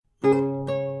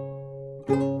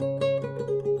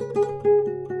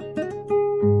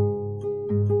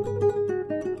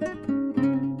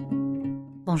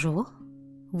Bonjour,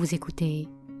 vous écoutez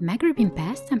Maghreb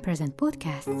Past and Present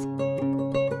Podcasts,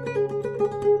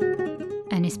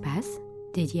 un espace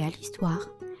dédié à l'histoire,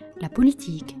 la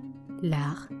politique,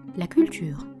 l'art, la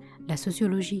culture, la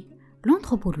sociologie,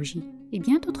 l'anthropologie et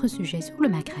bien d'autres sujets sur le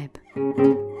Maghreb.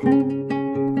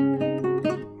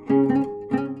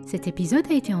 Cet épisode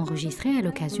a été enregistré à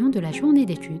l'occasion de la journée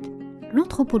d'études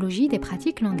L'anthropologie des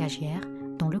pratiques langagières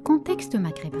dans le contexte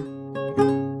maghrébin,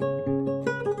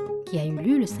 qui a eu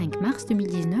lieu le 5 mars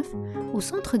 2019 au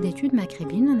Centre d'études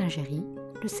maghrébines en Algérie,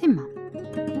 le CEMA.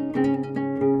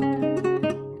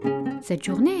 Cette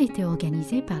journée a été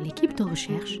organisée par l'équipe de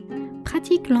recherche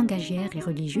Pratiques langagières et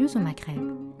religieuses au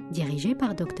Maghreb, dirigée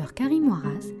par Dr Karim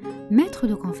Ouaraz, maître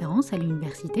de conférence à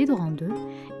l'Université d'Oran 2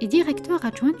 et directeur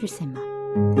adjoint du CEMA.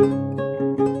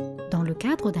 Dans le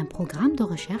cadre d'un programme de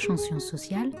recherche en sciences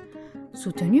sociales,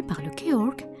 soutenu par le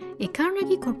Keork et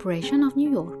Carnegie Corporation of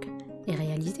New York, et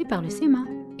réalisé par le CEMA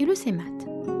et le CEMAT.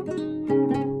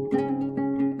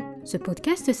 Ce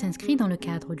podcast s'inscrit dans le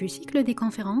cadre du cycle des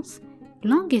conférences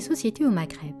Langue et société au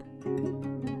Maghreb.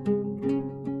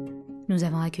 Nous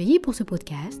avons accueilli pour ce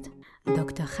podcast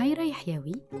Dr Khaira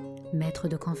Yahyaoui, maître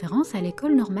de conférence à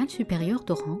l'École normale supérieure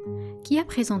d'Oran, qui a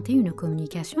présenté une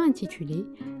communication intitulée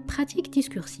Pratiques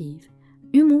discursives,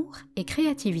 humour et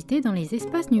créativité dans les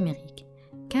espaces numériques,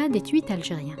 cas d'études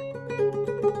algériens.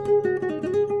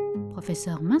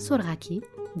 Professeur Mansour Raki,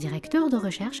 directeur de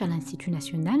recherche à l'Institut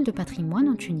national de patrimoine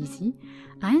en Tunisie,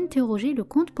 a interrogé le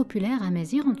conte populaire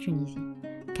Amazigh en Tunisie.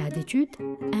 Cas d'étude,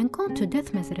 un conte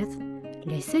d'Ethmezreth,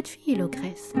 Les 7 filles et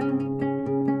l'ogresse.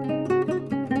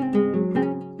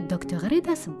 Dr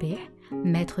Reda Sabbih,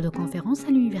 maître de conférence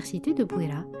à l'Université de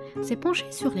Bouira, s'est penché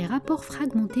sur les rapports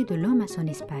fragmentés de l'homme à son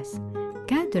espace,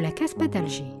 cas de la Casbah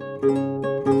d'Alger.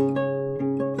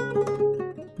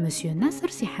 Monsieur Nasser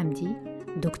Sihamdi,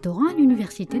 doctorant à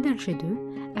l'Université d'Alger 2,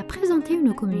 a présenté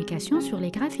une communication sur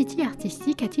les graffitis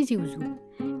artistiques à Tizi Ouzou,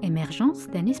 émergence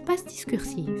d'un espace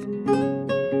discursif.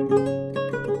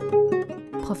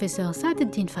 Professeur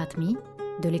Saad-Eddine Fatmi,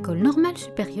 de l'École normale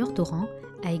supérieure d'Oran,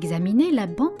 a examiné la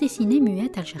bande dessinée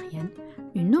muette algérienne,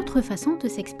 une autre façon de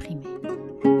s'exprimer.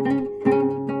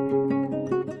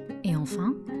 Et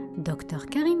enfin, Dr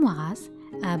Karim Ouaraz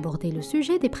a abordé le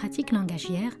sujet des pratiques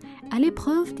langagières à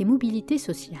l'épreuve des mobilités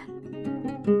sociales.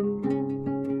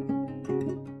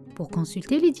 Pour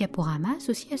consulter les diaporamas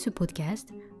associés à ce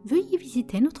podcast, veuillez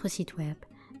visiter notre site web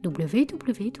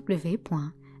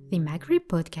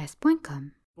www.themaghribpodcast.com.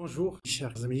 Bonjour,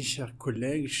 chers amis, chers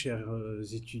collègues, chers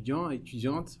étudiants et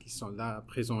étudiantes qui sont là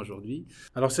présents aujourd'hui.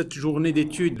 Alors cette journée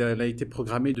d'études, elle a été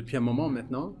programmée depuis un moment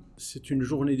maintenant. C'est une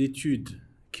journée d'études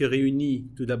qui réunit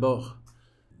tout d'abord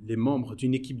les membres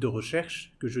d'une équipe de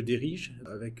recherche que je dirige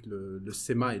avec le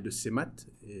CEMA et le CEMAT,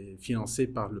 et financé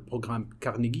par le programme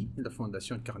Carnegie, la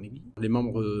fondation Carnegie. Les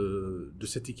membres de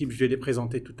cette équipe, je vais les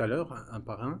présenter tout à l'heure, un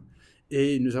par un.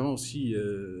 Et nous avons aussi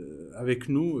avec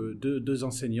nous deux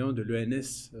enseignants de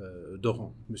l'ENS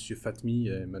d'Oran, M. Fatmi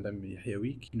et Mme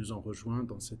Yahyaoui, qui nous ont rejoints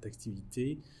dans cette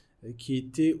activité qui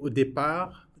était au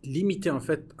départ limitée en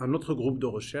fait à notre groupe de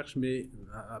recherche, mais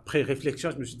après réflexion,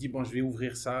 je me suis dit, bon, je vais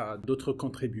ouvrir ça à d'autres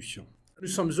contributions. Nous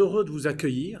sommes heureux de vous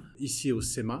accueillir ici au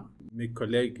CEMA. Mes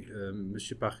collègues, M.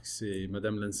 Parks et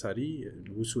Mme Lansari,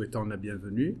 nous vous souhaitons la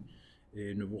bienvenue.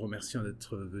 Et nous vous remercions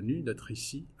d'être venus, d'être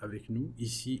ici avec nous,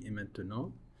 ici et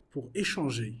maintenant, pour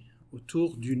échanger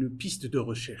autour d'une piste de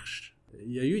recherche.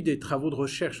 Il y a eu des travaux de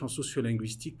recherche en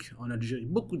sociolinguistique en Algérie,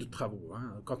 beaucoup de travaux.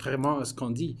 Contrairement à ce qu'on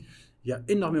dit, il y a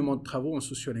énormément de travaux en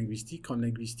sociolinguistique, en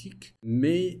linguistique.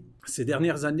 Mais ces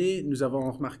dernières années, nous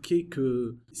avons remarqué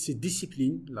que ces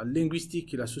disciplines, la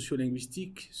linguistique et la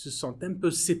sociolinguistique, se sont un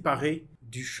peu séparées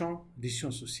du champ des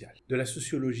sciences sociales, de la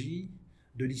sociologie,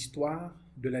 de l'histoire,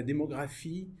 de la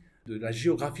démographie, de la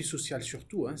géographie sociale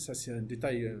surtout, ça c'est un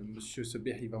détail, M.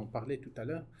 Sabbih il va en parler tout à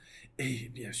l'heure,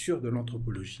 et bien sûr de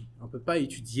l'anthropologie. On ne peut pas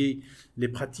étudier les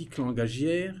pratiques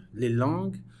langagières, les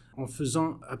langues, en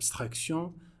faisant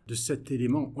abstraction de cet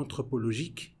élément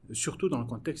anthropologique, surtout dans le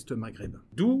contexte maghrébin.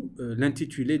 D'où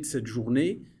l'intitulé de cette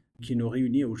journée qui nous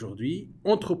réunit aujourd'hui,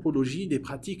 Anthropologie des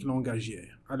pratiques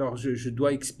langagières. Alors, je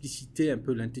dois expliciter un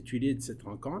peu l'intitulé de cette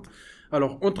rencontre.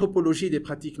 Alors, Anthropologie des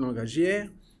pratiques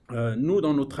langagières, nous,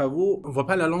 dans nos travaux, on ne voit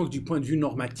pas la langue du point de vue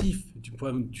normatif, du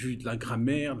point de vue de la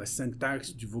grammaire, de la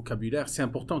syntaxe, du vocabulaire. C'est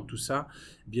important tout ça,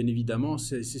 bien évidemment,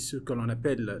 c'est ce que l'on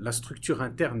appelle la structure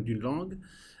interne d'une langue,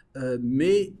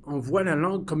 mais on voit la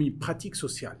langue comme une pratique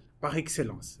sociale, par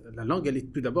excellence. La langue, elle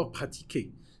est tout d'abord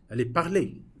pratiquée, elle est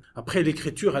parlée. Après,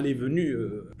 l'écriture, elle est venue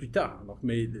plus tard,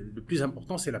 mais le plus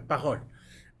important, c'est la parole.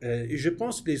 Et je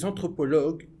pense que les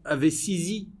anthropologues avaient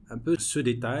saisi un peu ce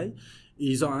détail Et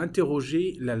ils ont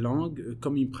interrogé la langue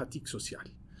comme une pratique sociale.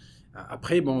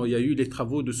 Après, bon, il y a eu les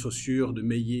travaux de Saussure, de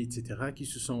Meillet, etc., qui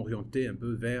se sont orientés un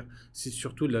peu vers, c'est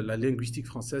surtout la linguistique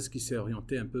française qui s'est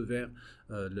orientée un peu vers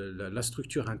la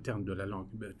structure interne de la langue,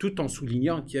 tout en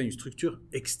soulignant qu'il y a une structure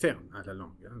externe à la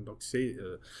langue. Donc, c'est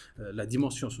la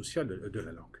dimension sociale de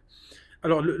la langue.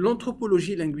 Alors,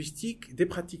 l'anthropologie linguistique des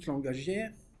pratiques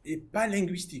langagières n'est pas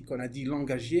linguistique. On a dit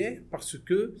langagière parce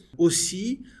que,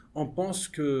 aussi, on pense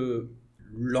que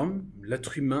l'homme,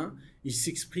 l'être humain, il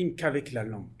s'exprime qu'avec la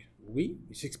langue. Oui,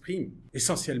 il s'exprime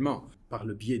essentiellement par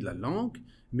le biais de la langue,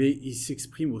 mais il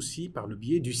s'exprime aussi par le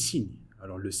biais du signe.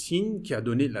 Alors le signe qui a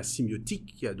donné la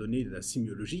sémiotique, qui a donné la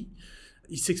sémiologie,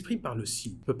 il s'exprime par le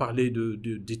signe. On peut parler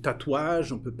des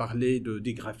tatouages, on peut parler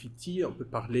des graffitis, on peut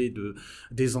parler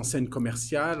des enseignes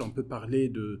commerciales, on peut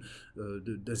parler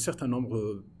d'un certain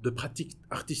nombre de pratiques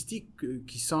artistiques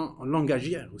qui sont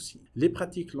langagières aussi. Les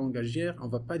pratiques langagières, on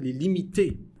ne va pas les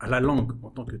limiter à la langue en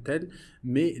tant que telle,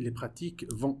 mais les pratiques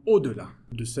vont au-delà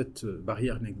de cette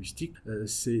barrière linguistique.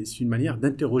 C'est une manière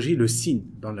d'interroger le signe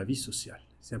dans la vie sociale.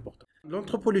 C'est important.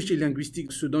 L'anthropologie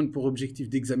linguistique se donne pour objectif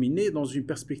d'examiner, dans une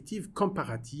perspective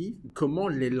comparative, comment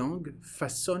les langues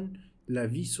façonnent la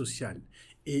vie sociale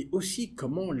et aussi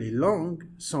comment les langues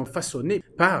sont façonnées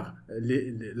par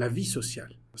la vie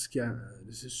sociale. Parce qu'il y a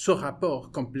ce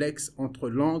rapport complexe entre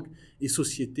langue et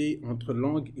société, entre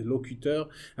langue et locuteur.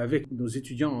 Avec nos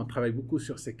étudiants, on travaille beaucoup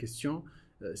sur ces questions.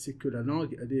 C'est que la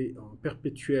langue, elle est en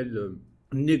perpétuelle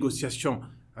négociation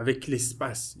avec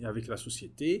l'espace et avec la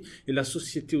société. Et la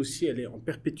société aussi, elle est en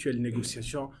perpétuelle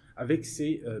négociation avec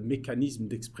ses mécanismes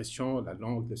d'expression, la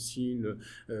langue, le signe,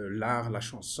 l'art, la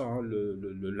chanson,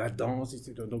 la danse,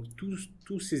 etc. Donc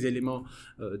tous ces éléments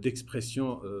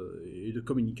d'expression et de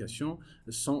communication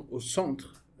sont au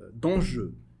centre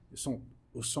d'enjeux, sont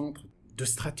au centre de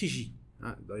stratégies.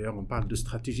 Hein. D'ailleurs, on parle de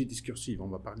stratégie discursive. On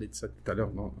va parler de ça tout à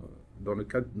l'heure dans le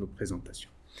cadre de nos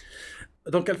présentations.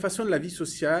 Donc, elle façonne la vie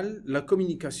sociale, la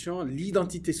communication,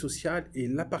 l'identité sociale et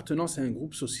l'appartenance à un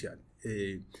groupe social.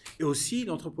 Et aussi,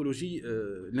 l'anthropologie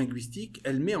linguistique,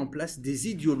 elle met en place des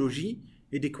idéologies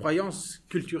et des croyances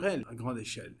culturelles à grande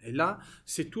échelle. Et là,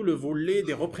 c'est tout le volet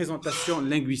des représentations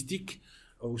linguistiques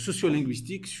ou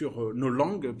sociolinguistiques sur nos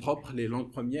langues propres, les langues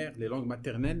premières, les langues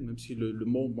maternelles, même si le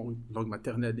mot langue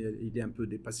maternelle, il est un peu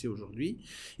dépassé aujourd'hui,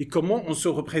 et comment on se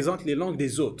représente les langues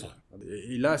des autres.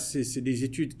 Et là, c'est des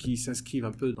études qui s'inscrivent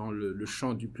un peu dans le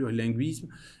champ du plurilinguisme,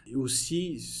 et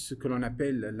aussi ce que l'on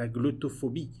appelle la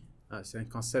glottophobie. C'est un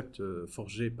concept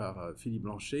forgé par Philippe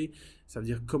Blanchet. Ça veut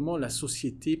dire comment la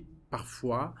société,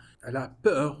 parfois, elle a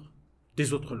peur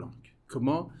des autres langues.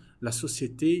 Comment la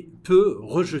société peut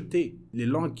rejeter les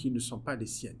langues qui ne sont pas les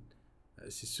siennes.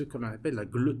 C'est ce qu'on appelle la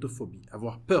glottophobie,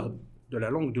 avoir peur de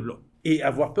la langue de l'autre et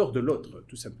avoir peur de l'autre,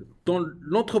 tout simplement. Dans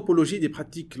l'anthropologie des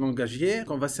pratiques langagières,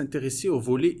 on va s'intéresser au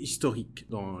volet historique.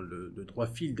 Dans le droit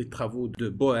fil des travaux de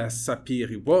Boas,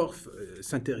 Sapir et Worf,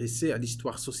 s'intéresser à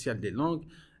l'histoire sociale des langues,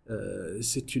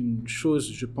 c'est une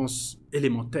chose, je pense,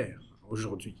 élémentaire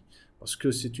aujourd'hui, parce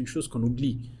que c'est une chose qu'on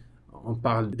oublie. On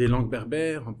parle des langues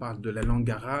berbères, on parle de la langue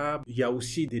arabe. Il y a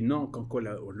aussi des noms qu'on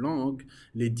colle aux langues,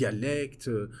 les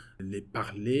dialectes, les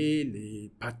parlers,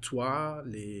 les patois,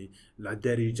 la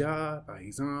derija, par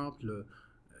exemple.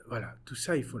 Voilà, tout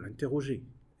ça, il faut l'interroger.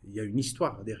 Il y a une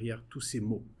histoire derrière tous ces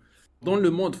mots. Dans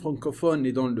le monde francophone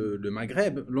et dans le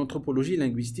Maghreb, l'anthropologie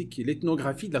linguistique et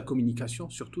l'ethnographie de la communication,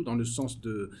 surtout dans le sens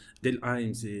de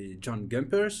Delheims et John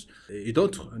Gumpers et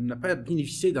d'autres, n'a pas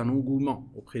bénéficié d'un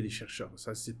engouement auprès des chercheurs.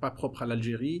 Ça, c'est pas propre à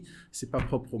l'Algérie, c'est pas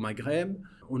propre au Maghreb.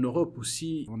 En Europe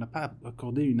aussi, on n'a pas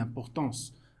accordé une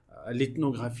importance à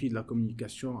l'ethnographie de la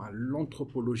communication, à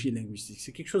l'anthropologie linguistique.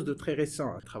 C'est quelque chose de très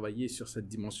récent à travailler sur cette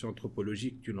dimension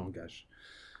anthropologique du langage.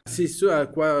 C'est ce à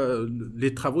quoi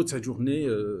les travaux de cette journée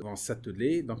vont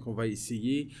s'atteler. Donc, on va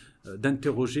essayer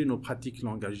d'interroger nos pratiques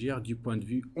langagières du point de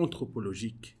vue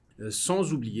anthropologique,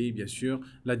 sans oublier, bien sûr,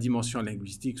 la dimension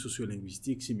linguistique,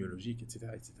 sociolinguistique, sémiologique, etc.,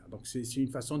 etc. Donc, c'est une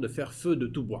façon de faire feu de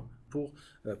tout bois pour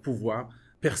pouvoir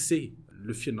percer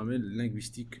le phénomène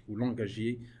linguistique ou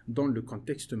langagier dans le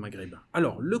contexte maghrébin.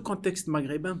 Alors, le contexte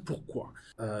maghrébin, pourquoi ?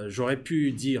 J'aurais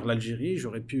pu dire l'Algérie,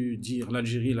 j'aurais pu dire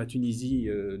l'Algérie, la Tunisie,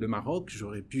 le Maroc,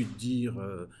 j'aurais pu dire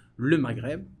le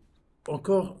Maghreb.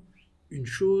 Encore une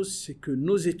chose, c'est que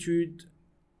nos études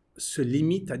se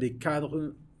limitent à des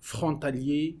cadres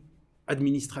frontaliers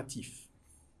administratifs.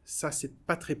 Ça, c'est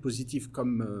pas très positif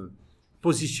comme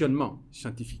positionnement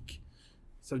scientifique.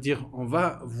 Ça veut dire, on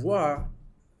va voir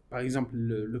par exemple,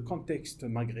 le contexte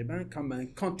maghrébin comme un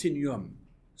continuum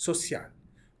social,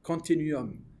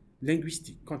 continuum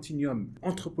linguistique, continuum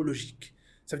anthropologique.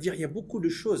 Ça veut dire qu'il y a beaucoup de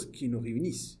choses qui nous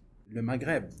réunissent. le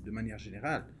Maghreb de manière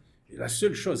générale. Et la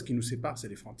seule chose qui nous sépare, c'est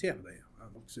les frontières d'ailleurs.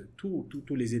 Donc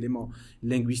tous les éléments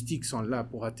linguistiques sont là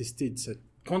pour attester de cette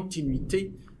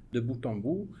continuité de bout en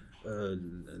bout.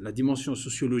 La dimension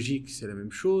sociologique, c'est la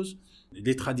même chose.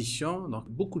 Les traditions, donc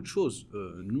beaucoup de choses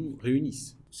nous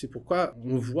réunissent. C'est pourquoi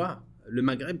on voit le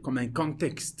Maghreb comme un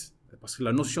contexte, parce que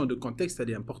la notion de contexte, elle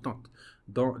est importante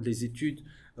dans les études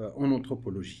en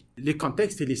anthropologie. Les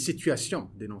contextes et les situations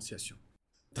d'énonciation.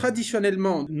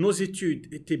 Traditionnellement, nos études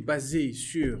étaient basées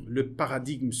sur le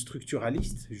paradigme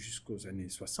structuraliste jusqu'aux années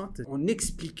 60. On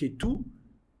expliquait tout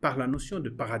par la notion de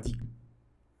paradigme.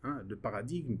 Le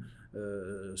paradigme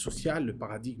social, le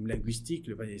paradigme linguistique,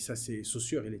 et ça c'est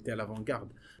Saussure, il était à l'avant-garde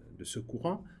de ce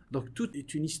courant. Donc tout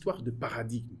est une histoire de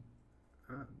paradigme.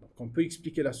 Donc on peut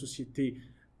expliquer la société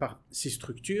par ses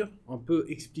structures, on peut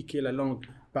expliquer la langue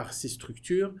par ses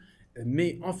structures,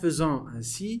 mais en faisant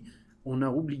ainsi, on a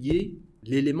oublié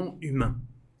l'élément humain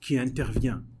qui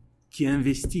intervient, qui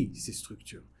investit ces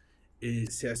structures. Et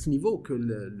c'est à ce niveau que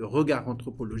le regard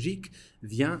anthropologique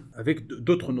vient avec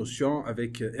d'autres notions,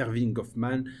 avec Erving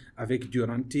Goffman, avec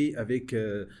Durante,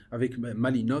 avec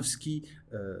Malinowski,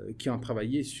 qui ont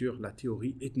travaillé sur la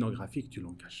théorie ethnographique du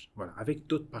langage. Voilà, avec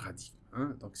d'autres paradigmes.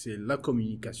 Donc c'est la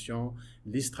communication,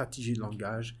 les stratégies de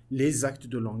langage, les actes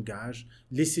de langage,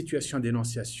 les situations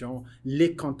d'énonciation,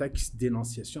 les contextes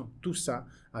d'énonciation. Tout ça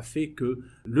a fait que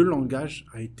le langage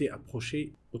a été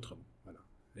approché autrement. Voilà.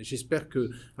 Et j'espère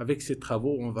qu'avec ces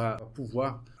travaux, on va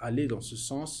pouvoir aller dans ce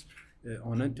sens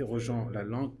en interrogeant la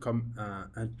langue comme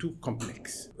un tout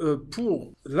complexe.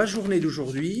 Pour la journée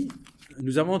d'aujourd'hui,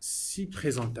 nous avons 6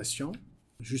 présentations,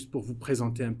 juste pour vous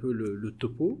présenter un peu le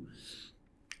topo.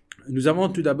 Nous avons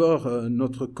tout d'abord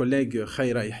notre collègue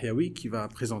Khaira Yahyaoui qui va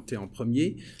présenter en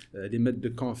premier les maîtres de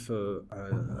conf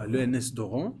à l'ENS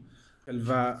d'Oran. Elle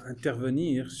va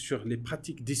intervenir sur les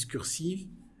pratiques discursives,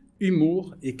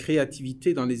 humour et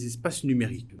créativité dans les espaces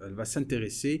numériques. Elle va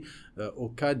s'intéresser au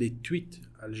cas des tweets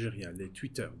algériens, les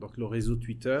Twitter, donc le réseau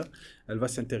Twitter. Elle va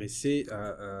s'intéresser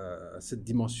à cette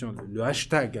dimension, le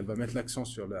hashtag, elle va mettre l'accent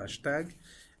sur le hashtag,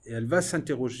 et elle va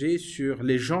s'interroger sur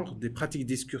les genres des pratiques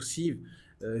discursives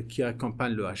qui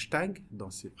accompagnent le hashtag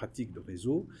dans ces pratiques de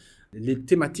réseau, les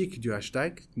thématiques du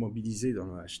hashtag mobilisées dans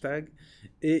le hashtag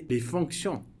et les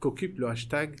fonctions qu'occupe le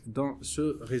hashtag dans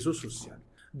ce réseau social.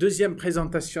 Deuxième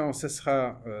présentation, ce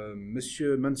sera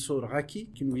Monsieur Mansour Raki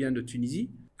qui nous vient de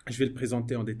Tunisie. Je vais le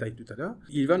présenter en détail tout à l'heure.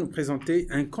 Il va nous présenter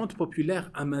un conte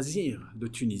populaire amazigh de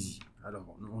Tunisie.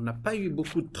 Alors, on n'a pas eu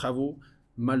beaucoup de travaux,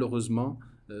 malheureusement,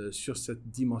 sur cette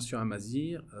dimension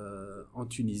amazigh en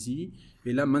Tunisie.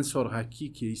 Et là, Mansour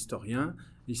Raki, qui est historien,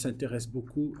 il s'intéresse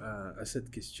beaucoup à cette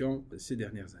question ces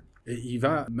dernières années. Et il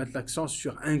va mettre l'accent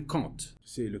sur un conte,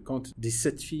 c'est le conte des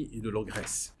 7 filles de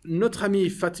l'ogresse. Notre ami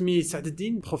Fatmi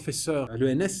Sadeddine, professeur à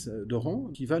l'ENS d'Oran,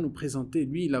 qui va nous présenter,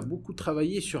 lui, il a beaucoup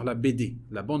travaillé sur la BD,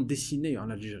 la bande dessinée en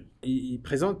Algérie. Il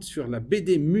présente sur la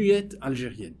BD muette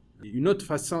algérienne. Une autre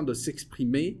façon de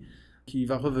s'exprimer, qui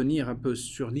va revenir un peu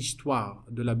sur l'histoire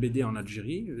de la BD en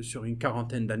Algérie, sur une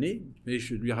quarantaine d'années. Mais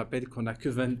je lui rappelle qu'on n'a que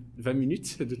 20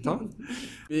 minutes de temps.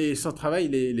 Et son travail,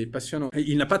 il est passionnant.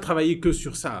 Il n'a pas travaillé que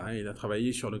sur ça. Il a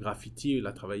travaillé sur le graffiti, il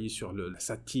a travaillé sur la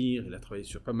satire, il a travaillé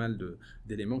sur pas mal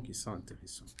d'éléments qui sont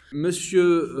intéressants.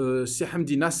 Monsieur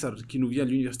Sehamdi Nasser, qui nous vient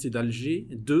de l'Université d'Alger,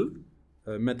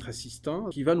 maître assistant,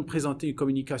 qui va nous présenter une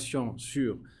communication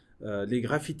sur les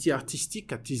graffitis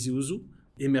artistiques à Tizi Ouzou,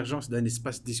 émergence d'un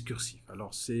espace discursif.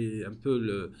 Alors, c'est un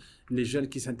peu les jeunes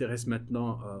qui s'intéressent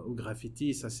maintenant au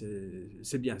graffiti, ça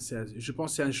c'est bien. Je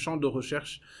pense que c'est un champ de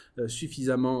recherche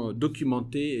suffisamment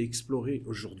documenté et exploré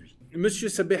aujourd'hui. Monsieur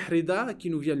Sabeh Reda,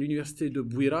 qui nous vient de l'université de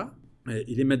Bouira,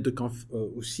 il est maître de conf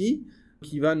aussi,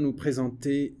 qui va nous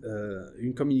présenter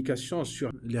une communication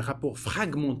sur les rapports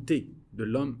fragmentés de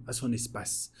l'homme à son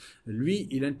espace. Lui,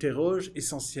 il interroge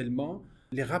essentiellement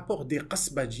les rapports des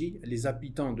Qasbadji, les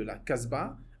habitants de la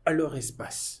Kasbah, à leur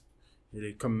espace.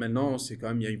 Et comme maintenant,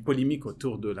 il y a une polémique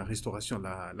autour de la restauration de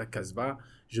la Kasbah.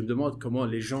 Je me demande comment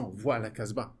les gens voient la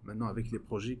Kasbah, maintenant avec les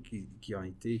projets qui ont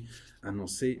été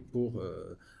annoncés pour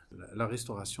la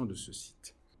restauration de ce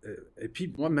site. Et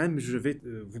puis moi-même, je vais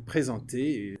vous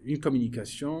présenter une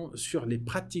communication sur les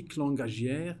pratiques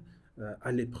langagières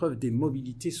à l'épreuve des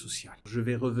mobilités sociales. Je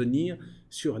vais revenir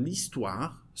sur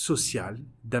l'histoire sociale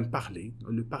d'un parler,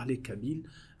 le parler kabyle,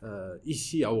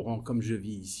 ici à Oran, comme je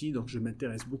vis ici, donc je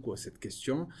m'intéresse beaucoup à cette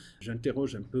question.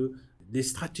 J'interroge un peu les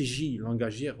stratégies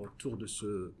langagières autour de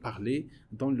ce parler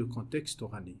dans le contexte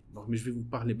oranais. Donc, mais je vais vous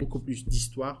parler beaucoup plus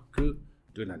d'histoire que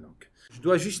de la langue. Je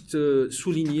dois juste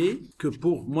souligner que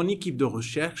pour mon équipe de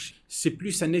recherche, c'est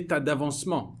plus un état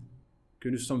d'avancement que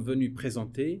nous sommes venus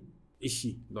présenter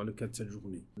ici, dans le cadre de cette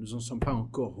journée. Nous n'en sommes pas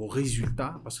encore au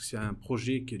résultat, parce que c'est un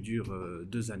projet qui dure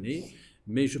 2 années,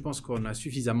 mais je pense qu'on a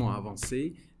suffisamment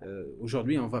avancé.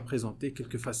 Aujourd'hui, on va présenter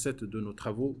quelques facettes de nos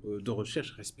travaux de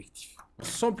recherche respectifs.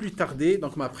 Sans plus tarder,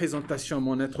 donc ma présentation,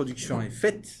 mon introduction est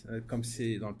faite, comme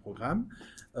c'est dans le programme.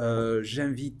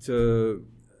 J'invite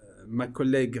ma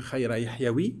collègue Khaira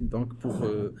Yahyaoui, donc pour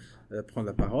prendre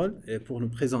la parole et pour nous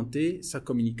présenter sa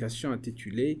communication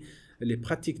intitulée « Les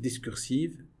pratiques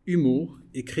discursives, humour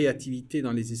et créativité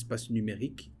dans les espaces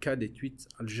numériques, cas des tweets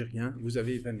algériens ». Vous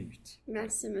avez 20 minutes.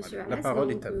 Merci, monsieur Voilà, Wallace. la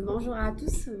parole est à vous. Bonjour à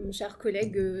tous, chers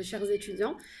collègues, chers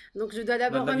étudiants. Donc, je dois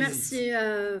d'abord remercier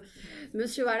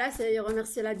monsieur Wallace et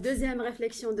remercier la deuxième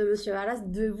réflexion de monsieur Wallace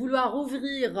de vouloir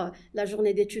ouvrir la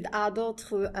journée d'études à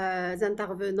d'autres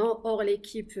intervenants hors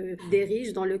l'équipe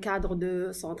d'Erige dans le cadre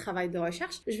de son travail de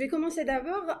recherche. Je vais commencer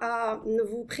d'abord à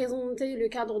vous présenter le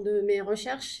cadre de mes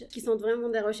recherches, qui sont vraiment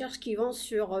des recherches qui vont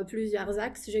sur plusieurs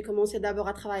axes. J'ai commencé d'abord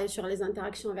à travailler sur les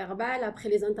interactions verbales. Après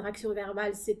les interactions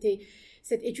verbales, c'était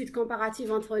cette étude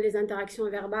comparative entre les interactions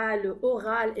verbales,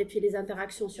 orales et puis les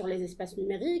interactions sur les espaces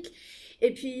numériques.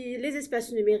 Et puis les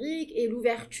espaces numériques et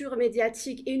l'ouverture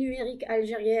médiatique et numérique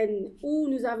algérienne, où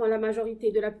nous avons la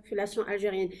majorité de la population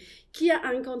algérienne qui a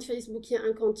un compte Facebook, qui a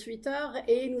un compte Twitter,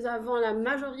 et nous avons la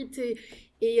majorité,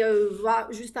 et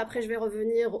juste après je vais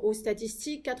revenir aux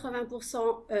statistiques,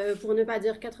 80%, pour ne pas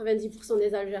dire 90%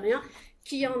 des Algériens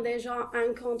qui ont déjà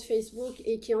un compte Facebook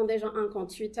et qui ont déjà un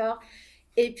compte Twitter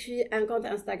et puis un compte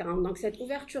Instagram. Donc cette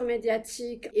ouverture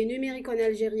médiatique et numérique en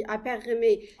Algérie a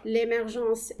permis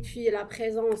l'émergence puis la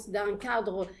présence d'un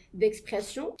cadre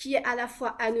d'expression qui est à la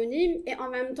fois anonyme et en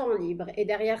même temps libre. Et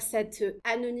derrière cet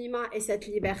anonymat et cette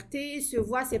liberté se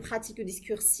voient ces pratiques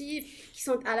discursives qui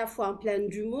sont à la fois pleines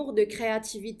d'humour, de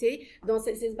créativité dans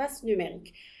ces espaces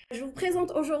numériques. Je vous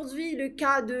présente aujourd'hui le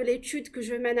cas de l'étude que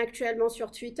je mène actuellement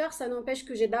sur Twitter. Ça n'empêche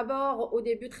que j'ai d'abord, au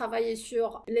début, travaillé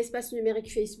sur l'espace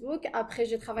numérique Facebook. Après,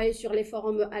 j'ai travaillé sur les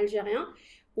forums algériens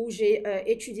où j'ai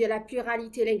étudié la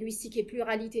pluralité linguistique et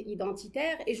pluralité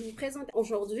identitaire. Et je vous présente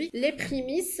aujourd'hui les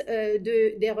prémices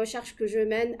des recherches que je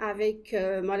mène avec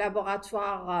mon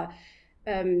laboratoire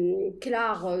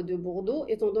Clare de Bordeaux,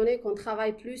 étant donné qu'on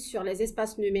travaille plus sur les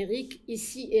espaces numériques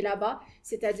ici et là-bas,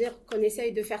 c'est-à-dire qu'on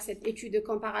essaye de faire cette étude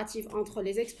comparative entre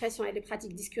les expressions et les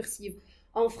pratiques discursives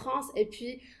en France et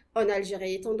puis en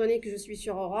Algérie. Étant donné que je suis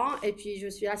sur Oran et puis je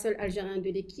suis la seule Algérienne de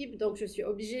l'équipe, donc je suis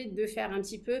obligée de faire un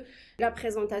petit peu la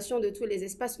présentation de tous les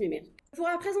espaces numériques. Pour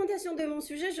la présentation de mon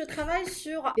sujet, je travaille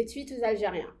sur les tweets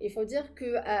algériens. Il faut dire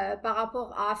que par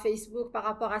rapport à Facebook, par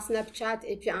rapport à Snapchat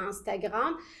et puis à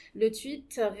Instagram, le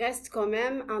tweet reste quand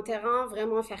même un terrain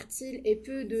vraiment fertile et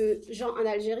peu de gens en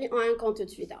Algérie ont un compte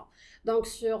Twitter. Donc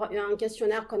sur un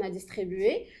questionnaire qu'on a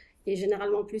distribué, et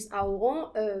généralement plus à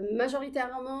Oran,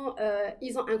 majoritairement,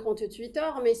 ils ont un compte Twitter,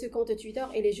 mais ce compte Twitter,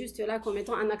 il est juste là comme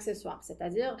étant un accessoire.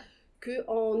 C'est-à-dire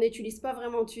qu'on n'utilise pas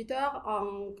vraiment Twitter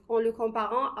en le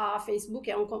comparant à Facebook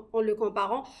et en le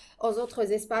comparant aux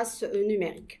autres espaces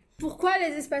numériques. Pourquoi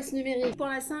les espaces numériques? Pour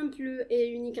la simple et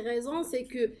unique raison, c'est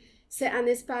que c'est un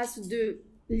espace de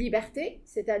liberté,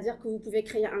 c'est-à-dire que vous pouvez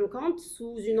créer un compte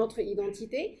sous une autre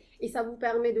identité et ça vous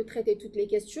permet de traiter toutes les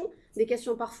questions, des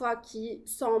questions parfois qui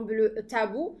semblent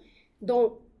tabous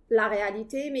dans la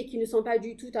réalité, mais qui ne sont pas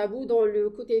du tout tabous dans le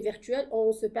côté virtuel.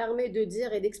 On se permet de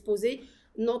dire et d'exposer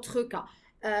notre cas.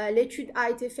 L'étude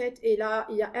a été faite et là,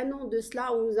 il y a 1 an de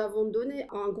cela, où nous avons donné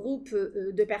à un groupe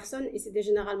de personnes, et c'était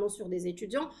généralement sur des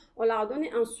étudiants, on leur a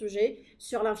donné un sujet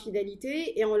sur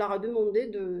l'infidélité et on leur a demandé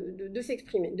de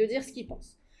s'exprimer, de dire ce qu'ils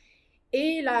pensent.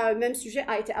 Et le même sujet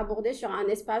a été abordé sur un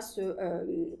espace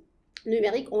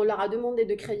numérique. On leur a demandé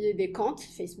de créer des comptes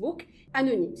Facebook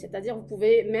anonymes, c'est-à-dire vous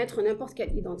pouvez mettre n'importe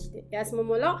quelle identité. Et à ce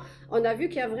moment-là, on a vu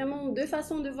qu'il y a vraiment 2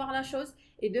 façons de voir la chose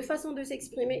et 2 façons de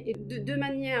s'exprimer et de 2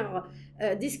 manières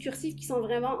discursives qui sont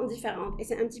vraiment différentes. Et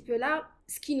c'est un petit peu là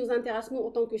ce qui nous intéresse, nous,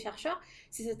 en tant que chercheurs,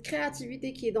 c'est cette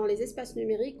créativité qui est dans les espaces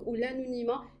numériques où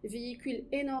l'anonymat véhicule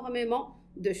énormément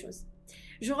de choses.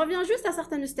 Je reviens juste à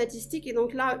certaines statistiques et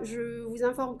donc là, je vous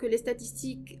informe que les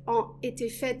statistiques ont été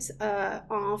faites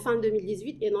en fin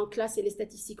 2018 et donc là, c'est les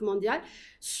statistiques mondiales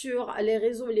sur les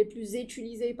réseaux les plus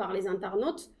utilisés par les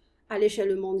internautes à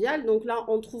l'échelle mondiale. Donc là,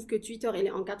 on trouve que Twitter, il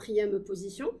est en 4e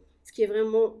position, ce qui est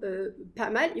vraiment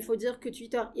pas mal. Il faut dire que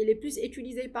Twitter, il est plus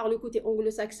utilisé par le côté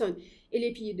anglo-saxon et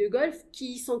les pays de Golfe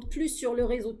qui sont plus sur le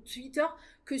réseau Twitter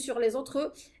que sur les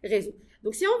autres réseaux.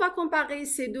 Donc, si on va comparer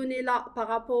ces données-là par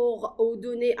rapport aux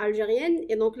données algériennes,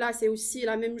 et donc là, c'est aussi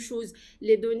la même chose,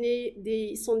 les données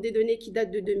sont des données qui datent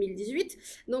de 2018.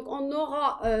 Donc, on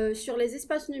aura sur les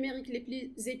espaces numériques les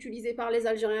plus utilisés par les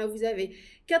Algériens, vous avez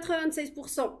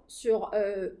 96% sur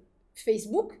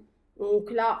Facebook,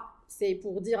 Donc là, c'est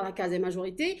pour dire la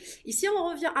quasi-majorité. Ici, on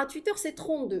revient à Twitter, c'est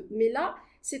 32. Mais là,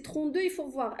 c'est 32, il faut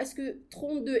voir. Est-ce que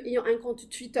 32 ayant un compte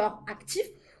Twitter actif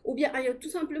ou bien ayant tout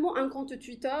simplement un compte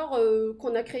Twitter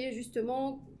qu'on a créé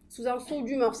justement sous un fond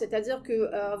d'humeur, c'est-à-dire que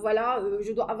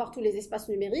je dois avoir tous les espaces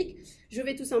numériques, je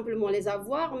vais tout simplement les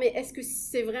avoir, mais est-ce que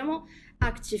c'est vraiment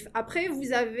actif? Après,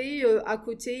 vous avez à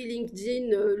côté LinkedIn,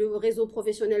 le réseau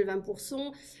professionnel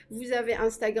 20%, vous avez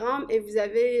Instagram et vous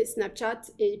avez Snapchat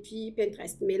et puis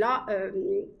Pinterest. Mais là,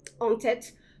 en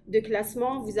tête de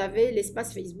classement, vous avez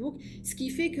l'espace Facebook, ce qui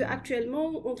fait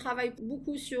qu'actuellement, on travaille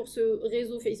beaucoup sur ce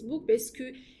réseau Facebook parce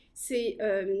que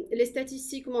les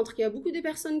statistiques montrent qu'il y a beaucoup de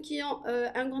personnes qui ont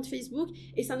un compte Facebook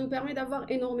et ça nous permet d'avoir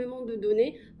énormément de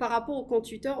données par rapport au compte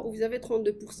Twitter où vous avez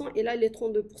 32%. Et là, les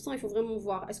 32%, il faut vraiment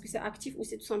voir est-ce que c'est actif ou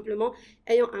c'est tout simplement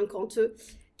ayant un compte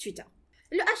Twitter.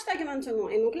 Le hashtag maintenant,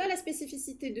 et donc là la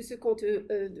spécificité de ce compte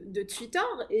de Twitter,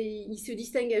 et il se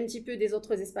distingue un petit peu des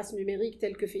autres espaces numériques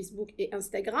tels que Facebook et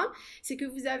Instagram, c'est que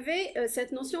vous avez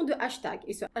cette notion de hashtag,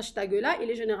 et ce hashtag-là,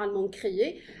 il est généralement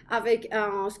créé avec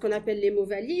ce qu'on appelle les mots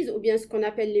valises, ou bien ce qu'on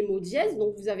appelle les mots dièses,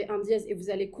 donc vous avez un dièse et vous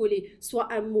allez coller soit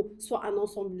un mot, soit un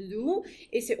ensemble de mots,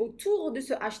 et c'est autour de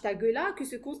ce hashtag-là que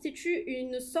se constitue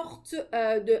une sorte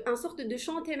de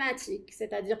champ thématique,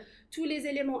 c'est-à-dire tous les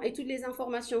éléments et toutes les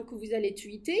informations que vous allez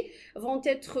tweeter vont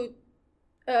être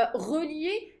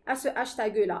reliés à ce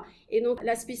hashtag-là. Et donc,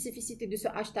 la spécificité de ce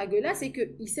hashtag-là, c'est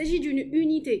qu'il s'agit d'une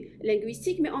unité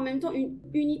linguistique, mais en même temps une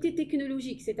unité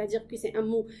technologique, c'est-à-dire que c'est un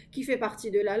mot qui fait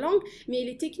partie de la langue, mais il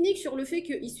est technique sur le fait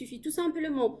qu'il suffit tout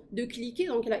simplement de cliquer,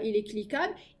 donc là, il est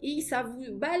cliquable, et ça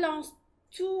vous balance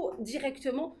tout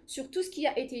directement sur tout ce qui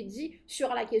a été dit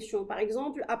sur la question. Par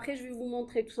exemple, après je vais vous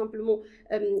montrer tout simplement,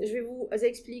 je vais vous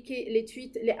expliquer les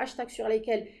tweets, les hashtags sur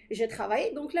lesquels j'ai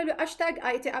travaillé. Donc là, le hashtag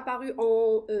a été apparu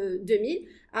en 2000,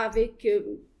 avec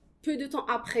peu de temps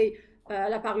après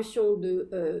l'apparition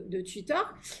de Twitter.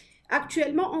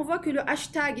 Actuellement, on voit que le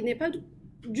hashtag n'est pas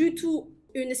du tout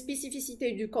une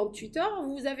spécificité du compte Twitter.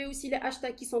 Vous avez aussi les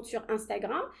hashtags qui sont sur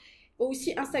Instagram.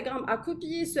 Aussi, Instagram a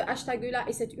copié ce hashtag-là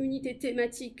et cette unité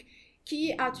thématique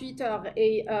qui est à Twitter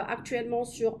et actuellement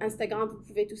sur Instagram, vous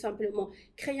pouvez tout simplement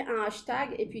créer un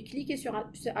hashtag et puis cliquer sur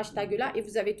ce hashtag-là et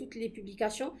vous avez toutes les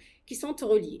publications qui sont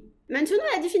reliées. Maintenant,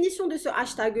 la définition de ce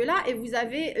hashtag-là, et vous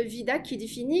avez Vida qui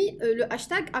définit le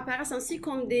hashtag apparaissent ainsi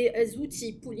comme des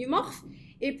outils polymorphes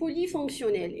et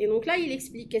polyfonctionnels. Et donc là, il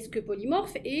explique qu'est-ce que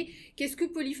polymorphe et qu'est-ce que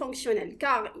polyfonctionnel.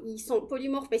 Car ils sont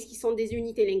polymorphes parce qu'ils sont des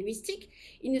unités linguistiques,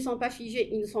 ils ne sont pas figés,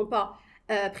 ils ne sont pas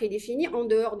prédéfinis en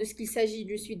dehors de ce qu'il s'agit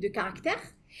d'une suite de caractères.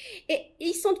 Et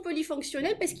ils sont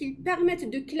polyfonctionnels parce qu'ils permettent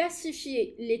de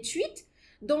classifier les tweets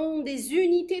dans des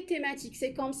unités thématiques.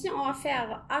 C'est comme si on va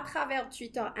faire à travers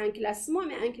Twitter un classement,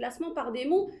 mais un classement par des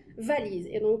mots valises.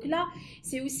 Et donc là,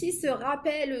 c'est aussi ce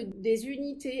rappel des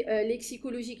unités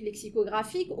lexicologiques,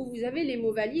 lexicographiques, où vous avez les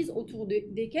mots valises autour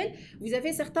desquels vous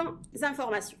avez certaines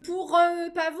informations. Pour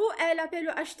Pavot, elle appelle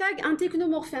le hashtag un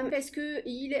technomorphème parce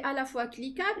qu'il est à la fois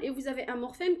cliquable et vous avez un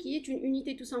morphème qui est une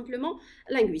unité tout simplement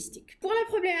linguistique. Pour la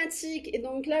problématique, et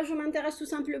donc là, je m'intéresse tout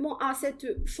simplement à cette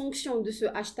fonction de ce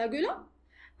hashtag-là,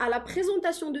 à la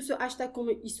présentation de ce hashtag,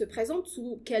 comment il se présente,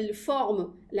 sous quelle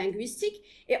forme linguistique,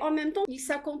 et en même temps, il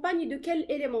s'accompagne de quel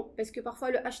élément, parce que parfois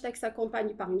le hashtag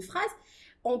s'accompagne par une phrase,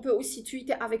 on peut aussi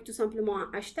tweeter avec tout simplement un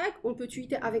hashtag, on peut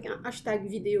tweeter avec un hashtag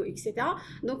vidéo, etc.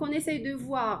 Donc on essaye de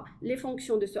voir les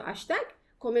fonctions de ce hashtag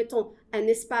comme étant un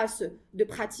espace de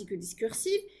pratique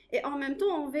discursive, et en même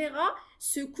temps, on verra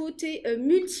ce côté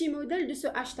multimodal de ce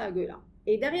hashtag-là.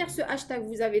 Et derrière ce hashtag,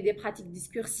 vous avez des pratiques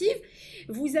discursives,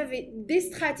 vous avez des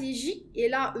stratégies, et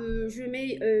là, je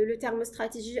mets le terme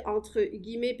stratégie entre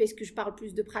guillemets parce que je parle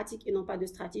plus de pratique et non pas de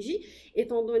stratégie,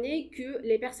 étant donné que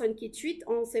les personnes qui tweetent,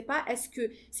 on ne sait pas est-ce que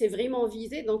c'est vraiment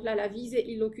visé, donc là, la visée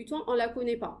illocutoire, on ne la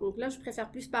connaît pas. Donc là, je préfère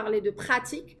plus parler de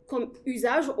pratique comme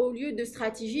usage au lieu de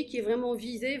stratégie qui est vraiment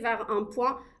visée vers un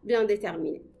point bien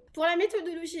déterminé. Pour la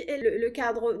méthodologie et le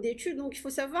cadre d'études, donc il faut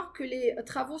savoir que les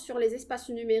travaux sur les espaces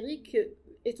numériques,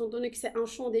 étant donné que c'est un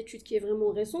champ d'études qui est vraiment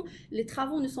récent, les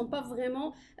travaux ne sont pas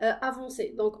vraiment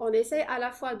avancés. Donc on essaie à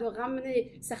la fois de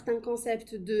ramener certains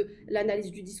concepts de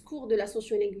l'analyse du discours, de la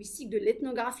sociolinguistique, de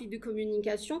l'ethnographie de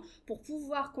communication pour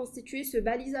pouvoir constituer ce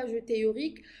balisage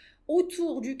théorique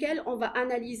autour duquel on va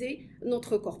analyser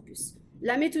notre corpus.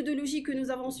 La méthodologie que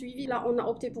nous avons suivie, là, on a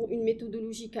opté pour une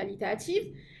méthodologie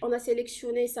qualitative. On a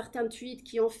sélectionné certains tweets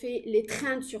qui ont fait les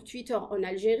trends sur Twitter en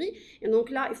Algérie. Et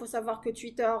donc là, il faut savoir que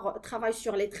Twitter travaille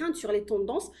sur les trends, sur les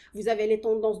tendances. Vous avez les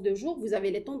tendances de jour, vous avez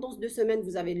les tendances de semaine,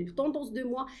 vous avez les tendances de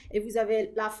mois et vous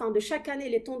avez la fin de chaque année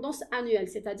les tendances annuelles,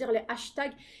 c'est-à-dire les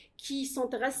hashtags qui sont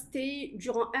restés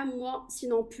durant un mois,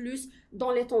 sinon plus,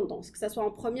 dans les tendances, que ce soit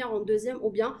en première, en deuxième ou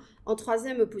bien en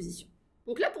troisième position.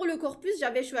 Donc là, pour le corpus,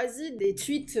 j'avais choisi des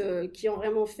tweets qui ont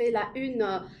vraiment fait la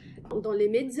une dans les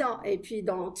médias et puis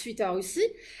dans Twitter aussi.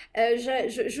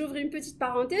 J'ouvre une petite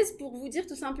parenthèse pour vous dire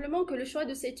tout simplement que le choix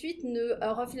de ces tweets ne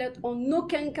reflète en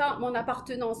aucun cas mon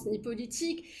appartenance ni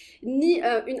politique, ni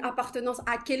une appartenance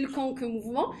à quelconque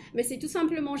mouvement, mais c'est tout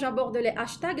simplement, j'aborde les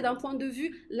hashtags d'un point de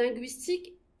vue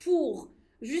linguistique pour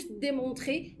juste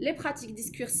démontrer les pratiques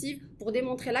discursives, pour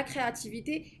démontrer la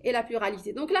créativité et la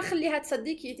pluralité. Donc là, Khalliha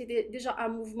Tsaddi, qui était déjà un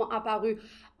mouvement apparu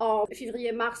en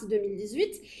février-mars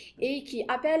 2018 et qui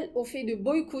appelle au fait de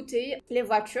boycotter les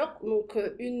voitures. Donc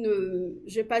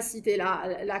je vais pas citer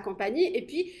la compagnie. Et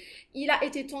puis, il a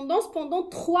été tendance pendant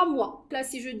 3 mois. Là,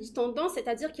 si je dis tendance,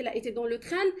 c'est-à-dire qu'il a été dans le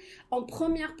trend en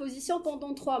première position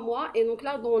pendant 3 mois. Et donc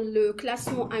là, dans le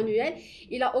classement annuel,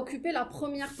 il a occupé la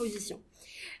première position.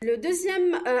 Le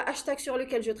deuxième hashtag sur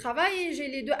lequel je travaille, j'ai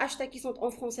les 2 hashtags qui sont en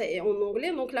français et en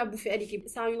anglais. Donc là, Bouféalik,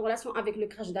 ça a une relation avec le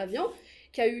crash d'avion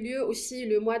qui a eu lieu aussi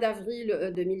le mois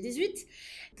d'avril 2018.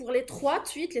 Pour les 3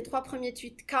 tweets, les 3 premiers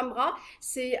tweets Camra,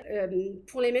 c'est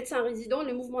pour les médecins résidents,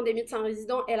 le mouvement des médecins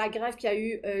résidents et la grève qui a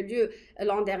eu lieu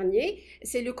l'an dernier.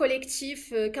 C'est le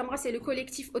collectif, Camra, c'est le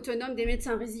collectif autonome des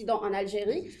médecins résidents en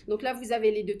Algérie. Donc là, vous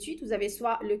avez les 2 tweets, vous avez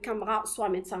soit le Camra, soit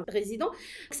médecin résident.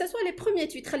 Que ce soit les premiers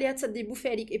tweets, Khalliha Tsaddi,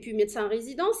 Bouféalik et puis médecin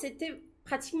résident, c'était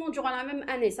pratiquement durant la même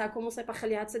année. Ça a commencé par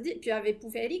Khalliha Tsaddi, puis avec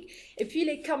Bouféalik, et puis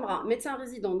les Camra, médecins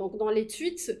résidents. Donc dans les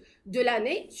tweets de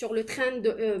l'année, sur le trend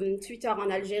de Twitter en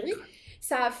Algérie,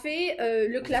 ça a fait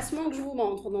le classement que je vous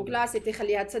montre. Donc là, c'était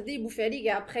Khalliha Tsaddi, Bouféalik et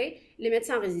après les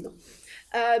médecins résidents.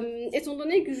 Étant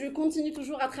donné que je continue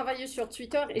toujours à travailler sur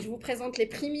Twitter et je vous présente les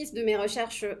prémices de mes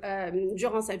recherches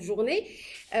durant cette journée,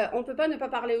 on ne peut pas ne pas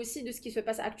parler aussi de ce qui se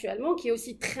passe actuellement, qui est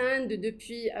aussi trend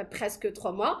depuis presque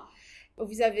 3 mois.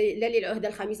 Vous avez Lalil Al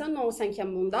Khamisa, non au 5e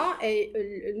mandat,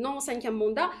 et non au 5e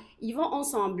mandat, ils vont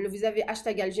ensemble. Vous avez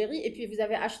hashtag Algérie et puis vous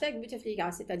avez hashtag Bouteflika,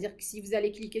 c'est-à-dire que si vous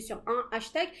allez cliquer sur un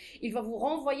hashtag, il va vous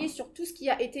renvoyer sur tout ce qui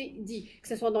a été dit, que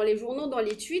ce soit dans les journaux, dans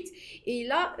les tweets. Et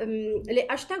là, les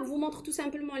hashtags vous montrent tout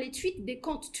simplement les tweets des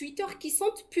comptes Twitter qui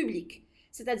sont publics.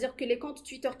 C'est-à-dire que les comptes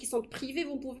Twitter qui sont privés,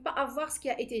 vous ne pouvez pas avoir ce qui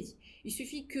a été dit. Il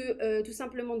suffit que tout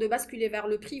simplement de basculer vers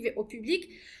le privé au public.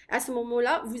 À ce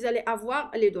moment-là, vous allez avoir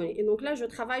les données. Et donc là, je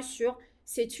travaille sur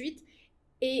ces tweets.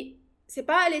 Et c'est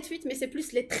pas les tweets, mais c'est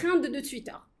plus les trends de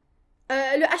Twitter.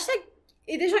 Le hashtag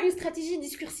est déjà une stratégie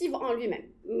discursive en lui-même.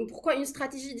 Pourquoi une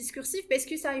stratégie discursive? Parce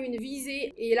que ça a une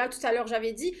visée. Et là, tout à l'heure,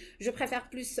 j'avais dit, je préfère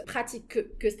plus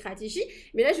pratique que stratégie.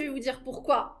 Mais là, je vais vous dire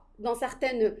pourquoi. Dans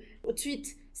certaines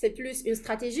tweets, c'est plus une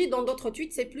stratégie. Dans d'autres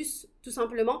tweets, c'est plus tout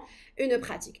simplement une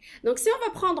pratique. Donc, si on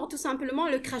va prendre tout simplement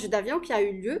le crash d'avion qui a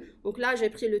eu lieu. Donc là,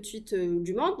 j'ai pris le tweet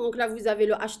du Monde. Donc là, vous avez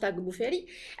le hashtag Bouféalik.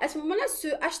 À ce moment-là, ce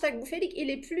hashtag Bouféalik, il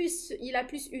a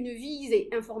plus une visée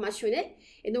informationnelle.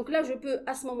 Et donc là, je peux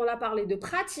à ce moment-là parler de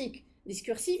pratique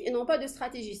discursive et non pas de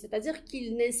stratégie. C'est-à-dire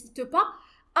qu'il n'incite pas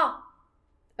à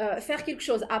faire quelque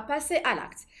chose, à passer à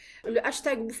l'acte. Le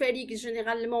hashtag Bouféalik,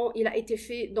 généralement, il a été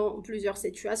fait dans plusieurs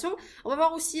situations. On va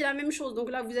voir aussi la même chose. Donc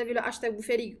là, vous avez le hashtag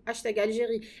Bouféalik, hashtag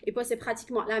Algérie, et puis c'est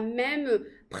pratiquement la même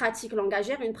pratique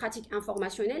langagière, une pratique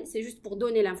informationnelle. C'est juste pour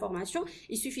donner l'information.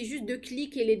 Il suffit juste de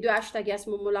cliquer les 2 hashtags et à ce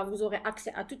moment-là, vous aurez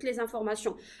accès à toutes les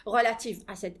informations relatives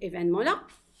à cet événement-là.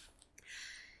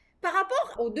 Par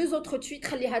rapport aux 2 autres tweets,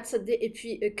 Khalliha Tsaddi et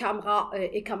puis Camra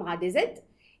et Camra DZ,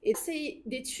 et c'est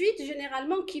des tweets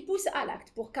généralement qui poussent à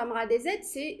l'acte. Pour Camra DZ,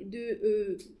 c'est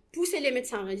de pousser les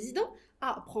médecins résidents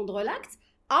à prendre l'acte,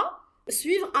 à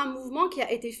suivre un mouvement qui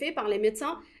a été fait par les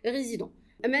médecins résidents.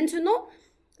 Maintenant,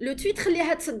 le tweet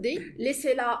Khalliha Tsaddi,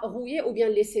 laissez-la rouiller ou bien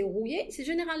laissez rouiller, c'est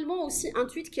généralement aussi un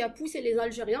tweet qui a poussé les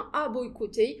Algériens à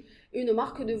boycotter une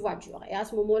marque de voiture. Et à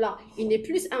ce moment-là, il n'est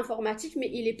plus informatif, mais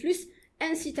il est plus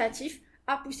incitatif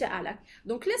à pousser à l'acte.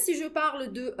 Donc là, si je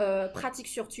parle de pratique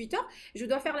sur Twitter, je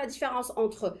dois faire la différence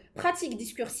entre pratique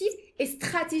discursive et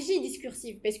stratégie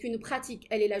discursive, parce qu'une pratique,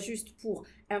 elle est là juste pour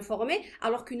informer,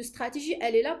 alors qu'une stratégie,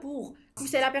 elle est là pour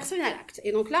pousser la personne à l'acte.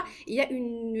 Et donc là, il y a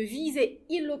une visée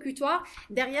illocutoire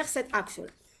derrière cette action.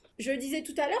 Je disais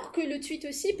tout à l'heure que le tweet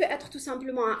aussi peut être tout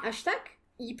simplement un hashtag.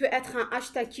 Il peut être un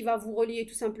hashtag qui va vous relier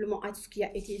tout simplement à tout ce qui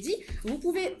a été dit. Vous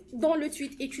pouvez, dans le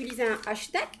tweet, utiliser un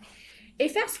hashtag et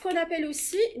faire ce qu'on appelle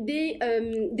aussi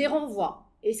des renvois.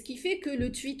 Et ce qui fait que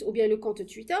le tweet ou bien le compte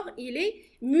Twitter, il est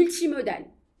multimodal.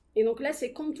 Et donc là,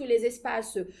 c'est comme tous les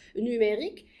espaces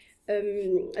numériques.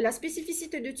 La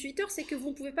spécificité de Twitter, c'est que vous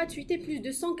ne pouvez pas tweeter plus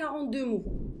de 142 mots.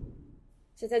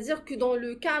 C'est-à-dire que dans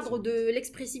le cadre de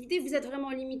l'expressivité, vous êtes vraiment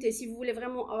limité. Si vous voulez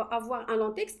vraiment avoir un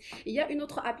long texte, il y a une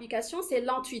autre application, c'est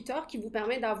l'Twitter, qui vous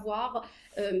permet d'avoir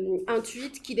un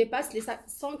tweet qui dépasse les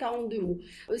 142 mots.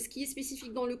 Ce qui est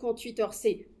spécifique dans le compte Twitter,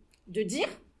 c'est de dire,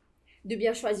 de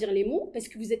bien choisir les mots, parce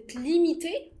que vous êtes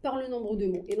limité par le nombre de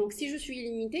mots. Et donc, si je suis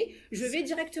limité, je vais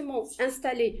directement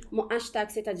installer mon hashtag,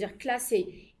 c'est-à-dire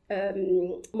classer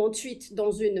mon tweet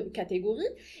dans une catégorie,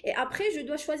 et après je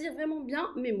dois choisir vraiment bien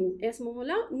mes mots. Et à ce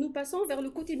moment-là, nous passons vers le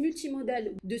côté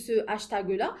multimodal de ce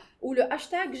hashtag-là, où le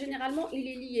hashtag, généralement, il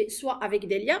est lié soit avec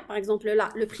des liens, par exemple là,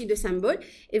 le prix de symbole,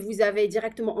 et vous avez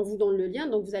directement, on vous donne le lien,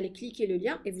 donc vous allez cliquer le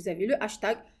lien, et vous avez le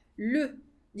hashtag, le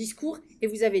discours, et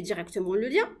vous avez directement le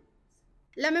lien.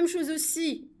 La même chose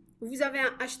aussi, vous avez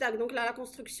un hashtag, donc là, la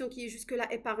construction qui est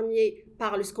jusque-là épargnée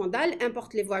par le scandale,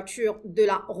 importe les voitures de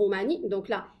la Roumanie, donc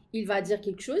là, il va dire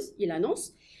quelque chose, il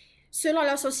annonce. Selon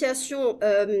l'association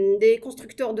des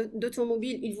constructeurs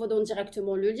d'automobiles, il vous donne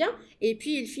directement le lien. Et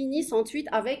puis, il finit son tweet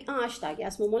avec un hashtag. Et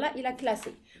à ce moment-là, il a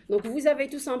classé. Donc, vous avez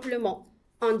tout simplement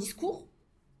un discours,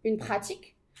 une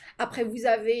pratique. Après, vous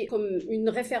avez comme une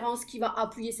référence qui va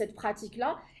appuyer cette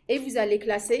pratique-là. Et vous allez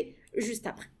classer juste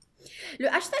après. Le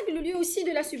hashtag est le lieu aussi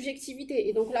de la subjectivité.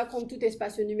 Et donc là, comme tout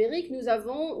espace numérique, nous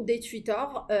avons des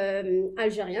tweeters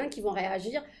algériens qui vont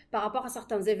réagir par rapport à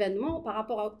certains événements, par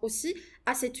rapport aussi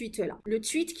à ces tweets-là. Le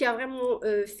tweet qui a vraiment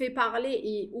fait parler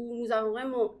et où nous avons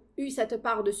vraiment eu cette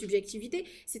part de subjectivité,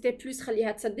 c'était plus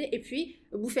Khaliha Tsadé et puis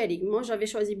Boufalik. Moi, j'avais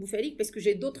choisi Boufalik parce que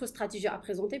j'ai d'autres stratégies à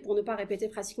présenter pour ne pas répéter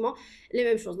pratiquement les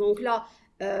mêmes choses. Donc là,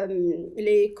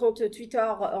 les comptes Twitter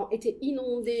ont été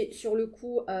inondés sur le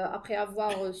coup après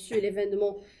avoir su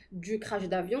l'événement du crash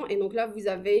d'avion. Et donc là, vous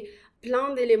avez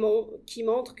plein d'éléments qui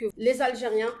montrent que les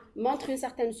Algériens montrent une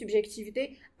certaine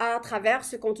subjectivité à travers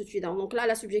ce compte Twitter. Donc là,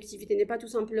 la subjectivité n'est pas tout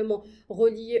simplement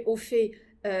reliée au fait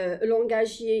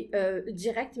langagier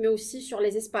direct, mais aussi sur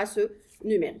les espaces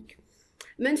numériques.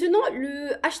 Maintenant,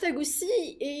 le hashtag aussi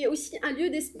est aussi un lieu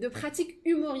de pratique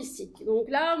humoristique. Donc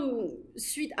là,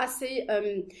 suite à ces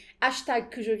hashtags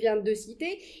que je viens de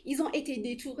citer, ils ont été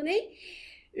détournés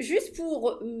juste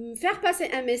pour faire passer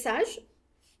un message,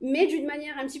 mais d'une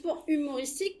manière un petit peu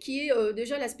humoristique qui est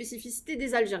déjà la spécificité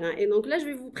des Algériens. Et donc là, je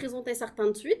vais vous présenter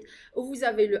certains tweets où vous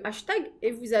avez le hashtag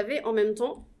et vous avez en même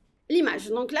temps l'image.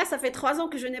 Donc là, ça fait 3 ans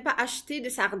que je n'ai pas acheté de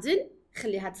sardines.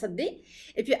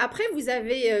 Et puis après, vous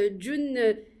avez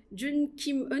Jun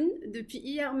Kim-eun. Depuis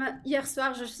hier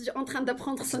soir, je suis en train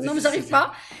d'apprendre son nom, j'arrive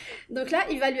pas. Donc là,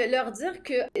 il va leur dire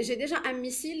que j'ai déjà un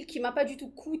missile qui m'a pas du tout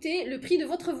coûté le prix de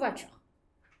votre voiture.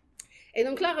 Et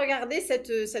donc là, regardez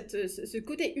ce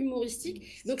côté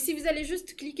humoristique. Donc si vous allez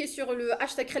juste cliquer sur le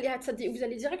hashtag Khaliha Tsaddi, vous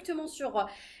allez directement sur,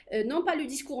 non pas le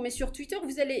discours, mais sur Twitter,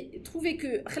 vous allez trouver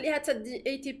que Khaliha Tsaddi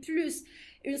a été plus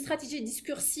une stratégie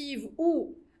discursive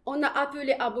où on a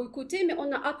appelé à boycotter, mais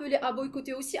on a appelé à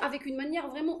boycotter aussi avec une manière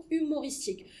vraiment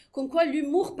humoristique. Comme quoi,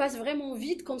 l'humour passe vraiment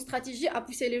vite comme stratégie à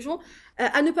pousser les gens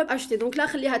à ne pas acheter. Donc là,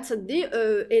 Khaliha Tsaddi,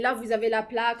 et là, vous avez la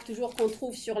plaque toujours qu'on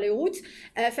trouve sur les routes.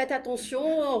 Faites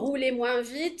attention, roulez moins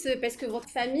vite parce que votre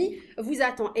famille vous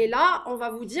attend. Et là, on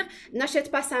va vous dire, n'achète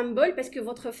pas symbole parce que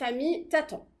votre famille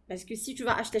t'attend. Parce que si tu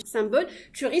vas acheter symbole,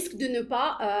 tu risques de ne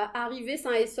pas arriver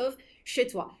sain et sauf chez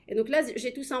toi. Et donc là,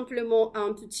 j'ai tout simplement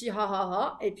un petit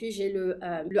ha et puis j'ai le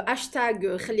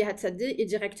hashtag Khaliha Tsaddi et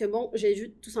directement,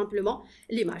 j'ai tout simplement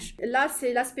l'image. Là,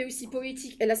 c'est l'aspect aussi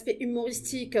poétique et l'aspect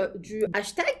humoristique du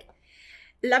hashtag.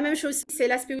 La même chose, c'est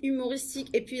l'aspect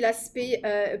humoristique et puis l'aspect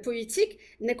poétique.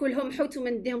 Et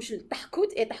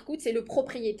Tahkout, c'est le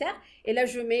propriétaire. Et là,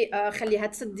 je mets Khaliha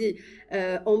Tsaddi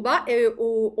en bas. Et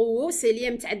au haut, c'est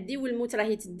Liam Taddi ou le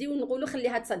Moutrahi Taddi ou le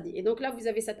Khaliha Tsaddi. Et donc là, vous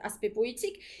avez cet aspect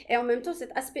poétique et en même temps cet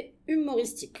aspect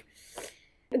humoristique.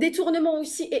 Détournement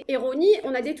aussi et ironie.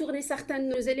 On a détourné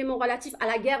certains éléments relatifs à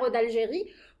la guerre d'Algérie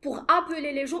pour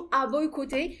appeler les gens à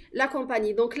boycotter la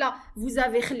compagnie. Donc là, vous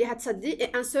avez Khaliha Tsaddi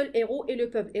et un seul héros et le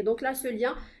peuple. Et donc là, ce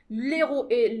lien, l'héros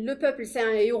et le peuple, c'est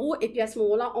un héros. Et puis à ce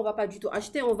moment-là, on va pas du tout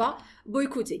acheter, on va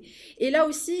boycotter. Et là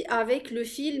aussi, avec le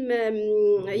film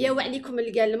Yaou Alikum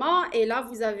el-Galma, et là,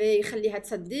 vous avez Khaliha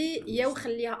Tsaddi, Yaou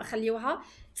Khaliha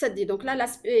Tsaddi. Donc là,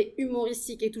 l'aspect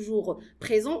humoristique est toujours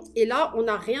présent. Et là, on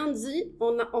n'a rien dit,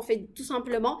 on fait tout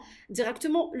simplement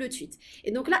directement le tweet.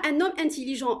 Et donc là, un homme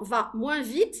intelligent va moins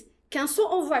vite qu'un saut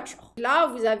en voiture. Là,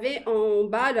 vous avez en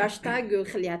bas le hashtag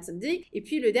Khaliha Tsaddi. Et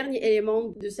puis, le dernier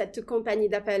élément de cette campagne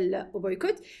d'appel au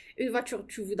boycott, une voiture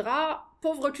tu voudras,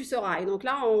 pauvre tu seras. Et donc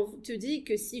là, on te dit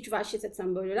que si tu vas acheter cette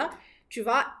symbole-là, tu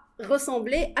vas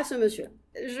ressembler à ce monsieur-là.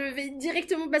 Je vais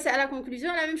directement passer à la conclusion.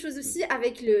 La même chose aussi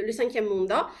avec le 5e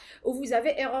mandat, où vous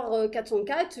avez erreur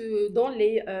 404 dans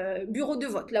les bureaux de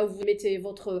vote. Là où vous mettez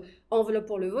votre enveloppe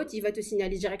pour le vote, il va te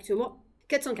signaler directement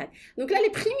 404. Donc là, les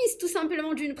prémices tout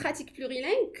simplement d'une pratique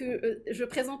plurilingue que je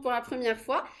présente pour la première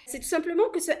fois, c'est tout simplement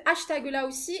que ce hashtag-là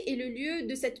aussi est le lieu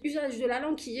de cet usage de la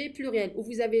langue qui est pluriel, où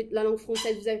vous avez la langue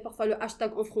française, vous avez parfois le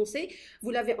hashtag en français, vous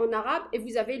l'avez en arabe et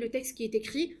vous avez le texte qui est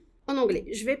écrit en anglais.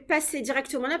 Je vais passer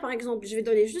directement là, par exemple, je vais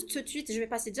donner juste ce tweet, je vais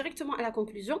passer directement à la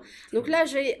conclusion. Donc là,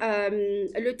 j'ai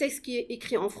le texte qui est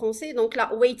écrit en français, donc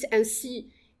là, wait and see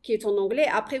qui est en anglais.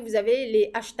 Après, vous avez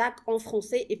les hashtags en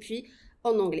français et puis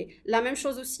en anglais. La même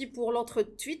chose aussi pour l'autre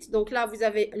tweet. Donc là, vous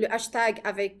avez le hashtag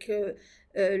avec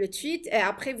le tweet et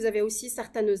après, vous avez aussi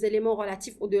certains éléments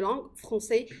relatifs aux deux langues,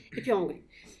 français et puis anglais.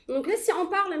 Donc là, si on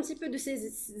parle un petit peu de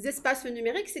ces espaces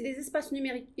numériques, c'est des espaces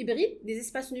numériques hybrides, des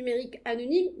espaces numériques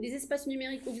anonymes, des espaces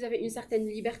numériques où vous avez une certaine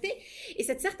liberté. Et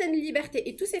cette certaine liberté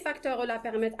et tous ces facteurs-là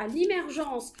permettent à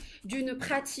l'émergence d'une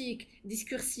pratique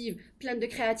discursive pleine de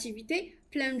créativité,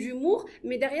 plein d'humour,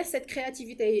 mais derrière cette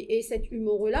créativité et cet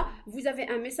humour-là, vous avez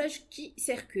un message qui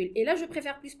circule. Et là, je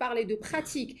préfère plus parler de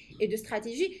pratique et de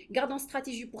stratégie, gardant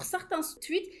stratégie pour certains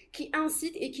tweets qui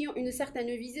incitent et qui ont une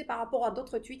certaine visée par rapport à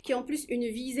d'autres tweets qui ont plus une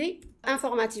visée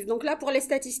informative. Donc là, pour les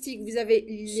statistiques, vous avez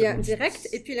le lien direct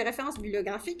et puis les références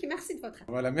bibliographiques. Merci de votre aide.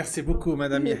 Voilà, merci beaucoup,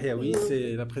 Madame Yahyaoui.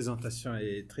 La présentation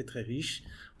est très, très riche.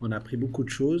 On a appris beaucoup de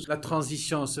choses. La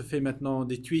transition se fait maintenant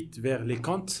des tweets vers les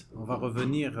comptes. On va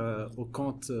revenir aux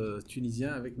comptes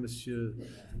tunisiens avec Monsieur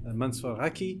Mansour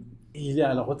Raki. Il est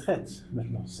à la retraite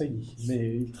maintenant, ça y est.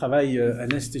 Mais il travaille à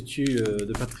l'Institut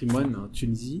de patrimoine en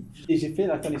Tunisie. Et j'ai fait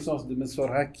la connaissance de Mansour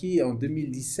Raki en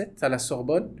 2017 à la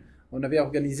Sorbonne. On avait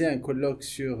organisé un colloque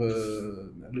sur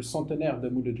le centenaire de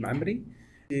Mouloud Mamri.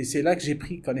 Et c'est là que j'ai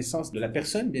pris connaissance de la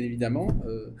personne, bien évidemment,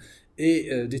 et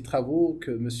des travaux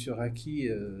que M. Raki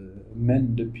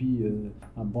mène depuis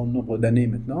un bon nombre d'années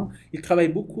maintenant. Il travaille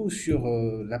beaucoup sur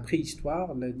la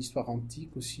préhistoire, l'histoire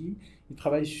antique aussi. Il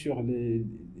travaille sur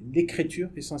l'écriture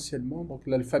essentiellement, donc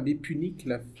l'alphabet punique,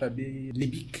 l'alphabet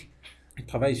libique. Il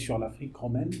travaille sur l'Afrique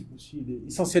romaine aussi. Il est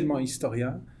essentiellement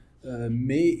historien,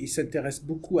 mais il s'intéresse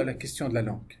beaucoup à la question de la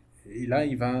langue. Et là,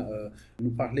 il va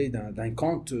nous parler d'un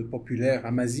conte populaire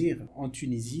amazigh en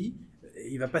Tunisie.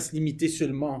 Il ne va pas se limiter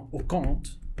seulement au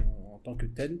conte en tant que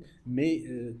tel, mais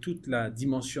toute la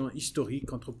dimension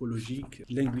historique, anthropologique,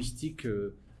 linguistique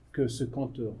que ce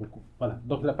conte recouvre. Voilà.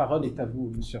 Donc la parole est à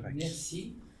vous, Monsieur Raki.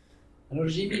 Merci. Alors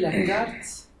j'ai mis la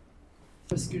carte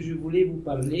parce que je voulais vous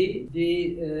parler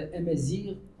des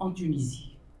amazighs en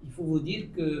Tunisie. Il faut vous dire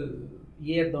que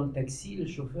hier dans le taxi, le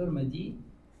chauffeur m'a dit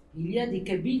il y a des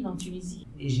cabines en Tunisie.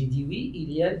 Et j'ai dit oui,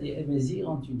 il y a des amazighs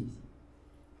en Tunisie.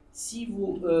 Si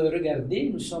vous regardez,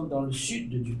 nous sommes dans le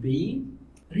sud du pays,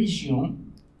 région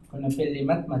qu'on appelle les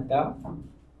Matmata,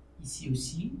 ici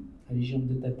aussi, la région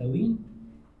de Tataouine,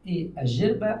 et à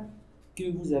Djerba,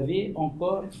 que vous avez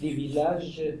encore des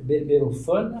villages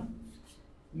berbérophones.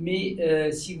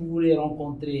 Mais si vous voulez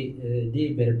rencontrer des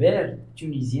berbères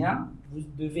tunisiens, vous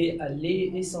devez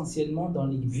aller essentiellement dans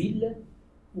les villes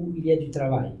où il y a du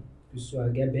travail, que ce soit à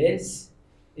Gabès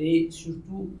et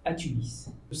surtout à Tunis.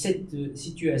 Cette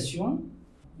situation,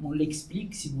 on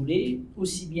l'explique, si vous voulez,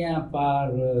 aussi bien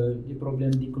par les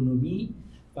problèmes d'économie,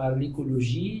 par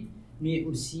l'écologie, mais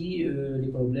aussi les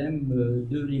problèmes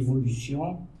de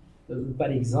l'évolution.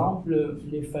 Par exemple,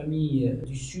 les familles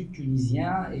du sud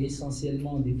tunisien et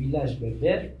essentiellement des villages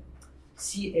berbères,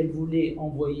 si elles voulaient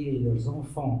envoyer leurs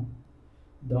enfants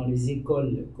dans les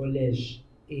écoles, collèges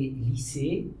et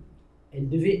lycées, elles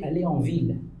devaient aller en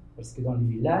ville. Parce que dans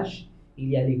les villages, il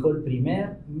y a l'école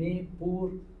primaire, mais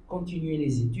pour continuer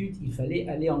les études, il fallait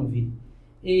aller en ville.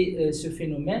 Et ce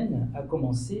phénomène a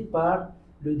commencé par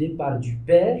le départ du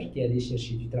père qui allait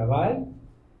chercher du travail.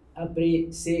 Après,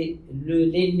 c'est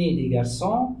l'aîné des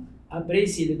garçons. Après,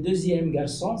 c'est le deuxième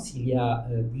garçon, s'il y a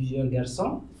plusieurs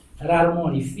garçons. Rarement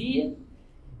les filles.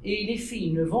 Et les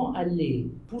filles ne vont aller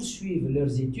poursuivre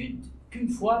leurs études qu'une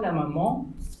fois la maman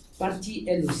partie,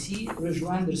 elle aussi,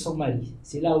 rejoindre son mari.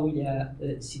 C'est là où il y a,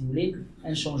 si vous voulez,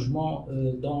 un changement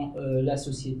dans la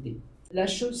société. La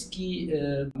chose qui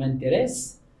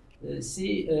m'intéresse,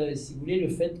 c'est, si vous voulez, le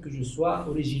fait que je sois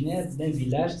originaire d'un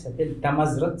village qui s'appelle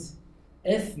Tamazrat,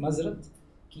 F. Mazrat,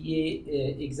 qui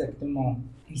est exactement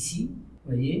ici,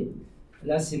 vous voyez.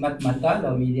 Là, c'est Matmata,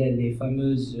 là où il y a les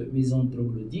fameuses maisons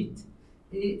troglodytes,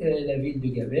 et la ville de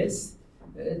Gabès.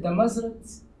 Tamazrat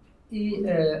est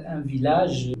un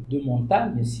village de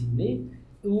montagne, si vous voulez,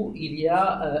 où il y a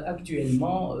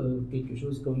actuellement quelque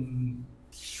chose comme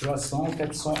 300,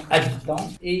 400 habitants.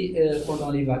 Et pendant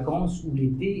les vacances ou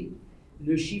l'été,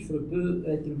 le chiffre peut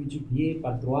être multiplié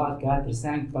par 3, 4,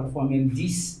 5, parfois même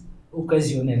 10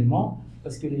 occasionnellement,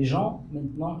 parce que les gens,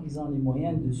 maintenant, ils ont les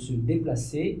moyens de se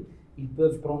déplacer, ils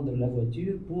peuvent prendre la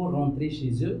voiture pour rentrer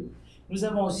chez eux. Nous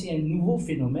avons aussi un nouveau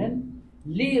phénomène,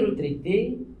 les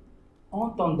retraités ont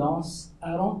tendance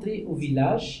à rentrer au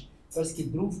village parce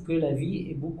qu'ils trouvent que la vie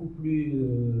est beaucoup plus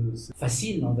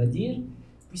facile, on va dire,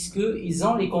 puisqu'ils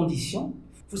ont les conditions.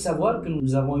 Il faut savoir que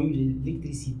nous avons eu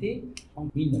l'électricité en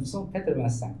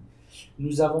 1985.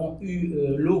 Nous avons eu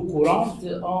l'eau courante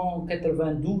en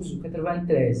 92 ou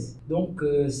 93. Donc,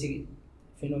 c'est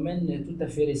un phénomène tout à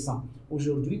fait récent.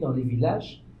 Aujourd'hui, dans les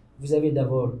villages, vous avez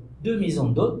d'abord 2 maisons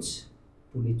d'hôtes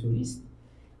pour les touristes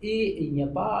et il n'y a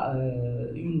pas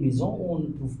une maison où on ne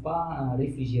trouve pas un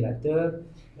réfrigérateur,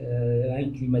 un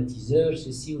climatiseur,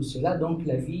 ceci ou cela. Donc,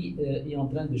 la vie est en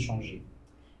train de changer.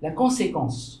 La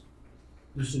conséquence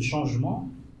de ce changement,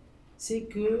 c'est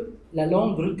que la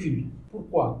langue recule.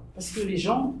 Pourquoi? Parce que les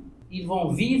gens, ils vont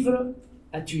vivre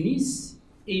à Tunis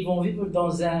et ils vont vivre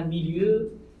dans un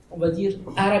milieu, on va dire,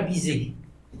 arabisé.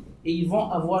 Et ils vont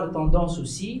avoir tendance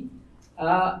aussi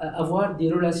à avoir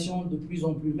des relations de plus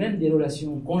en plus, même des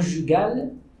relations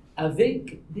conjugales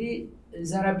avec des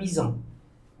arabisants.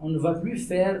 On ne va plus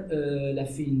faire la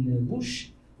fine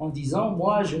bouche en disant «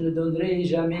 moi, je ne donnerai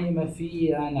jamais ma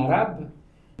fille à un arabe ».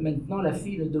 Maintenant, la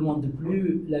fille ne demande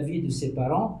plus l'avis de ses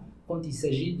parents quand il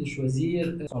s'agit de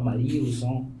choisir son mari ou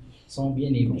son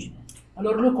bien-aimé.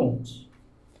 Alors, le conte.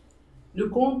 Le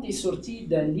conte est sorti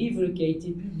d'un livre qui a été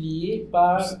publié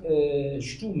par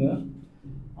Stumme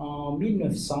en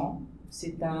 1900.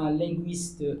 C'est un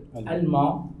linguiste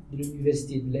allemand de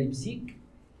l'université de Leipzig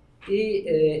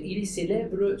et il est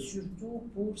célèbre surtout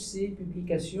pour ses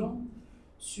publications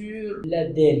sur la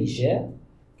Derrière,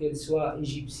 qu'elle soit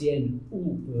égyptienne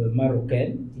ou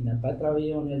marocaine. Il n'a pas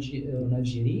travaillé en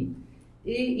Algérie.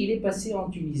 Et il est passé en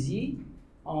Tunisie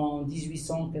en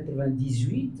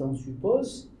 1898, on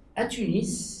suppose, à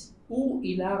Tunis, où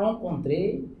il a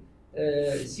rencontré,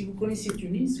 si vous connaissez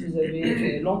Tunis, vous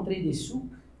avez l'entrée des souks,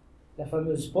 la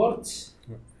fameuse porte.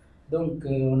 Donc,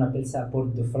 on appelle ça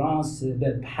Porte de France,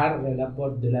 Bhar, la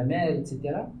porte de la mer, etc.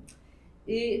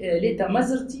 Et l'État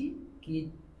Mazarti, qui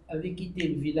avait quitté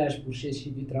le village pour chercher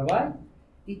du travail,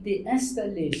 était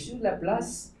installé sur la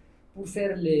place pour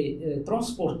faire les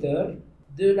transporteurs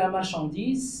de la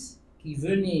marchandise qui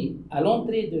venait à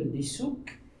l'entrée des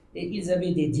souks, et ils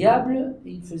avaient des diables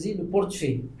et ils faisaient le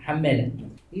portefeuille, Hammel.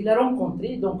 Il a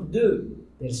rencontré donc 2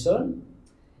 personnes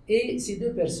et ces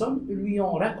 2 personnes lui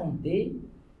ont raconté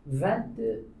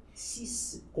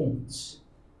 26 contes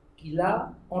qu'il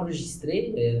a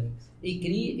enregistrés,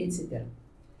 écrits, etc.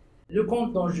 Le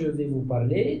conte dont je vais vous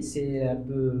parler, c'est un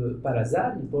peu par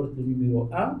hasard, il porte le numéro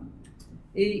 1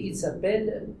 et il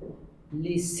s'appelle «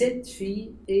 Les 7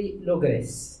 filles et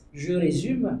l'ogresse ». Je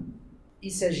résume,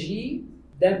 il s'agit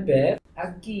d'un père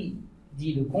à qui,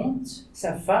 dit le conte,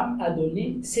 sa femme a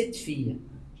donné 7 filles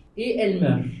et elle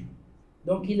meurt.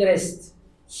 Donc il reste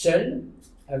seul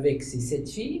avec ses 7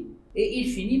 filles et il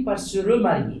finit par se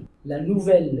remarier. La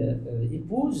nouvelle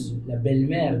épouse, la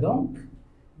belle-mère donc,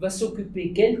 va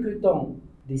s'occuper quelque temps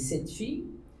des 7 filles,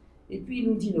 et puis,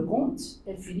 nous dit le conte,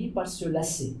 elle finit par se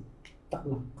lasser.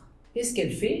 Qu'est-ce qu'elle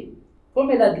fait?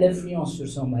 Comme elle a de l'influence sur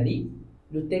son mari,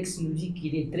 le texte nous dit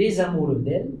qu'il est très amoureux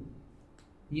d'elle,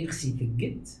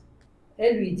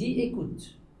 elle lui dit,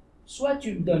 écoute, soit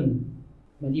tu me donnes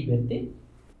ma liberté,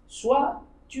 soit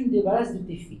tu me débarrasses de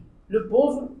tes filles. Le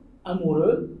pauvre,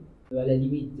 amoureux, à la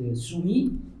limite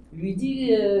soumis, lui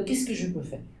dit, qu'est-ce que je peux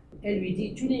faire? Elle lui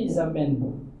dit, tu les amènes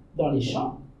dans les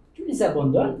champs, tu les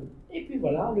abandonnes, et puis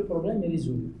voilà, le problème est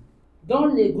résolu. Dans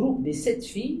les groupes des 7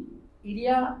 filles, il y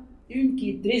a une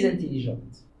qui est très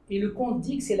intelligente. Et le conte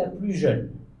dit que c'est la plus jeune.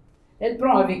 Elle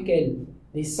prend avec elle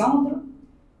des cendres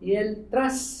et elle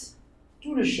trace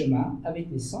tout le chemin avec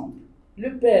les cendres.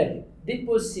 Le père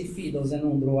dépose ses filles dans un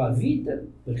endroit vide,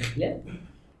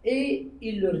 et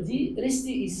il leur dit,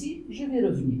 restez ici, je vais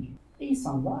revenir. Et il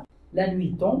s'en va. La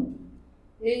nuit tombe.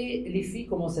 Et les filles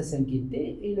commencent à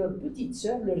s'inquiéter et leur petite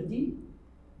sœur leur dit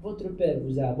 « Votre père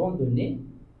vous a abandonné,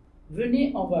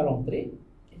 venez, on va rentrer. »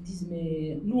 Elles disent «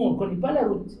 Mais nous, on ne connaît pas la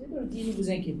route. » Elle leur dit « Ne vous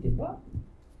inquiétez pas,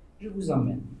 je vous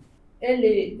emmène. » Elle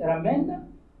les ramène,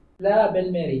 la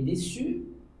belle-mère est déçue,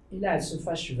 et là elle se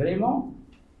fâche vraiment,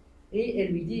 et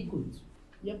elle lui dit « Écoute,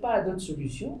 il n'y a pas d'autre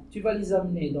solution, tu vas les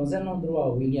amener dans un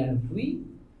endroit où il y a un puits,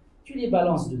 tu les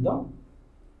balances dedans,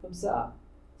 comme ça,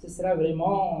 ce sera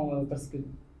vraiment parce que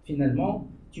finalement,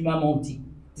 tu m'as menti.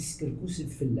 Tu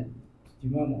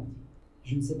m'as menti.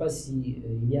 Je ne sais pas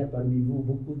s'il y a parmi vous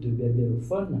beaucoup de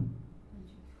berbérophones.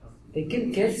 Et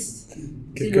quelques-uns,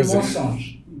 c'est le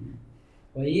mensonge.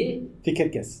 Vous voyez?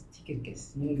 Quelques.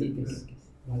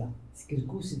 Voilà. C'est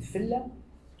que là,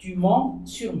 tu mens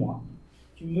sur moi.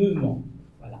 Tu me mens.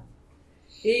 Voilà.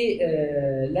 Et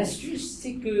l'astuce,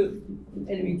 c'est que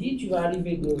elle lui dit, tu vas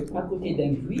arriver à côté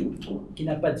d'un puits qui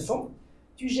n'a pas de fond,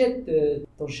 tu jettes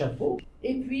ton chapeau,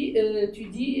 et puis tu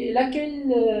dis, laquelle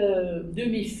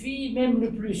de mes filles m'aime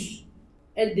le plus?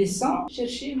 Elle descend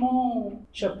chercher mon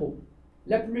chapeau.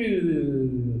 La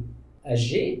plus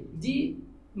âgée dit,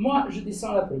 moi je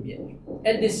descends la première.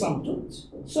 Elles descendent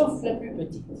toutes, sauf la plus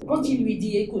petite. Quand il lui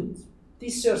dit, écoute, tes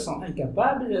sœurs sont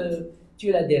incapables, tu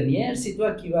es la dernière, c'est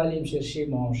toi qui vas aller me chercher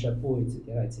mon chapeau, etc.,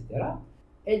 etc.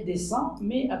 Elle descend,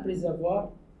 mais après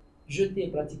avoir jeté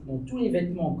pratiquement tous les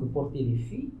vêtements que portaient les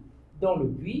filles dans le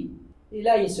puits, et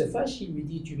là il se fâche, il lui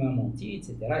dit tu m'as menti,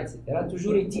 etc., etc.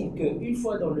 Toujours est-il qu'une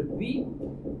fois dans le puits,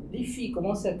 les filles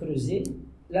commencent à creuser,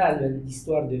 là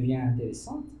l'histoire devient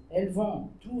intéressante, elles vont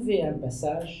trouver un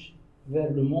passage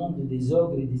vers le monde des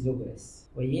ogres et des ogresses.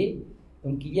 Vous voyez?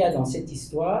 Donc il y a dans cette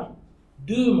histoire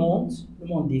deux mondes, le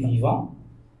monde des vivants,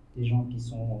 des gens qui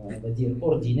sont, on va dire,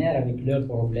 ordinaires avec leurs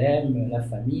problèmes, la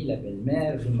famille, la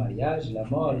belle-mère, le mariage, la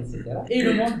mort, etc. Et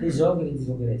le monde des ogres et des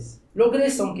ogresses.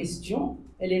 L'ogresse en question,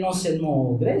 elle est non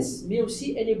seulement ogresse, mais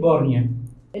aussi elle est borgne.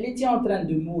 Elle était en train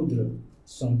de moudre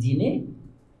son dîner,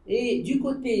 et du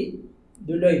côté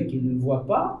de l'œil qu'il ne voit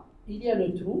pas, il y a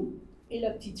le trou, et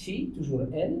la petite fille, toujours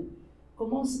elle,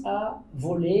 commence à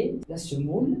voler la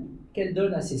semoule qu'elle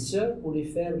donne à ses sœurs pour les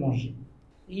faire manger.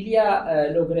 Il y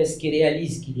a l'ogresse qui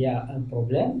réalise qu'il y a un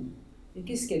problème, et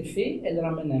qu'est-ce qu'elle fait? Elle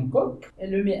ramène un coq,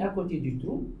 elle le met à côté du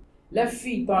trou, la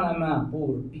fille tend la main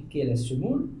pour piquer la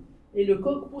semoule, et le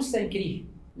coq pousse un cri.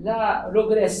 Là,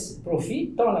 l'ogresse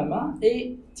profite, tend la main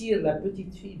et tire la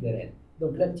petite fille vers elle.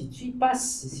 Donc la petite fille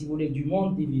passe, si vous voulez, du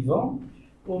monde des vivants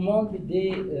au monde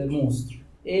des monstres.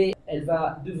 Et elle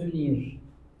va devenir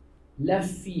la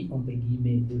fille, entre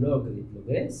guillemets, de l'ogre et de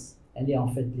l'ogresse. Elle est en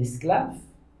fait l'esclave,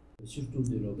 surtout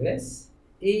de l'ogresse,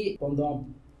 et pendant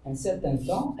un certain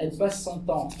temps, elle passe son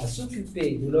temps à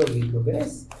s'occuper de l'ogre et de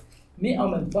l'ogresse, mais en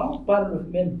même temps, par le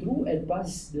même trou, elle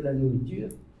passe de la nourriture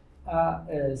à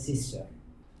ses sœurs.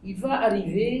 Il va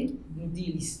arriver, nous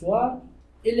dit l'histoire,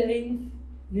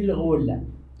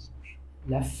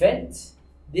 la fête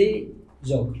des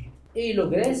ogres. Et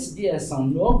l'ogresse dit à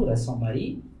son ogre, à son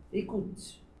mari,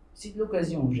 écoute, c'est de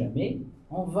l'occasion ou jamais,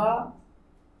 on va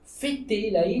fêter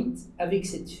l'Aïd avec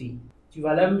cette fille. Tu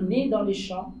vas l'amener dans les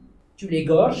champs, tu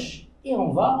l'égorges et on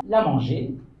va la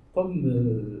manger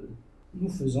comme nous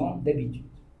faisons d'habitude.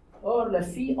 Or, la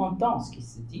fille entend ce qui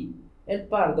se dit. Elle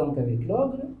part donc avec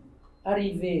l'ogre,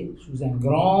 arrivée sous un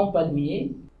grand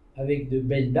palmier avec de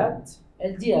belles dattes.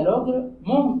 Elle dit à l'ogre,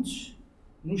 monte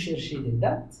nous chercher des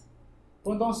dattes.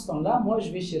 Pendant ce temps-là, moi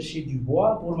je vais chercher du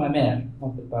bois pour ma mère,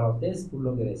 entre parenthèses pour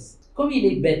l'ogresse. Comme il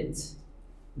est bête,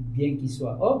 bien qu'il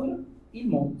soit ogre, il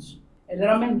monte. Elle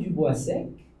ramène du bois sec,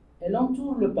 elle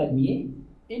entoure le palmier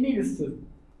et met le feu.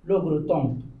 L'ogre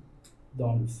tombe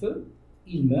dans le feu,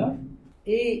 il meurt,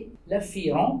 et la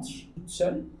fille rentre toute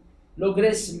seule.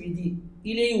 L'ogresse lui dit,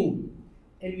 il est où?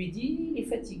 Elle lui dit, il est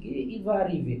fatigué, il va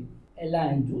arriver. Elle a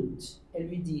un doute, elle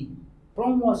lui dit,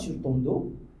 prends-moi sur ton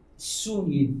dos,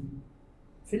 soumie,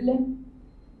 fais-le,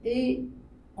 et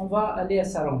on va aller à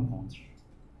sa rencontre.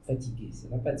 Fatiguée, ça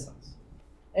n'a pas de sens.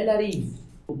 Elle arrive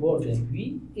au bord d'un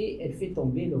puits et elle fait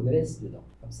tomber l'ogresse dedans.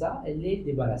 Comme ça, elle est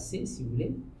débarrassée, si vous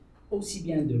voulez, aussi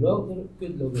bien de l'ogre que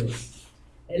de l'ogresse.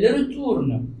 Elle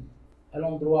retourne à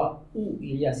l'endroit où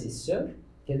il y a ses sœurs,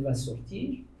 qu'elle va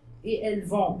sortir, et elles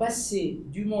vont passer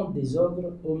du monde des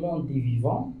ogres au monde des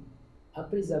vivants,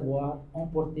 après avoir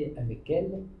emporté avec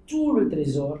elles tout le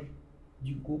trésor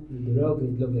du couple de l'ogre et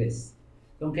de l'ogresse.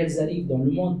 Donc elles arrivent dans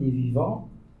le monde des vivants,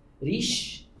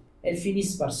 riches, elles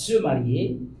finissent par se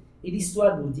marier, et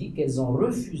l'histoire nous dit qu'elles ont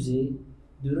refusé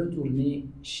de retourner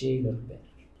chez leur père.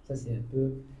 Ça, c'est un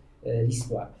peu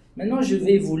l'histoire. Maintenant, je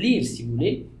vais vous lire, si vous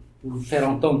voulez, pour vous faire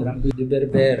entendre un peu de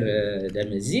berbère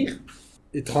d'Amazigh.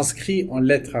 Et transcrit en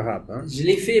lettres arabes. Hein. Je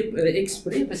l'ai fait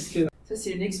exprès parce que ça,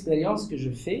 c'est une expérience que je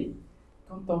fais.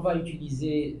 Quand on va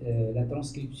utiliser la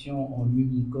transcription en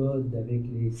Unicode avec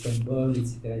les symboles,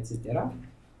 etc.,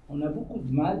 on a beaucoup de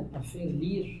mal à faire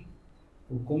lire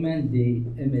au commun des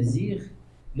Amazighs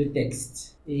le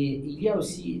texte. Et il y a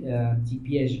aussi un petit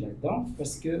piège là-dedans,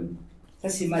 parce que ça,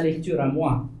 c'est ma lecture à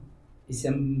moi, et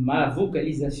c'est ma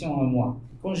vocalisation à moi.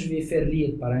 Quand je vais faire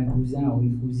lire par un cousin ou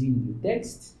une cousine le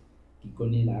texte, qui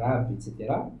connaît l'arabe,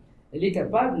 etc., elle est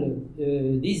capable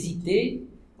d'hésiter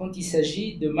quand il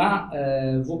s'agit de ma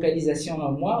vocalisation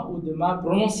à moi ou de ma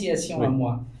prononciation à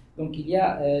moi. Donc il y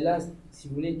a là, si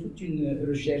vous voulez, toute une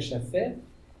recherche à faire.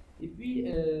 Et puis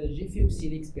j'ai fait aussi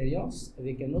l'expérience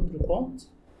avec un autre conte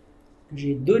que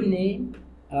j'ai donné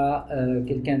à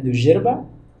quelqu'un de Gerba,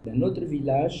 d'un autre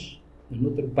village, d'un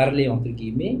autre parler entre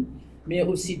guillemets, mais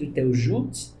aussi de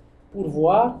Taoujout, pour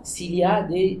voir s'il y a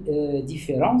des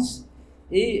différences.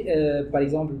 Et par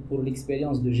exemple, pour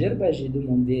l'expérience de Gerba, j'ai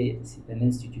demandé, c'est un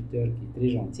instituteur qui est très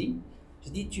gentil, je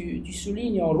dis tu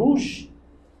soulignes en rouge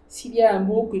s'il y a un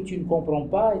mot que tu ne comprends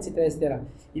pas, etc. etc.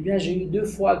 Eh bien, j'ai eu 2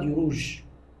 fois du rouge.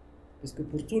 Parce que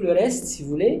pour tout le reste, si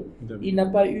vous voulez, il n'a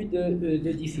pas eu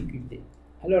de difficulté.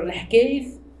 Alors, الحكاية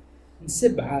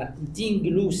سبعة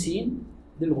تنجلوسين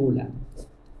للغلام.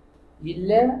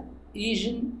 إلا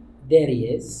يجن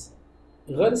دارياز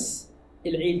غرس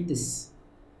العيلتس.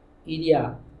 Il y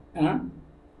a un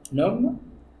homme,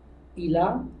 il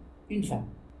a une femme.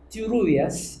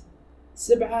 تروياس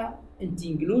سبعة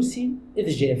تنجلوسين إذ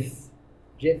جاف.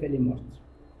 جاف elle est morte.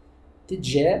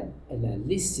 تجا elle a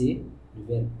laissé le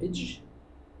verbe ij.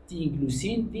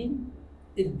 تنجلوسين بين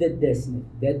إذ دداسنا.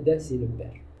 دادا c'est le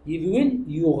père. يذون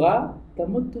يغا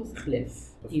تموت في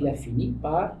خلاف. Il a fini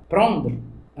par prendre.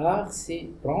 Ar c'est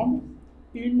prendre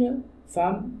une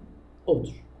femme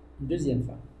autre, une deuxième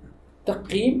femme.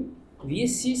 تقيم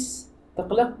viesis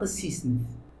تقلق قسيسن.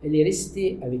 Elle est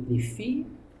restée avec les filles.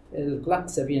 Le qlaq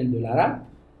ça vient de l'arabe.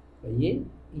 Vous voyez,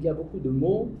 il y a beaucoup de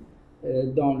mots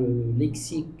dans le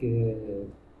lexique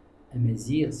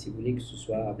amazigh, si vous voulez, que ce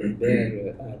soit à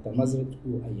Berbère, à Tamazigh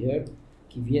ou ailleurs,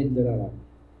 qui viennent de l'arabe.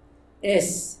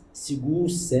 Es, c'est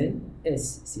Goussen, es,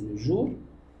 c'est le jour,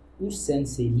 Goussen,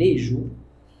 c'est les jours,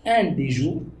 un des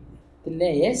jours.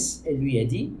 Tenayes, elle lui a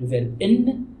dit, le verbe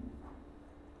in,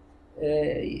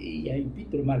 il y a une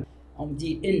petite remarque, on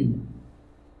dit in,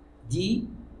 dit,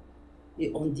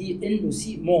 et on dit in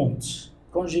aussi monte.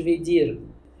 Quand je vais dire,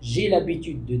 j'ai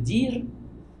l'habitude de dire,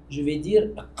 je vais dire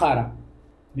qara.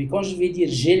 Mais quand je vais dire,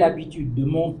 j'ai l'habitude de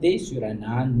monter sur un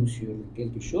âne ou sur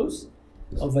quelque chose,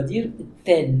 on va dire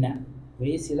ten. Vous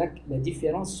voyez, c'est là que la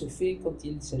différence se fait quand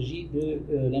il s'agit de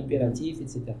l'impératif,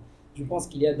 etc. Je pense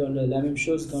qu'il y a la même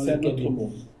chose dans le autre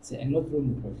mot. C'est un autre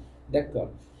mot.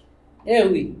 D'accord. Eh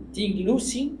oui,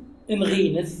 tinglousi,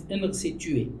 c'est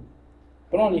tuer.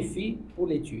 Prends les filles pour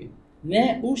les tuer.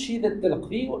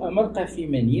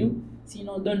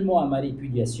 Sinon donne-moi ma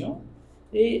répudiation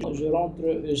et je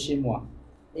rentre chez moi.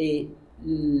 Et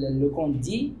le conte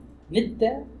dit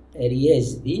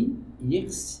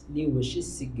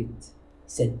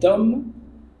cet homme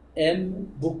aime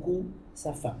beaucoup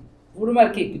sa femme. Vous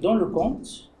remarquez que dans le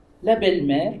conte, la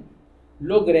belle-mère,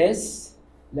 l'ogresse,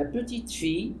 la petite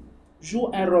fille joue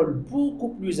un rôle beaucoup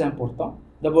plus important.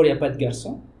 D'abord, il n'y a pas de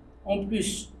garçon. En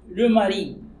plus, le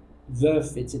mari,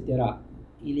 veuf, etc.,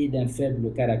 il est d'un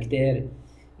faible caractère.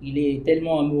 Il est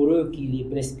tellement amoureux qu'il est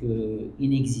presque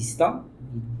inexistant.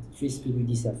 Il fait ce que lui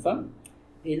dit sa femme.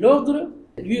 Et l'ogre,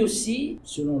 lui aussi,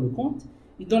 selon le conte,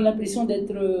 il donne l'impression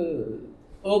d'être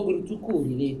ogre tout court.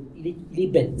 Il est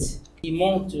bête. Il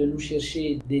monte nous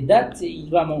chercher des dattes, et il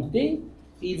va monter.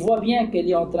 Il voit bien qu'elle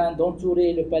est en train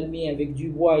d'entourer le palmier avec du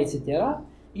bois, etc.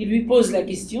 Il lui pose la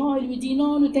question, il lui dit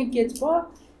non, ne t'inquiète pas.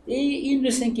 Et il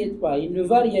ne s'inquiète pas. Il ne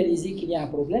va réaliser qu'il y a un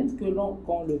problème que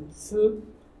quand le feu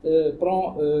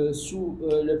prend sous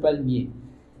le palmier.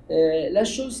 La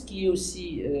chose qui est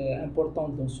aussi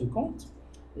importante dans ce conte,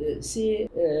 c'est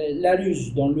la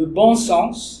ruse dans le bon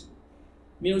sens,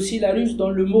 mais aussi la ruse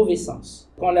dans le mauvais sens.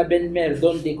 Quand la belle-mère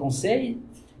donne des conseils,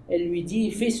 elle lui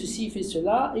dit fais ceci, fais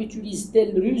cela, utilise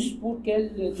telle ruse pour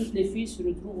que toutes les filles se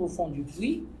retrouvent au fond du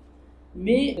puits.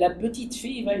 Mais la petite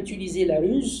fille va utiliser la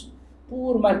ruse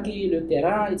pour marquer le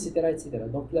terrain, etc., etc.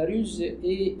 Donc la ruse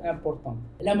est importante.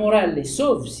 La morale les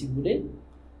sauve, si vous voulez,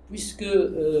 puisque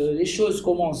les choses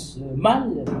commencent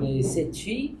mal. Les 7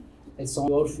 filles, elles sont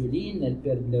orphelines, elles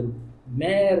perdent leur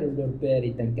mère, leur père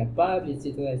est incapable,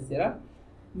 etc., etc.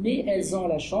 Mais elles ont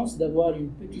la chance d'avoir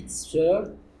une petite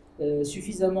sœur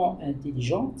suffisamment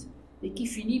intelligente et qui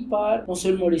finit par non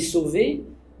seulement les sauver,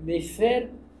 mais faire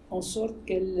en sorte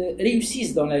qu'elles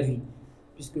réussissent dans la vie.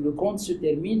 Puisque le conte se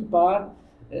termine par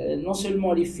non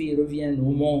seulement les filles reviennent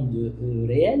au monde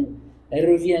réel, elles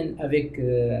reviennent avec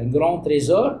un grand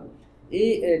trésor,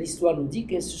 et l'histoire nous dit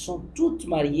qu'elles se sont toutes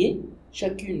mariées,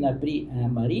 chacune a pris un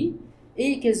mari,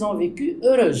 et qu'elles ont vécu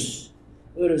heureuses.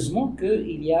 Heureusement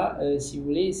qu'il y a, si vous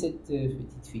voulez, cette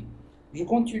petite fille. Je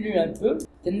continue un peu.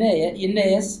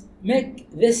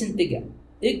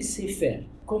 X c'est faire.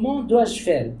 Comment dois-je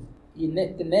faire?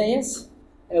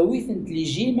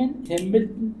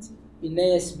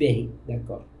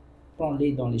 D'accord.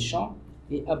 Prends-les dans les champs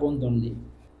et abandonne-les.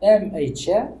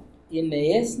 Aïcha,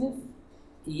 Yasnif,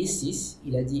 Yissis,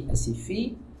 il a dit à ses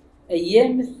filles,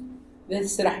 Ayyamth,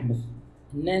 Vesrahmth,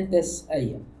 Nantas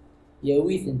Ayam,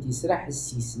 Yawith Antisrah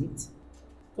Sisnt.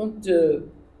 Quand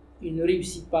il ne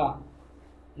réussit pas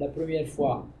la première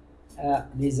fois à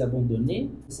les abandonner,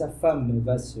 sa femme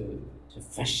va se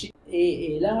fâcher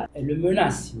et là, elle le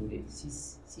menace, si vous voulez.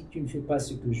 Si tu ne fais pas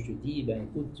ce que je te dis, ben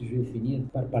écoute, je vais finir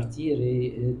par partir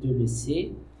et te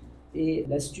laisser. Et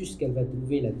l'astuce qu'elle va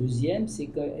trouver, la deuxième, c'est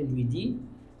qu'elle lui dit,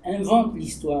 invente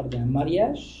l'histoire d'un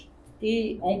mariage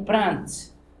et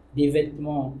emprunte des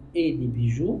vêtements et des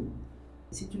bijoux.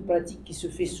 C'est une pratique qui se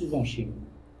fait souvent chez nous.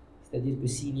 C'est-à-dire que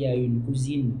s'il y a une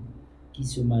cousine qui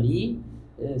se marie,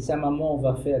 sa maman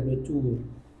va faire le tour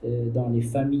dans les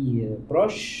familles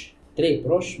proches, très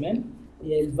proches même,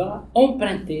 et elle va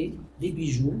emprunter des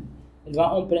bijoux, elle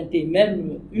va emprunter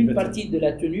même une partie de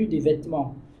la tenue des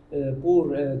vêtements pour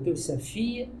que sa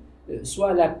fille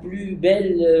soit la plus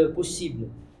belle possible.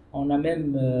 On a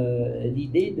même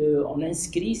l'idée on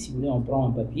inscrit, si vous voulez, on prend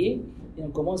un papier et on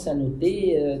commence à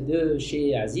noter de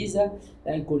chez Aziza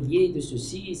un collier de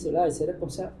ceci, cela, etc. comme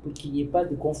ça, pour qu'il n'y ait pas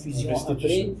de confusion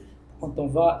après quand on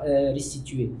va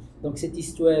restituer. Donc cette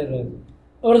histoire,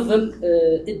 Ordel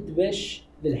Idbesh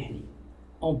Belhli,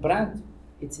 empreinte,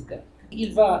 etc.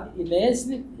 Il va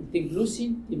يمازنك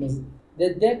تنجلوسين يمازن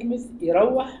دداكمث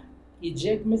يروح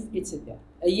يتجاكمث etc.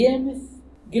 أيامث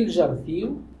قلجر فيو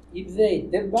يبدأ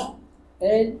يتبع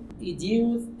قال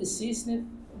يديوث السيسنف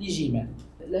لجيمان.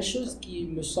 La chose qui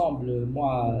me semble,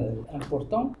 moi,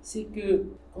 importante, c'est que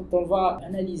quand on va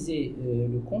analyser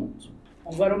le conte,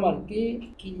 on va remarquer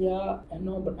qu'il y a un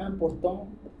nombre important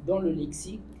dans le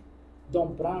lexique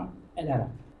d'emprunts en arabe.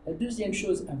 La deuxième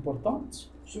chose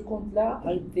importante, ce conte-là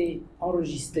a été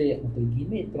enregistré, entre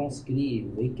guillemets, transcrit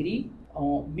ou écrit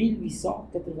en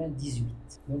 1898.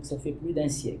 Donc ça fait plus d'un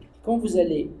siècle. Quand vous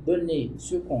allez donner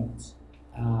ce conte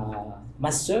à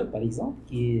ma sœur, par exemple,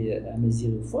 qui est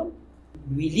amazighophone,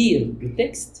 lui lire le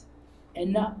texte,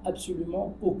 elle n'a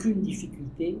absolument aucune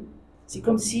difficulté. C'est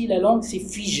comme si la langue s'est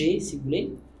figée, si vous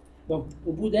voulez. Donc,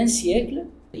 au bout d'un siècle,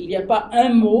 il n'y a pas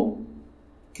un mot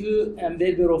qu'un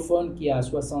berbérophone qui a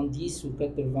 70 ou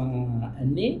 80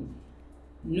 années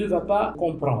ne va pas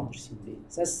comprendre, si vous voulez.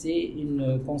 Ça, c'est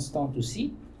une constante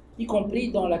aussi, y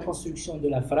compris dans la construction de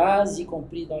la phrase, y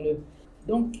compris dans le...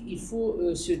 Donc, il faut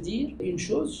se dire une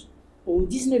chose. Au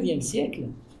 19e siècle,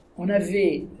 on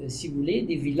avait, si vous voulez,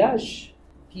 des villages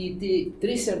qui étaient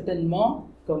très certainement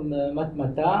comme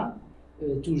Matmata,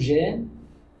 Tougène,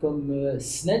 comme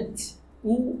Snet,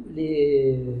 où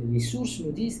les sources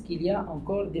nous disent qu'il y a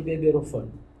encore des berbérophones,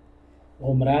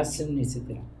 Omrasen, etc.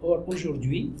 Or,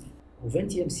 aujourd'hui, au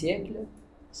XXe siècle,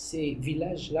 ces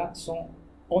villages-là sont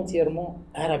entièrement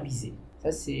arabisés.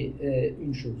 Ça, c'est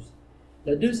une chose.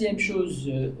 La deuxième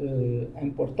chose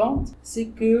importante, c'est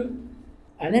que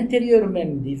à l'intérieur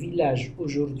même des villages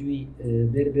aujourd'hui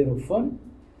berbérophones,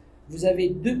 vous avez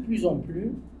de plus en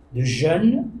plus de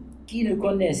jeunes qui ne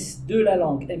connaissent de la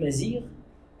langue amazigh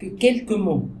que quelques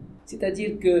mots.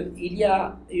 C'est-à-dire qu'il y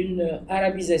a une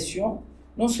arabisation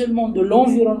non seulement de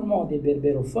l'environnement des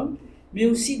berbérophones, mais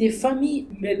aussi des familles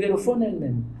berbérophones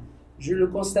elles-mêmes. Je le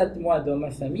constate moi dans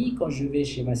ma famille, quand je vais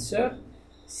chez ma sœur,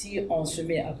 si on se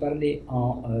met à parler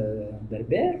en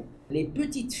berbère, les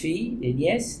petites filles, les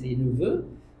nièces, les neveux,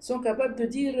 sont capables de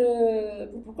dire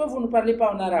pourquoi vous ne parlez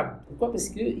pas en arabe? Pourquoi? Parce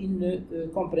qu'ils ne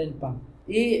comprennent pas.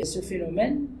 Et ce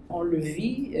phénomène, on le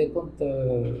vit quand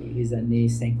les années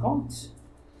 50,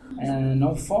 un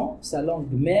enfant, sa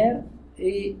langue mère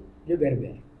est le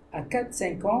berbère. À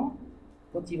 4-5 ans,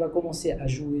 quand il va commencer à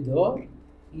jouer dehors,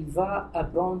 il va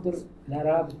apprendre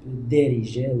l'arabe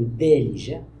derija ou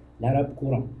delija, l'arabe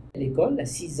courant. À l'école, à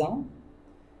 6 ans,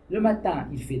 le matin,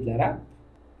 il fait de l'arabe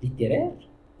littéraire,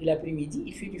 et l'après-midi,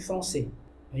 il fait du français.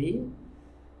 Vous voyez?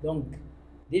 Donc,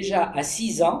 déjà à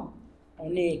 6 ans,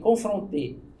 on est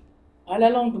confronté à la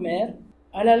langue mère,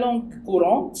 à la langue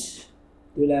courante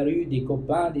de la rue, des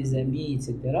copains, des amis,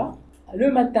 etc.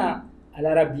 Le matin, à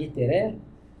l'arabe littéraire,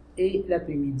 et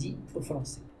l'après-midi, au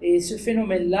français. Et ce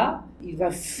phénomène-là, il va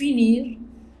finir,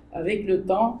 avec le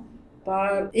temps,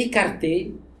 par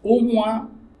écarter au moins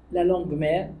la langue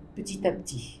mère, petit à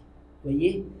petit. Vous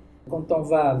voyez, quand on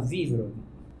va vivre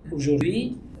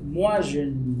aujourd'hui, moi,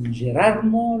 j'ai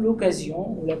rarement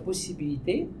l'occasion ou la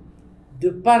possibilité de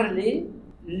parler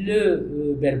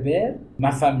le berbère.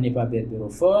 Ma femme n'est pas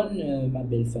berbérophone, ma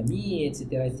belle famille, etc.,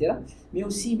 etc., mais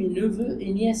aussi mes neveux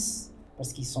et nièces,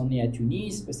 parce qu'ils sont nés à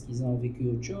Tunis, parce qu'ils ont vécu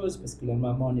autre chose, parce que leur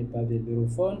maman n'est pas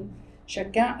berbérophone.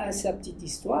 Chacun a sa petite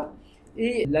histoire,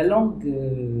 et la langue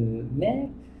mère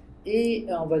est,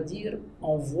 on va dire,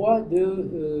 en voie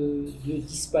de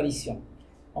disparition.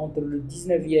 Entre le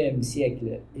 19e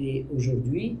siècle et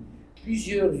aujourd'hui,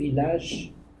 plusieurs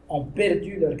villages ont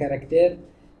perdu leur caractère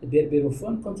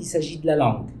berbérophone quand il s'agit de la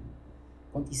langue,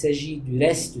 quand il s'agit du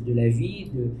reste de la vie,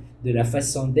 de la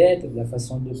façon d'être, de la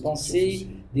façon de penser,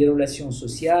 des relations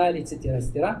sociales, etc.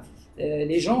 etc.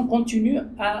 Les gens continuent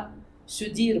à se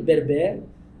dire berbère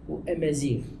ou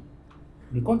amazigh.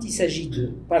 Mais quand il s'agit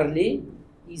de parler,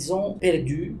 ils ont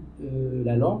perdu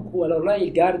la langue, ou alors là,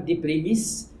 ils gardent des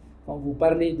prémices. Quand vous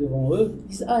parlez devant eux, ils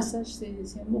disent « Ah, ça, c'est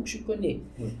un mot que je connais,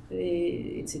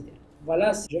 etc. »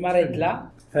 Voilà, je m'arrête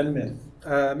là.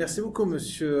 Merci beaucoup,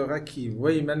 Monsieur Raki.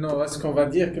 Oui, maintenant, est-ce qu'on va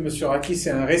dire que Monsieur Raki,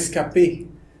 c'est un rescapé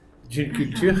d'une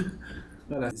culture?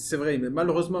 Voilà, c'est vrai, mais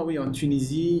malheureusement, oui, en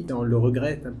Tunisie, on le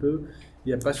regrette un peu, il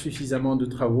n'y a pas suffisamment de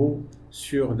travaux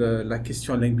sur la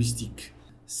question linguistique.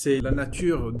 C'est la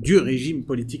nature du régime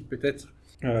politique, peut-être,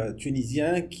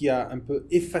 tunisien qui a un peu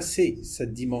effacé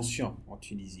cette dimension en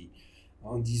Tunisie,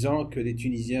 en disant que les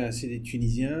Tunisiens, c'est des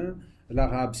Tunisiens,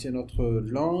 l'arabe, c'est notre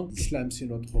langue, l'islam, c'est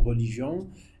notre religion.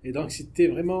 Et donc, c'était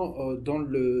vraiment dans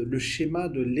le schéma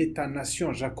de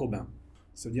l'État-nation jacobin.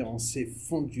 C'est-à-dire, on s'est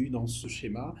fondu dans ce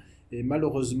schéma. Et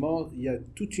malheureusement, il y a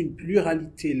toute une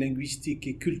pluralité linguistique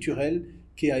et culturelle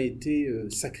qui a été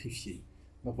sacrifiée.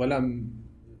 Donc voilà,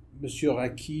 Monsieur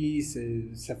Raki,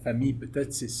 sa famille,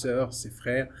 peut-être ses sœurs, ses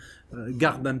frères,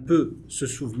 gardent un peu ce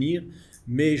souvenir.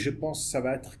 Mais je pense que ça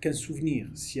va être qu'un souvenir.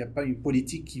 S'il n'y a pas une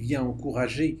politique qui vient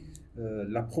encourager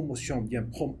la promotion, bien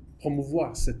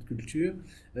promouvoir cette culture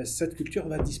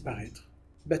va disparaître,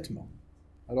 bêtement.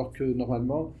 Alors que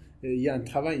normalement, il y a un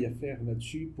travail à faire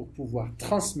là-dessus pour pouvoir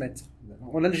transmettre.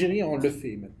 En Algérie, on le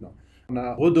fait maintenant. On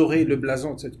a redoré le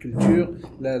blason de cette culture.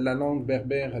 La langue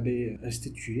berbère, elle est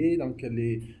instituée, donc elle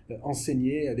est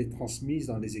enseignée, elle est transmise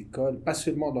dans les écoles, pas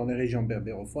seulement dans les régions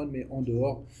berbérophones, mais en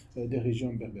dehors des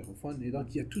régions berbérophones. Et donc,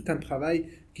 il y a tout un travail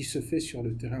qui se fait sur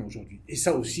le terrain aujourd'hui. Et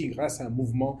ça aussi, grâce à un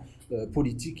mouvement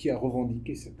politique qui a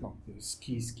revendiqué cette langue, ce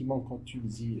qui manque en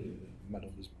Tunisie,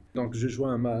 malheureusement. Donc, je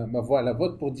joins ma voix à la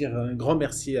vôtre pour dire un grand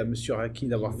merci à M. Raki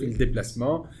d'avoir fait le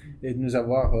déplacement et de nous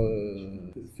avoir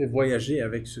fait voyager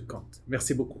avec ce camp.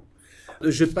 Merci beaucoup.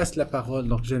 Je passe la parole,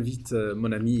 donc j'invite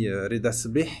mon ami Reda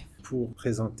Sabih pour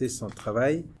présenter son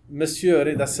travail. Monsieur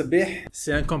Reda Sabih,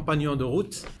 c'est un compagnon de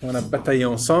route. On a bataillé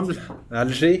ensemble à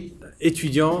Alger,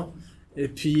 étudiant et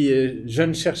puis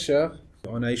jeune chercheur.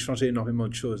 On a échangé énormément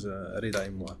de choses, Reda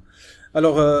et moi.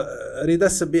 Alors, Reda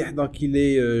Sabih, donc il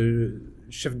est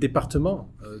chef de département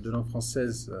de langue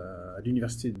française à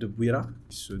l'université de Bouira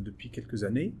depuis quelques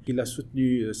années. Il a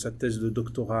soutenu sa thèse de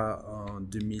doctorat en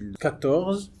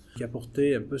 2014 qui a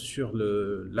porté un peu sur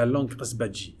la langue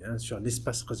Razbadji, sur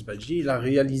l'espace Razbadji. Il a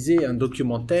réalisé un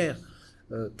documentaire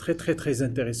très très très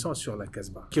intéressant sur la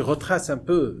Kasbah, qui retrace un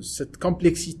peu cette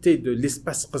complexité de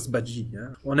l'espace Razbadji,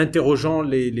 en interrogeant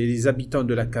les habitants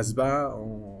de la Kasbah,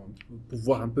 pour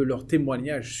voir un peu leurs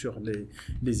témoignages sur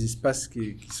les espaces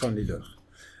qui sont les leurs.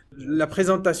 La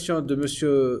présentation de M.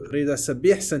 Reda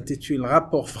Sabih s'intitule «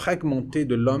 Rapport fragmenté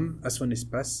de l'homme à son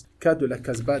espace, cas de la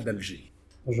Kasbah d'Alger ».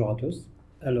 Bonjour à tous.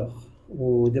 Alors,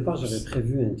 au départ, j'avais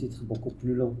prévu un titre beaucoup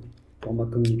plus long pour ma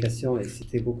communication et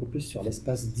c'était beaucoup plus sur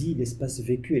l'espace dit, l'espace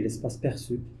vécu et l'espace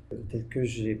perçu, tel que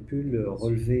j'ai pu le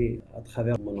relever à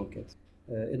travers mon enquête.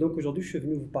 Et donc aujourd'hui, je suis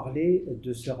venu vous parler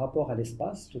de ce rapport à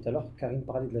l'espace. Tout à l'heure, Karim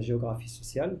parlait de la géographie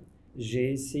sociale.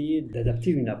 J'ai essayé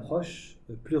d'adapter une approche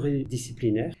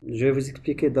pluridisciplinaire. Je vais vous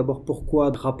expliquer d'abord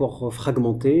pourquoi rapport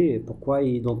fragmenté et pourquoi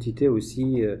identité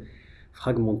aussi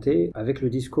fragmentée. Avec le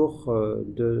discours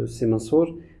de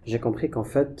Semansour, j'ai compris qu'en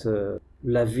fait,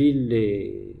 la ville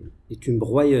est une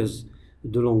broyeuse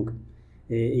de langues.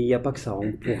 Et il n'y a pas que ça.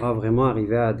 On pourra vraiment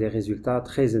arriver à des résultats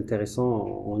très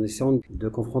intéressants en essayant de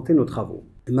confronter nos travaux.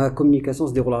 Ma communication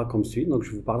se déroulera comme suit. Donc,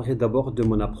 je vous parlerai d'abord de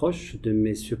mon approche, de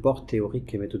mes supports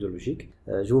théoriques et méthodologiques.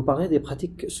 Je vous parlerai des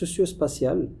pratiques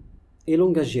socio-spatiales et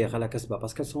langagières à la Kasbah,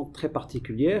 parce qu'elles sont très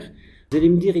particulières. Vous allez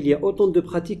me dire, il y a autant de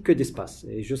pratiques que d'espaces.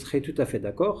 Et je serai tout à fait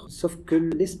d'accord, sauf que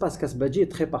l'espace Kasbadji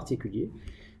est très particulier.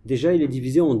 Déjà, il est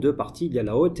divisé en deux parties. Il y a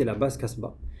la haute et la basse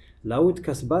Kasbah. La haute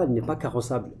Kasbah n'est pas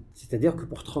carrossable. C'est-à-dire que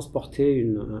pour transporter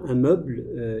un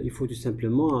meuble, il faut tout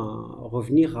simplement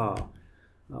revenir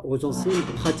aux anciennes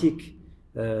pratiques.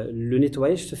 Le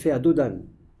nettoyage se fait à dos d'âne.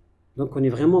 Donc on est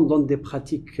vraiment dans des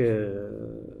pratiques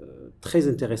très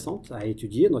intéressantes à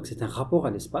étudier. Donc c'est un rapport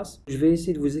à l'espace. Je vais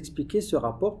essayer de vous expliquer ce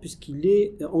rapport puisqu'il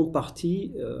est en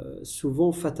partie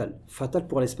souvent fatal. Fatal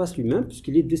pour l'espace lui-même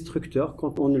puisqu'il est destructeur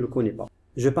quand on ne le connaît pas.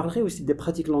 Je parlerai aussi des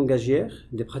pratiques langagières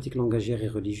et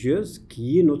religieuses,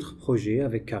 qui est notre projet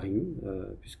avec Karim,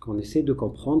 puisqu'on essaie de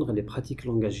comprendre les pratiques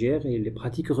langagières et les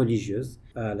pratiques religieuses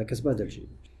à la Casbah d'Alger.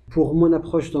 Pour mon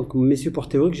approche, donc mes supports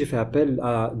théoriques, j'ai fait appel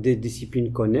à des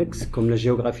disciplines connexes comme la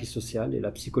géographie sociale et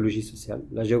la psychologie sociale.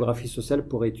 La géographie sociale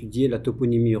pour étudier la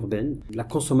toponymie urbaine, la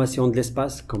consommation de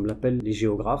l'espace comme l'appellent les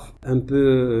géographes, un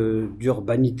peu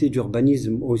d'urbanité,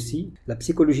 d'urbanisme aussi. La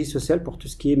psychologie sociale pour tout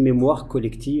ce qui est mémoire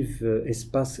collective,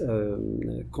 espace,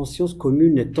 conscience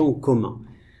commune et temps commun.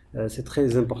 C'est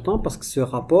très important parce que ce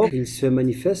rapport, il se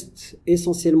manifeste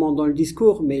essentiellement dans le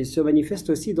discours, mais il se manifeste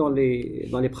aussi dans les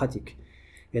pratiques,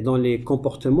 et dans les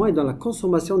comportements et dans la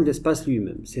consommation de l'espace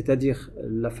lui-même. C'est-à-dire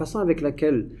la façon avec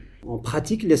laquelle on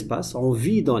pratique l'espace, on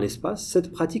vit dans l'espace,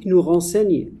 cette pratique nous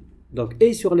renseigne donc,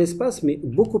 et sur l'espace, mais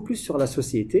beaucoup plus sur la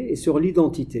société et sur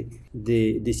l'identité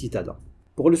des citadins.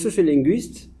 Pour le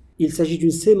sociolinguiste, il s'agit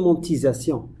d'une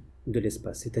sémantisation de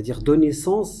l'espace, c'est-à-dire donner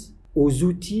sens aux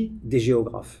outils des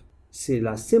géographes. C'est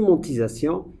la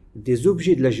sémantisation des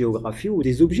objets de la géographie ou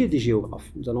des objets des géographes.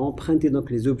 Nous allons emprunter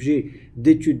donc les objets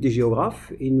d'études des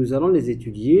géographes et nous allons les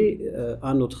étudier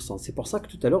à notre sens. C'est pour ça que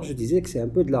tout à l'heure je disais que c'est un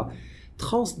peu de la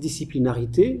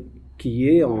transdisciplinarité qui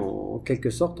est en quelque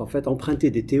sorte en fait emprunter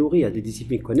des théories à des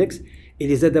disciplines connexes et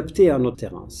les adapter à notre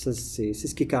terrain. Ça, c'est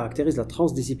ce qui caractérise la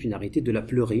transdisciplinarité de la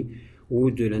pleurie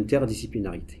ou de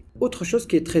l'interdisciplinarité. Autre chose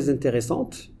qui est très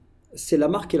intéressante, c'est la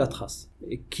marque et la trace,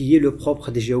 qui est le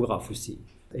propre des géographes aussi.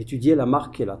 Étudier la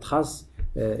marque et la trace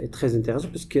est très intéressant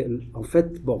parce que, en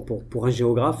fait, pour un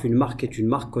géographe, une marque est une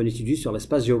marque qu'on étudie sur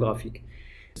l'espace géographique.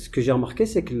 Ce que j'ai remarqué,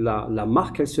 c'est que la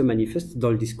marque, elle se manifeste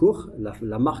dans le discours,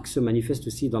 la marque se manifeste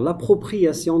aussi dans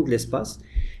l'appropriation de l'espace.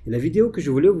 Et la vidéo que je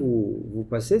voulais vous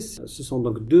passer, ce sont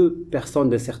donc deux personnes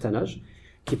d'un certain âge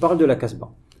qui parlent de la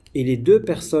Casbah. Et les deux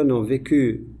personnes ont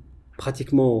vécu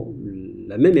pratiquement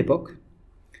la même époque,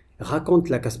 racontent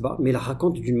la Casbah, mais la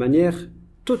racontent d'une manière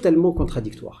totalement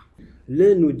contradictoire.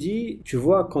 L'un nous dit, tu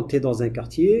vois, quand tu es dans un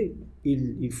quartier,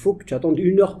 il faut que tu attendes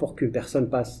 1 heure pour qu'une personne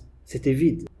passe. C'était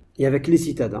vide. Et avec les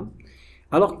citadins,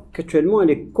 alors qu'actuellement elle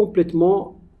est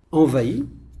complètement envahie,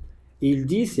 et il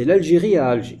dit, c'est l'Algérie à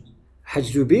Alger.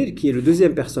 Hadj Zoubir, qui est le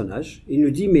deuxième personnage, il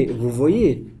nous dit, mais vous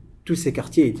voyez, tous ces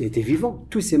quartiers étaient vivants,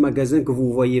 tous ces magasins que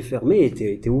vous voyez fermés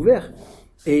étaient ouverts.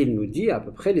 Et il nous dit à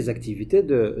peu près les activités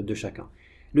de chacun.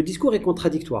 Le discours est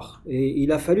contradictoire et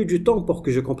il a fallu du temps pour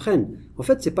que je comprenne. En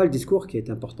fait, c'est pas le discours qui est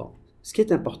important. Ce qui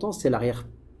est important, c'est l'arrière,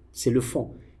 c'est le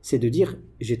fond. C'est de dire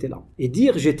j'étais là. Et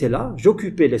dire j'étais là,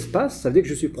 j'occupais l'espace, ça veut dire que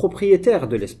je suis propriétaire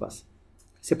de l'espace.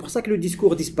 C'est pour ça que le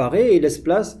discours disparaît et laisse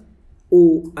place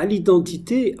à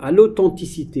l'identité, à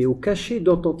l'authenticité, au cachet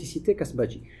d'authenticité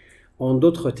Casbadji. En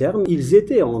d'autres termes, ils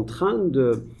étaient en train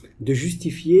de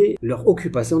justifier leur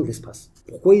occupation de l'espace.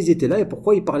 Pourquoi ils étaient là et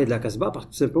pourquoi ils parlaient de la Casbah? Parce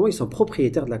que tout simplement, ils sont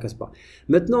propriétaires de la Casbah.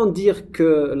 Maintenant, dire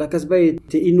que la Casbah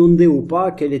était inondée ou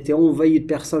pas, qu'elle était envahie de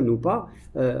personnes ou pas,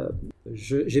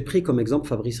 j'ai pris comme exemple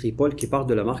Fabrice Ripoll qui parle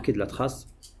de la marque et de la trace.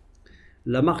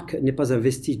 La marque n'est pas un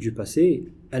vestige du passé,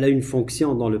 elle a une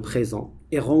fonction dans le présent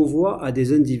et renvoie à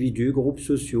des individus, groupes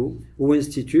sociaux ou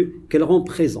instituts qu'elle rend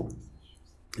présents,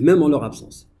 même en leur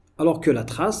absence. Alors que la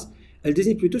trace, elle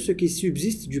désigne plutôt ce qui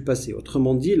subsiste du passé,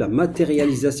 autrement dit la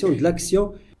matérialisation de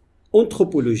l'action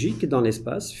anthropologique dans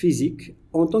l'espace physique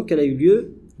en tant qu'elle a eu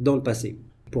lieu dans le passé.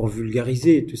 Pour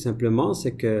vulgariser tout simplement,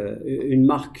 c'est qu'une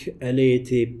marque, elle a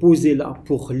été posée là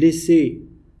pour laisser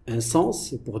un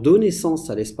sens, pour donner sens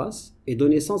à l'espace et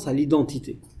donner sens à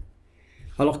l'identité.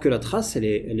 Alors que la trace, elle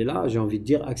est là, j'ai envie de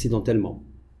dire, accidentellement.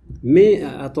 Mais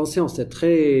attention, c'est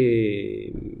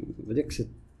très... on va dire que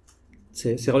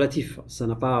c'est relatif. Ça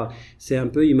n'a pas, c'est un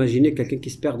peu imaginer quelqu'un qui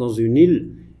se perd dans une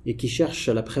île et qui cherche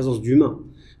la présence d'humains.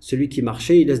 Celui qui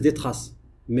marchait, il laisse des traces.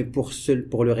 Mais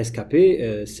pour le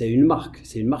rescapé, c'est une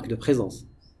marque de présence.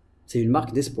 C'est une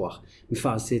marque d'espoir.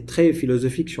 Enfin, c'est très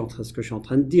philosophique ce que je suis en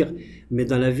train de dire. Mais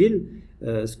dans la ville,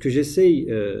 ce que j'essaye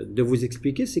de vous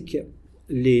expliquer, c'est que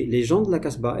les gens de la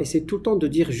Casbah essaient tout le temps de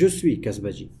dire « je suis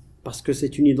Casbadji ». Parce que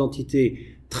c'est une identité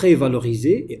très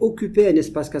valorisée et occuper un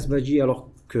espace Casbadji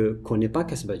alors qu'on n'est pas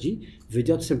Casbadji veut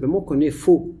dire tout simplement qu'on est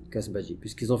faux Casbadji,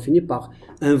 puisqu'ils ont fini par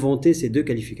inventer ces deux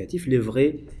qualificatifs, les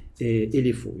vrais et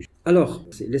les faux. Alors,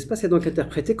 l'espace est donc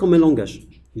interprété comme un langage.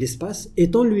 L'espace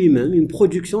est en lui-même une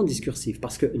production discursive,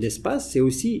 parce que l'espace, c'est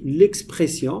aussi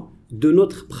l'expression de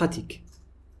notre pratique.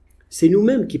 C'est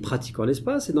nous-mêmes qui pratiquons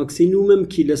l'espace, et donc c'est nous-mêmes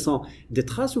qui laissons des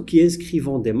traces ou qui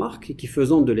inscrivons des marques et qui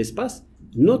faisons de l'espace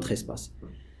notre espace.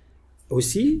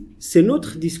 Aussi, c'est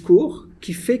notre discours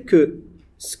qui fait que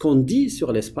ce qu'on dit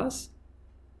sur l'espace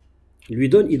lui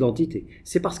donne identité.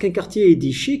 C'est parce qu'un quartier est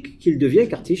dit chic qu'il devient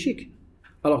quartier chic.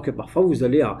 Alors que parfois, vous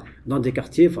allez dans des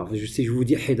quartiers, si je vous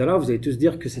dis Haïdara, vous allez tous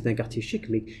dire que c'est un quartier chic,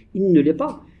 mais il ne l'est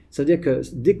pas. C'est-à-dire que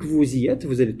dès que vous y êtes,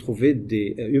 vous allez trouver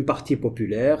une partie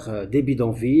populaire, des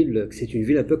bidonvilles, que c'est une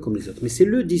ville un peu comme les autres. Mais c'est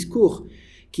le discours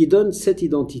qui donne cette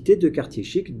identité de quartier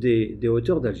chic des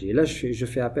hauteurs d'Alger. Et là, je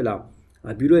fais appel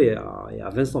à Bulot et à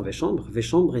Vincent Véchambre.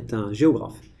 Véchambre est un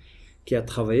géographe qui a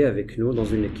travaillé avec nous dans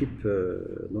une équipe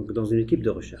de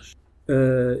recherche.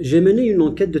 J'ai mené une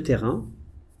enquête de terrain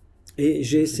et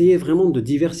j'ai essayé vraiment de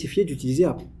diversifier, d'utiliser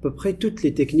à peu près toutes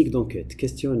les techniques d'enquête,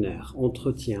 questionnaire,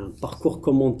 entretien, parcours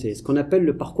commenté. Ce qu'on appelle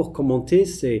le parcours commenté,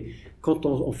 c'est quand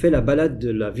on fait la balade,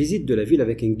 la visite de la ville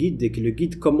avec un guide et que le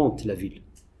guide commente la ville.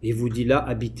 Et vous dit là,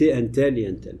 habiter un tel et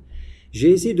un tel. J'ai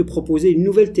essayé de proposer une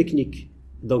nouvelle technique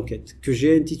d'enquête que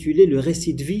j'ai intitulée le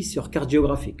récit de vie sur carte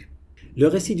géographique. Le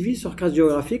récit de vie sur carte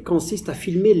géographique consiste à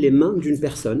filmer les mains d'une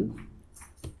personne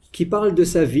qui parle de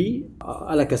sa vie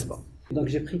à la Casbah. Donc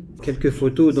j'ai pris quelques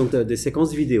photos, des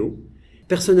séquences vidéo.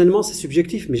 Personnellement, c'est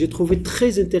subjectif, mais j'ai trouvé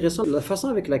très intéressant la façon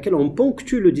avec laquelle on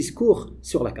ponctue le discours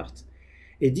sur la carte.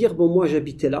 Et dire, bon, moi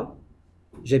j'habitais là,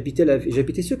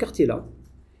 j'habitais ce quartier-là.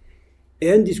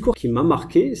 Et un discours qui m'a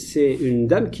marqué, c'est une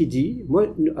dame qui dit,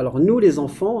 alors nous les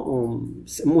enfants,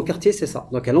 mon quartier c'est ça.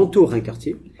 Donc elle entoure un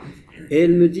quartier. Et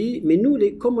elle me dit, mais nous,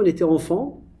 comme on était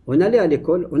enfants, on allait à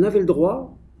l'école, on avait le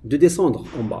droit de descendre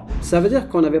en bas. Ça veut dire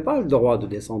qu'on n'avait pas le droit de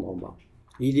descendre en bas.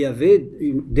 Il y avait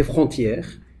des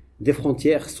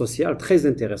frontières sociales très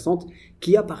intéressantes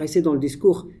qui apparaissaient dans le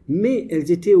discours, mais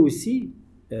elles étaient aussi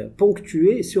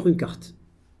ponctuées sur une carte.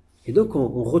 Et donc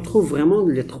on retrouve vraiment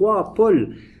les trois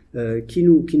pôles qui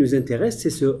nous intéressent, c'est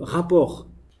ce rapport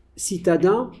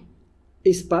citadin,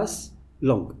 espace,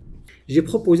 langue. J'ai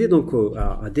proposé donc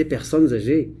à des personnes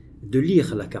âgées de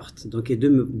lire la carte, donc, et de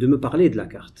me parler de la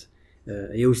carte.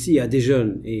 Et aussi à des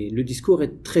jeunes. Et le discours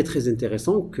est très très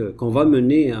intéressant qu'on va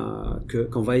mener,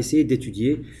 qu'on va essayer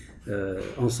d'étudier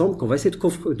ensemble, qu'on va essayer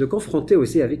de confronter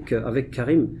aussi avec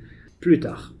Karim plus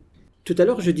tard. Tout à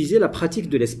l'heure, je disais la pratique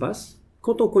de l'espace.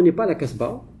 Quand on ne connaît pas la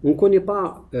Casbah, on ne connaît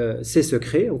pas ses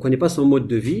secrets, on ne connaît pas son mode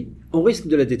de vie, on risque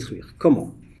de la détruire.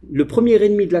 Comment ? Le premier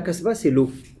ennemi de la Casbah, c'est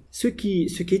l'eau. Ce qui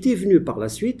était venu par la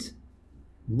suite,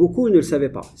 beaucoup ne le savaient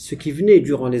pas. Ceux qui venaient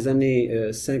durant les années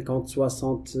 50,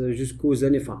 60, jusqu'aux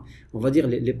années... Enfin, on va dire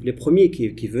les premiers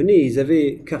qui venaient, ils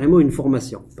avaient carrément une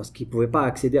formation, parce qu'ils ne pouvaient pas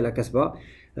accéder à la Casbah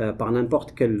par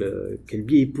n'importe quel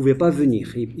biais. Ils ne pouvaient pas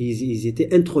venir, ils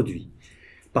étaient introduits.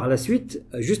 Par la suite,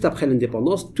 juste après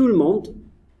l'indépendance, tout le monde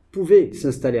pouvait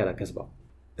s'installer à la Casbah.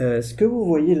 Ce que vous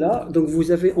voyez là, donc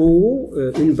vous avez en haut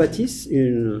une bâtisse,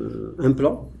 un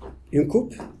plan, une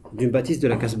coupe d'une bâtisse de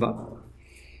la Casbah.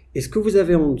 Et ce que vous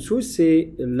avez en dessous,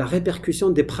 c'est la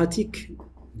répercussion des pratiques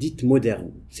dites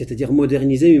modernes, c'est-à-dire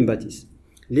moderniser une bâtisse.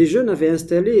 Les jeunes avaient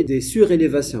installé des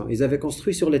surélévations, ils avaient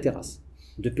construit sur les terrasses,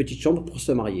 de petites chambres pour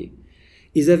se marier.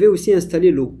 Ils avaient aussi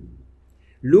installé l'eau.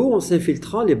 L'eau, en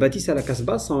s'infiltrant, les bâtisses à la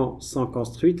Casbah sont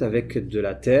construites avec de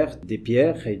la terre, des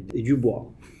pierres et du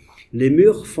bois. Les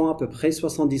murs font à peu près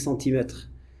 70 cm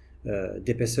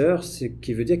d'épaisseur, ce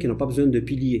qui veut dire qu'ils n'ont pas besoin de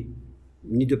piliers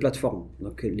ni de plateforme.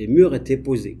 Donc les murs étaient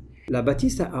posés. La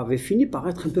bâtisse avait fini par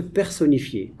être un peu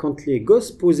personnifiée. Quand les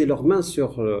gosses posaient leurs mains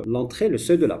sur l'entrée, le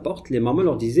seuil de la porte, les mamans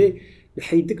leur disaient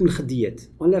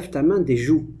 « Enlève ta main des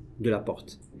joues de la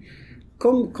porte ».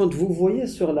 Comme quand vous voyez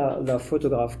sur la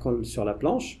photographe, sur la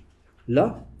planche,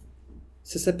 là,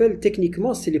 ça s'appelle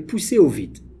techniquement, c'est les pousser au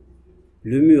vide.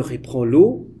 Le mur, il prend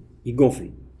l'eau, il gonfle.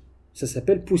 Ça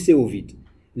s'appelle pousser au vide.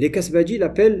 Les Kasbadji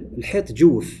l'appellent « l'het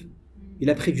djouf ».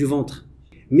 Il a pris du ventre.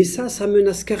 Mais ça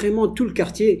menace carrément tout le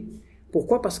quartier.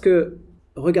 Pourquoi ? Parce que,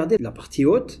 regardez la partie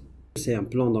haute, c'est un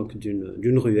plan donc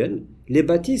d'une ruelle. Les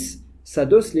bâtisses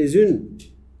s'adossent les unes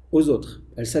aux autres.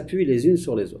 Elles s'appuient les unes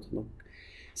sur les autres. Donc,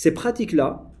 ces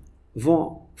pratiques-là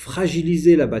vont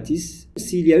fragiliser la bâtisse.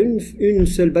 S'il y a une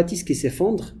seule bâtisse qui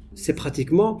s'effondre, c'est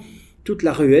pratiquement toute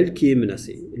la ruelle qui est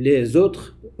menacée. Les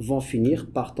autres vont finir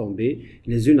par tomber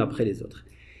les unes après les autres.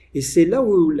 Et c'est là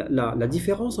où la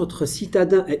différence entre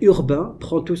citadin et urbain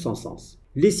prend tout son sens.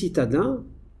 Les citadins,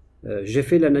 j'ai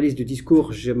fait l'analyse du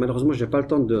discours, malheureusement je n'ai pas le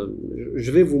temps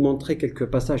je vais vous montrer quelques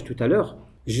passages tout à l'heure.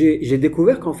 J'ai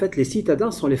découvert qu'en fait les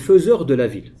citadins sont les faiseurs de la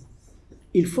ville.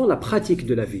 Ils font la pratique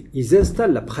de la ville, ils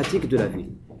installent la pratique de la ville.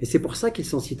 Et c'est pour ça qu'ils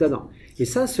sont citadins. Et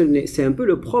ça, c'est un peu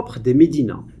le propre des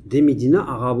médinas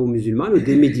arabo-musulmanes ou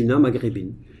des médinas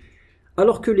maghrébines.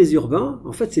 Alors que les urbains,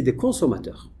 en fait, c'est des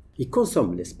consommateurs. Ils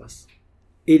consomment l'espace.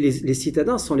 Et les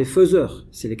citadins sont les faiseurs,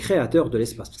 c'est les créateurs de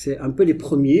l'espace. C'est un peu les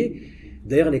premiers.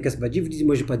 D'ailleurs, les Kasbadji vous disent,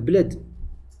 moi, j'ai pas de bled.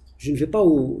 Je ne vais pas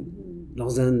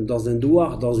dans un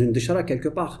douar, dans une déchara quelque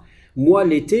part. Moi,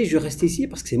 l'été, je reste ici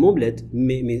parce que c'est mon bled.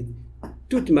 Mais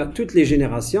toutes les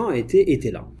générations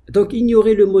étaient là. Donc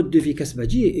ignorer le mode de vie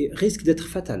Kasbadji risque d'être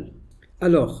fatal.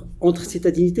 Alors, entre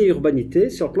citadinité et urbanité,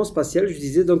 sur le plan spatial, je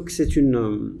disais donc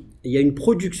il y a une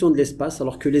production de l'espace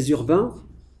alors que les urbains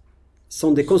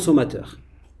sont des consommateurs.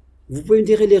 Vous pouvez me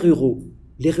dire les ruraux.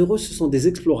 Les ruraux, ce sont des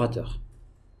explorateurs.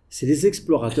 C'est des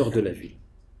explorateurs de la ville.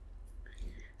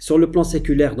 Sur le plan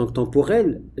séculaire, donc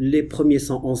temporel, les premiers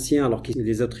sont anciens alors que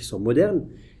les autres ils sont modernes.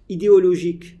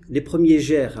 Idéologique, les premiers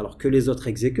gèrent alors que les autres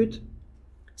exécutent.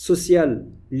 Social,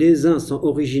 les uns sont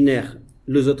originaires,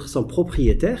 les autres sont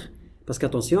propriétaires. Parce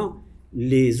qu'attention,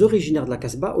 les originaires de la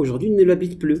Kasbah aujourd'hui ne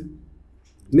l'habitent plus.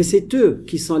 Mais c'est eux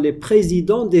qui sont les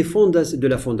présidents de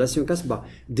la fondation Kasbah,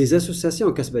 des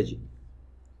associations Kasbadji,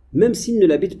 même s'ils ne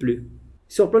l'habitent plus.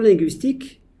 Sur le plan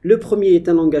linguistique, le premier est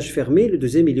un langage fermé, le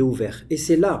deuxième il est ouvert. Et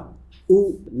c'est là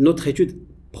où notre étude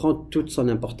prend toute son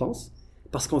importance,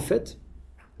 parce qu'en fait,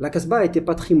 la Kasbah a été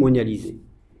patrimonialisée.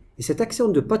 Et cette action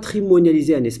de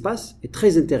patrimonialiser un espace est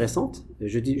très intéressante.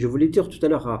 Je voulais dire tout à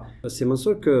l'heure à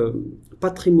Semanso que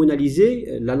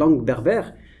patrimonialiser la langue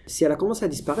berbère, si elle a commencé à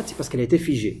disparaître, c'est parce qu'elle a été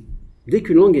figée. Dès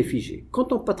qu'une langue est figée.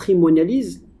 Quand on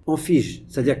patrimonialise, on fige.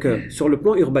 C'est-à-dire que sur le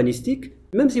plan urbanistique,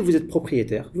 même si vous êtes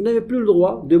propriétaire, vous n'avez plus le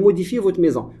droit de modifier votre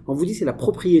maison. On vous dit que c'est la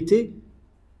propriété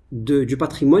du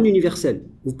patrimoine universel.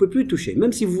 Vous ne pouvez plus toucher.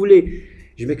 Même si vous voulez...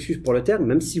 Je m'excuse pour le terme,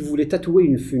 même si vous voulez tatouer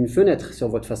une fenêtre sur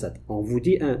votre façade, on vous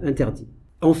dit interdit.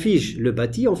 On fige le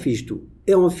bâti, on fige tout.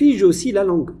 Et on fige aussi la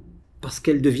langue, parce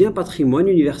qu'elle devient patrimoine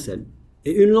universel.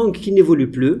 Et une langue qui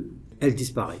n'évolue plus, elle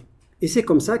disparaît. Et c'est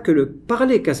comme ça que le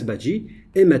parler Kasbadji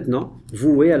est maintenant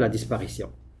voué à la disparition.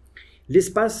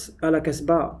 L'espace à la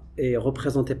Kasbah est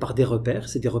représenté par des repères,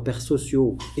 c'est des repères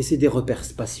sociaux et c'est des repères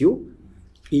spatiaux.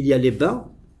 Il y a les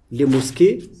bains, les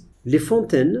mosquées, les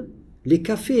fontaines, les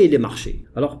cafés et les marchés.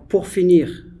 Alors pour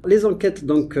finir, les enquêtes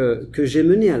donc, que j'ai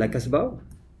menées à la Kasbah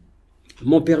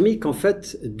m'ont permis qu'en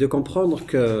fait de comprendre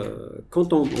que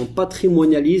quand on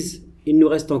patrimonialise, il nous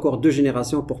reste encore 2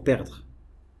 générations pour perdre.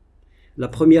 La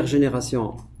première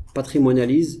génération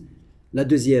patrimonialise, la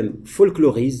deuxième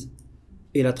folklorise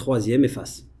et la troisième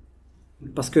efface.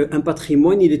 Parce qu'un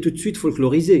patrimoine, il est tout de suite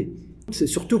folklorisé. C'est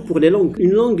surtout pour les langues.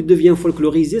 Une langue devient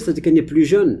folklorisée, c'est-à-dire qu'elle n'est plus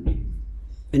jeune.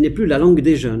 Elle n'est plus la langue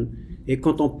des jeunes. Et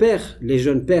quand les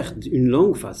jeunes perdent une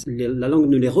langue, la langue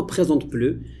ne les représente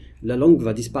plus, la langue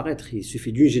va disparaître. Il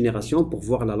suffit d'une génération pour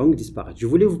voir la langue disparaître. Je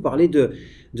voulais vous parler de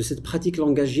cette pratique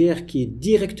langagière qui est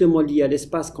directement liée à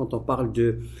l'espace quand on parle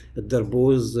de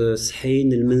darboz, shin,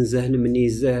 el menzah, el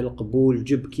menizah, el qaboul, el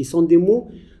jub, qui sont des mots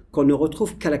qu'on ne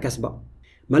retrouve qu'à la Kasbah.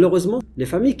 Malheureusement, les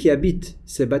familles qui habitent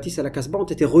ces bâtisses à la Kasbah ont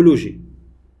été relogées.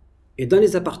 Et dans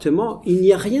les appartements, il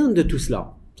n'y a rien de tout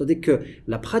cela. C'est-à-dire que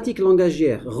la pratique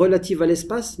langagière relative à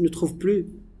l'espace ne trouve plus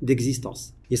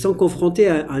d'existence. Ils sont confrontés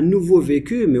à un nouveau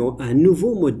vécu, mais à un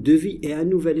nouveau mode de vie et à un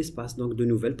nouvel espace, donc de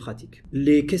nouvelles pratiques.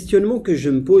 Les questionnements que je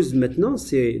me pose maintenant,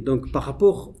 c'est donc par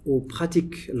rapport aux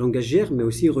pratiques langagières, mais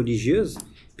aussi religieuses,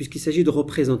 puisqu'il s'agit de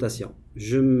représentation.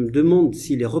 Je me demande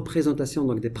si les représentations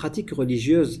donc des pratiques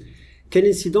religieuses, quelle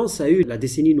incidence a eu la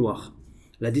décennie noire.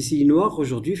 La décennie noire,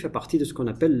 aujourd'hui, fait partie de ce qu'on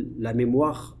appelle la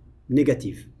mémoire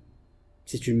négative.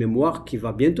 C'est une mémoire qui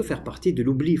va bientôt faire partie de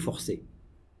l'oubli forcé.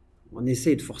 On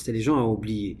essaie de forcer les gens à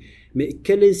oublier. Mais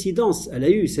quelle incidence elle a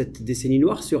eu, cette décennie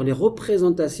noire, sur les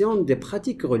représentations des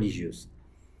pratiques religieuses?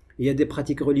 Il y a des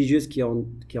pratiques religieuses qui ont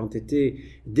été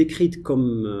décrites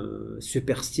comme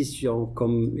superstitions,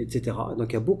 etc.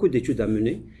 Donc il y a beaucoup d'études à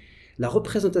mener. La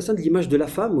représentation de l'image de la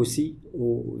femme aussi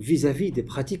vis-à-vis des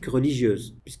pratiques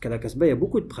religieuses. Puisqu'à la Kasbah, il y a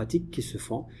beaucoup de pratiques qui se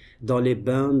font dans les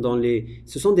bains,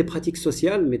 ce sont des pratiques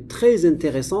sociales, mais très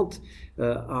intéressantes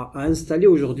à installer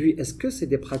aujourd'hui. Est-ce que c'est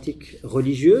des pratiques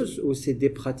religieuses ou c'est des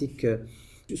pratiques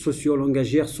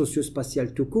socio-langagières,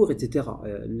 socio-spatiales tout court, etc.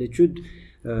 L'étude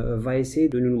va essayer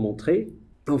de nous montrer,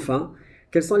 enfin,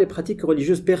 quelles sont les pratiques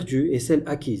religieuses perdues et celles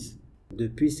acquises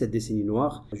depuis cette décennie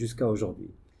noire jusqu'à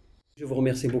aujourd'hui. Je vous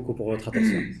remercie beaucoup pour votre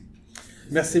attention.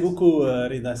 Merci beaucoup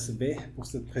Reda Sebeh pour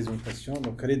cette présentation.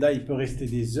 Donc Reda, il peut rester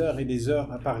des heures et des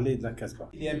heures à parler de la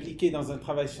Kasbah. Il est impliqué dans un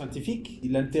travail scientifique,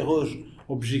 il interroge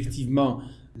objectivement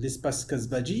l'espace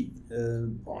Kasbadji.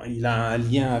 Il a un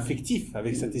lien affectif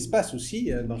avec cet espace aussi.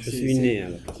 Donc je suis né à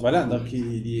la Kasbah. Voilà, donc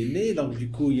il y est né, donc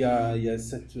du coup il y a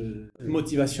cette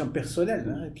motivation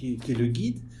personnelle qui le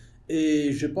guide.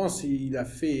 Et je pense qu'il a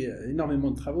fait énormément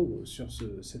de travaux sur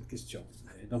cette question.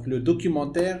 Donc le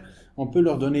documentaire, on peut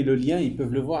leur donner le lien, ils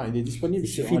peuvent le voir, il est disponible. Il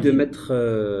suffit de mettre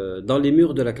dans les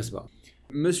murs de la Kasbah.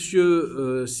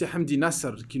 Monsieur Sehamdi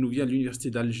Nasser, qui nous vient de l'université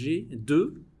d'Alger,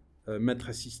 maître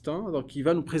assistant, donc il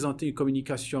va nous présenter une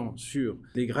communication sur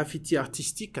les graffitis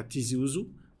artistiques à Tizi Ouzou,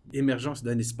 émergence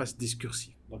d'un espace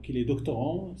discursif. Donc il est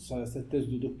doctorant, sa thèse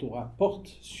de doctorat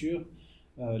porte sur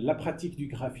la pratique du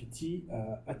graffiti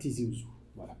à Tizi Ouzou.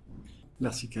 Voilà.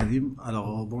 Merci Karim.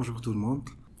 Alors bonjour tout le monde.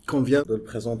 Comme vient de le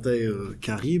présenter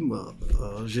Karim,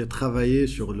 j'ai travaillé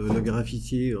sur le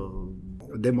graffiti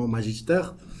dès mon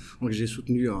magistère. Donc j'ai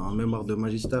soutenu un mémoire de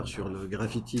magistère sur le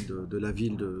graffiti de la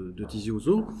ville de Tizi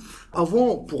Ouzou.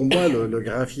 Avant, pour moi, le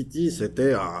graffiti,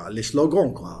 c'était les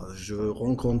slogans, quoi. Je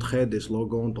rencontrais des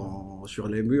slogans sur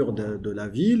les murs de la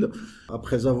ville.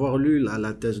 Après avoir lu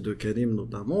la thèse de Karim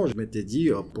notamment, je m'étais dit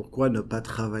pourquoi ne pas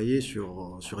travailler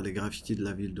sur les graffitis de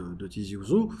la ville de Tizi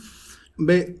Ouzou.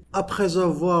 Mais après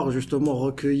avoir justement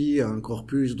recueilli un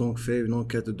corpus, donc fait une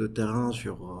enquête de terrain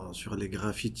sur les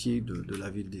graffitis de la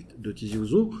ville de Tizi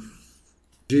Ouzou,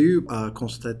 j'ai eu à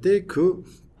constater que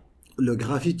le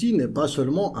graffiti n'est pas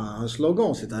seulement un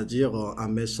slogan, c'est-à-dire un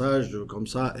message comme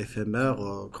ça éphémère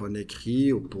qu'on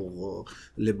écrit pour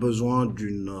les besoins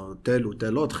d'une telle ou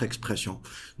telle autre expression.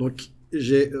 Donc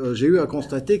j'ai eu à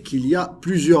constater qu'il y a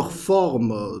plusieurs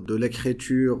formes de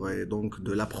l'écriture et donc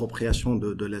de l'appropriation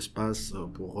de l'espace,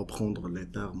 pour reprendre les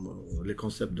termes, les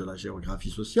concepts de la géographie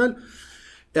sociale.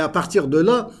 Et à partir de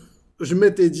là, je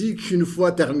m'étais dit qu'une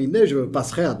fois terminé, je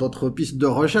passerais à d'autres pistes de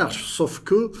recherche. Sauf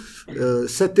que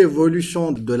cette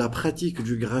évolution de la pratique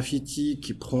du graffiti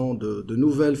qui prend de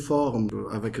nouvelles formes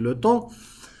avec le temps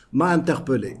m'a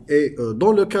interpellé. Et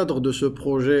dans le cadre de ce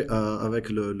projet avec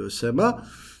le SEMA,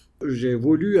 j'ai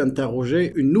voulu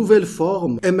interroger une nouvelle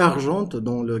forme émergente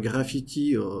dans le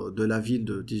graffiti de la ville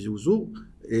de Tizi Ouzou,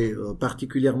 et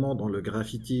particulièrement dans le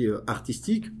graffiti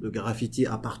artistique, le graffiti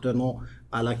appartenant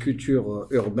à la culture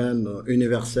urbaine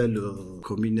universelle,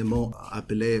 communément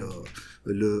appelée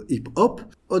le hip-hop.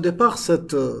 Au départ,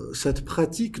 cette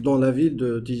pratique dans la ville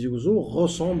de Tizi Ouzou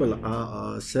ressemble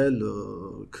à celle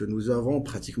que nous avons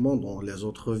pratiquement dans les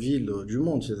autres villes du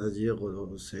monde, c'est-à-dire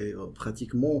c'est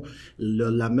pratiquement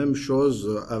la même chose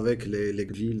avec les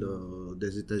villes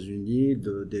des États-Unis,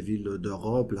 des villes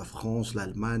d'Europe, la France,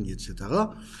 l'Allemagne, etc.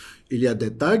 Il y a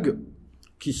des tags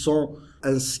qui sont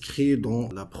inscrits dans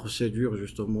la procédure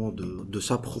justement de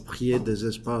s'approprier des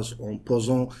espaces en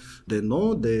posant des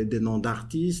noms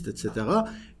d'artistes, etc.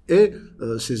 Et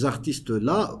ces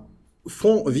artistes-là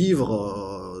font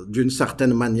vivre d'une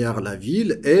certaine manière la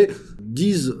ville et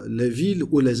disent les villes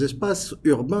ou les espaces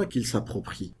urbains qu'ils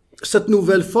s'approprient. Cette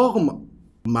nouvelle forme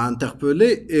m'a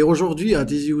interpellé, et aujourd'hui à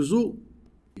Tizi Ouzou,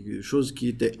 chose qui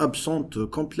était absente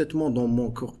complètement dans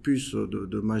mon corpus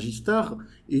de magistère,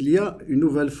 il y a une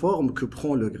nouvelle forme que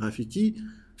prend le graffiti,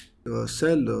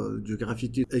 celle du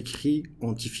graffiti écrit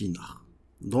en tifinagh,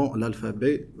 dans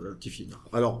l'alphabet tifinagh.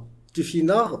 Alors,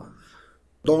 tifinagh,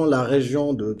 dans la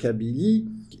région de Kabylie,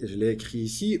 je l'ai écrit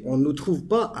ici, on ne trouve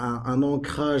pas un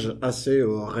ancrage assez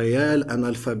réel, un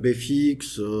alphabet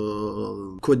fixe,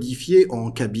 codifié en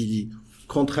Kabylie.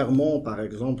 Contrairement, par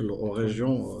exemple, aux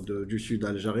régions du sud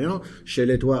algérien, chez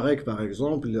les Touaregs, par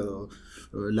exemple,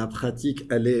 la pratique,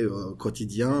 elle est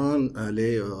quotidienne, elle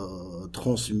est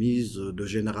transmise de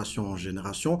génération en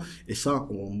génération. Et ça,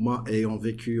 moi, ayant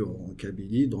vécu en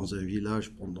Kabylie, dans un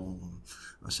village pendant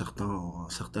un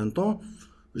certain temps,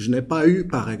 je n'ai pas eu,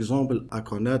 par exemple, à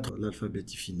connaître l'alphabet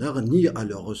tifinagh, ni à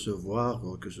le recevoir,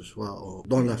 que ce soit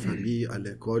dans la famille, à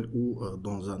l'école ou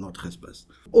dans un autre espace.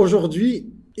 Aujourd'hui,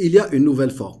 il y a une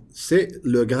nouvelle forme. C'est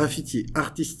le graffiti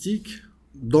artistique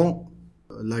dans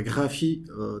la graphie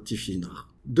tifinagh.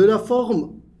 De la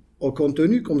forme au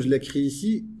contenu, comme je l'écris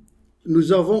ici,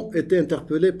 nous avons été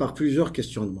interpellés par plusieurs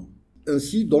questionnements.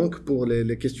 Ainsi, donc, pour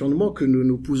les questionnements que nous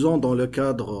nous posons dans le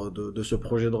cadre de ce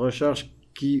projet de recherche,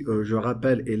 qui, je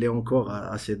rappelle, elle est encore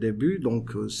à ses débuts,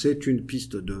 donc c'est une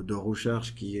piste de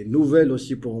recherche qui est nouvelle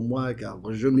aussi pour moi, car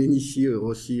je m'initie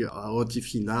aussi au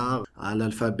tifinagh, à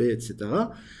l'alphabet, etc.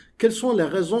 Quelles sont les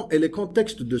raisons et les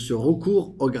contextes de ce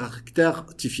recours au caractère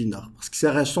tifinagh? Parce que c'est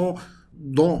récent.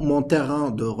 Dans mon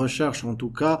terrain de recherche, en tout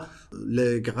cas,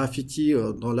 les graffitis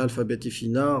dans l'alphabet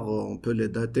tifinagh, on peut les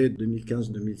dater de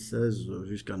 2015-2016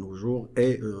 jusqu'à nos jours,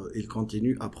 et ils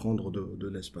continuent à prendre de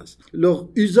l'espace. Leur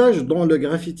usage dans le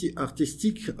graffiti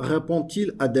artistique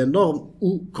répond-il à des normes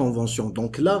ou conventions?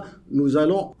 Donc là, nous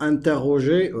allons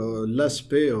interroger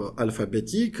l'aspect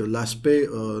alphabétique, l'aspect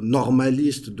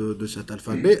normaliste de cet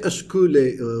alphabet. Est-ce que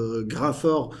les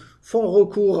graffeurs font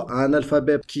recours à un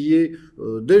alphabet qui est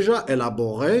déjà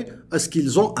élaboré? Est-ce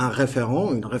qu'ils ont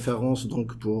une référence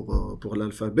donc pour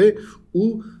l'alphabet,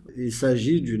 ou il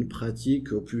s'agit d'une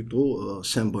pratique plutôt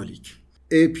symbolique?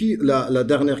 Et puis la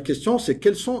dernière question, c'est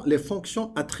quelles sont les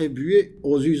fonctions attribuées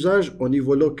aux usages au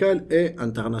niveau local et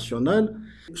international?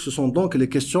 Ce sont donc les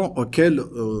questions auxquelles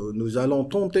nous allons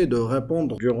tenter de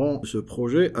répondre durant ce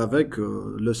projet avec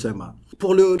le SEMA.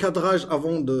 Pour le cadrage,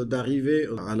 avant d'arriver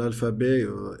à l'alphabet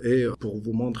et pour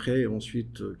vous montrer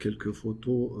ensuite quelques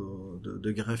photos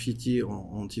de graffiti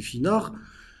en Tifinagh,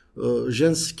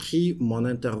 j'inscris mon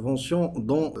intervention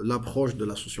dans l'approche de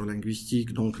la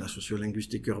sociolinguistique, donc la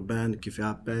sociolinguistique urbaine qui fait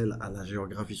appel à la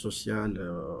géographie sociale.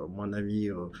 Mon ami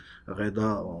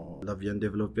Reda l'a bien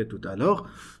développé tout à l'heure.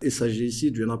 Il s'agit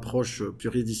ici d'une approche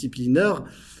pluridisciplinaire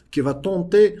qui va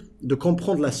tenter de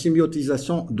comprendre la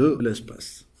sémiotisation de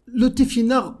l'espace. Le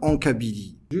Tifinagh en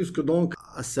Kabylie, jusque donc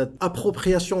à cette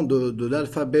appropriation de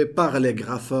l'alphabet par les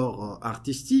graffeurs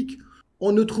artistiques,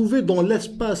 on ne trouvait dans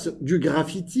l'espace du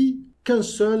graffiti qu'un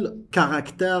seul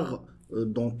caractère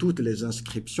dans toutes les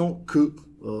inscriptions que,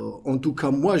 en tout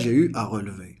cas, moi, j'ai eu à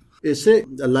relever. Et c'est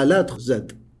la lettre Z.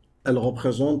 Elle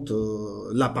représente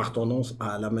l'appartenance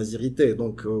à la mazirité.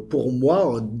 Donc, pour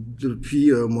moi,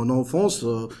 depuis mon enfance,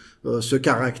 ce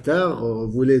caractère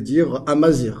voulait dire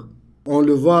Amazir. On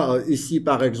le voit ici,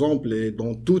 par exemple, et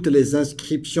dans toutes les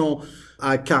inscriptions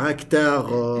à caractère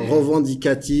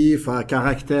revendicatif, à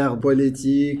caractère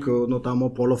politique, notamment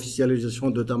pour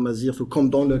l'officialisation de Tamazir, comme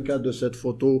dans le cas de cette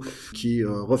photo qui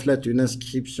reflète une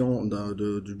inscription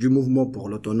du mouvement pour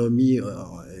l'autonomie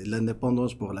et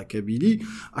l'indépendance pour la Kabylie.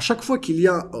 À chaque fois qu'il y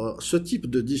a ce type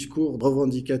de discours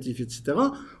revendicatif, etc.,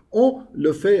 on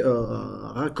le fait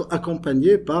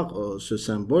accompagner par ce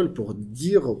symbole pour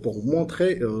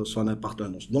montrer son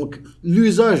appartenance. Donc,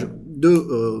 l'usage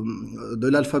de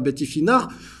l'alphabet Tifinagh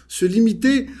se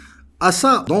limitait à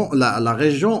ça dans la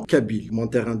région kabyle, mon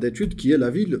terrain d'étude qui est la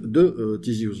ville de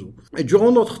Tizi Ouzou. Et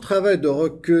durant notre travail de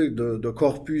recueil de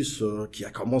corpus qui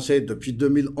a commencé depuis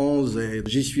 2011 et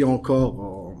j'y suis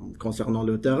encore concernant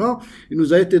le terrain, il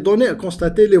nous a été donné à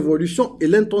constater l'évolution et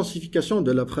l'intensification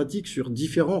de la pratique sur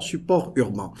différents supports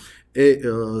urbains. Et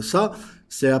ça,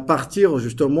 c'est à partir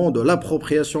justement de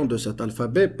l'appropriation de cet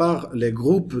alphabet par les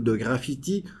groupes de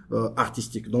graffiti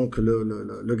artistiques. Donc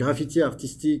le graffiti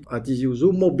artistique à Tizi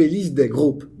Ouzou mobilise des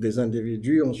groupes, des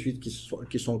individus ensuite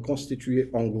qui sont constitués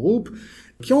en groupes,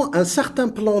 qui ont un certain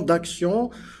plan d'action,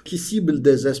 qui ciblent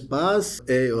des espaces.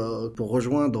 Et pour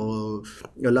rejoindre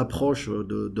l'approche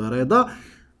de Reda,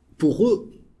 pour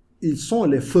eux, ils sont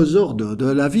les faiseurs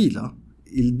de la ville. Hein.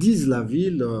 Ils disent la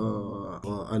ville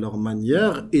à leur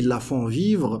manière, ils la font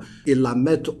vivre, ils la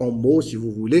mettent en mots, si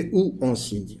vous voulez, ou en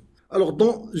signes. Alors,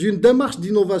 dans une démarche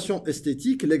d'innovation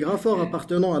esthétique, les graffeurs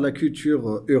appartenant à la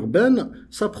culture urbaine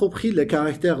s'approprient les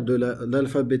caractères de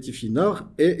l'alphabet Tifinagh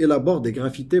et élaborent des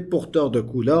graffitis porteurs de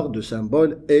couleurs, de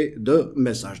symboles et de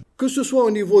messages. Que ce soit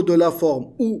au niveau de la forme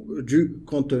ou du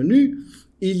contenu,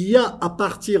 il y a, à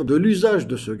partir de l'usage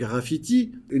de ce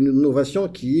graffiti, une innovation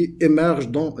qui émerge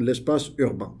dans l'espace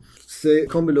urbain. C'est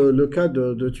comme le cas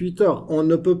de Twitter. On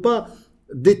ne peut pas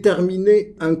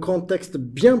déterminer un contexte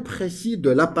bien précis de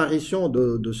l'apparition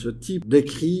de ce type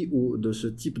d'écrit ou de ce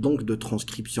type donc de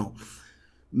transcription.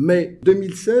 Mais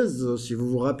 2016, si vous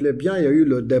vous rappelez bien, il y a eu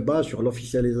le débat sur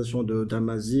l'officialisation de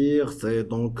Tamazir. C'est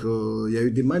donc il y a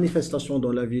eu des manifestations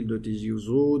dans la ville de Tizi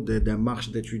Ouzou, des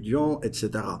marches d'étudiants,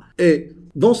 etc. Et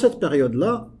dans cette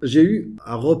période-là, j'ai eu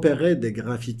à repérer des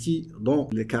graffitis dans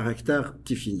les caractères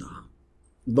Tifinagh.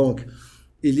 Donc,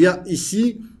 il y a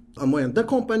ici un moyen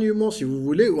d'accompagnement, si vous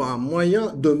voulez, ou un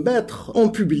moyen de mettre en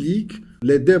public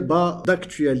les débats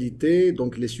d'actualité,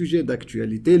 donc les sujets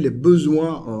d'actualité, les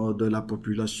besoins de la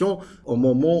population au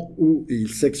moment où ils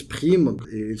s'expriment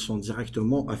et ils sont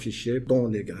directement affichés dans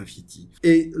les graffitis.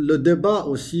 Et le débat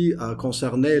aussi a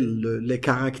concerné les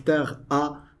caractères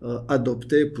à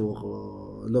adopter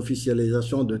pour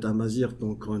l'officialisation de Tamazir.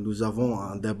 Donc nous avons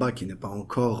un débat qui n'est pas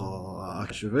encore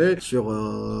achevé sur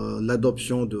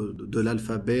l'adoption de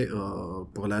l'alphabet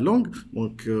pour la langue.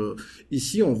 Donc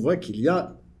ici on voit qu'il y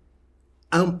a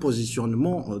un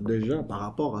positionnement déjà par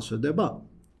rapport à ce débat.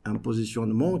 Un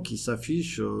positionnement qui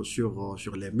s'affiche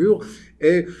sur les murs.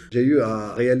 Et j'ai eu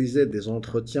à réaliser des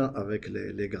entretiens avec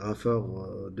les graffeurs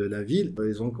de la ville.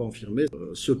 Ils ont confirmé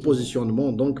ce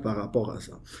positionnement donc par rapport à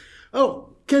ça.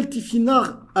 Alors, quel Tifinagh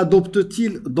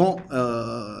adoptent-ils dans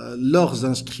leurs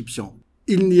inscriptions?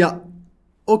 Il n'y a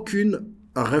aucune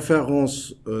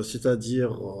référence,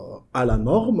 c'est-à-dire à la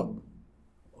norme.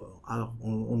 Alors,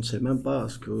 on ne sait même pas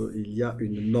est-ce qu'il y a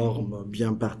une norme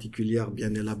bien particulière,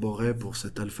 bien élaborée pour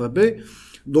cet alphabet.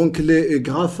 Donc, les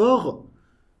graffeurs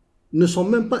ne sont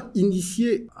même pas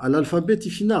initiés à l'alphabet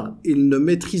Tifinagh. Ils ne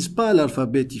maîtrisent pas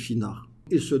l'alphabet Tifinagh.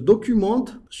 Ils se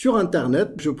documentent sur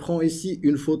Internet. Je prends ici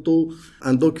une photo,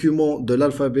 un document de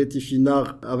l'alphabet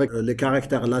Tifinagh avec les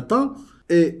caractères latins.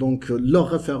 Et donc, leur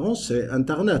référence, c'est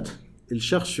Internet. Ils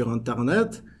cherchent sur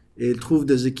Internet et ils trouvent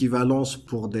des équivalences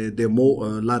pour des mots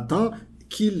latins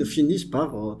qu'ils finissent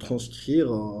par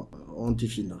transcrire en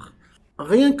Tifinagh.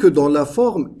 rien que dans la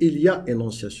forme, il y a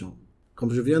énonciation.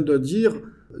 Comme je viens de dire,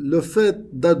 le fait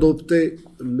d'adopter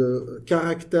le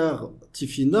caractère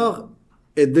tifinagh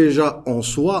est déjà en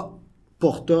soi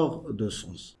porteur de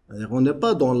sens. C'est-à-dire, on n'est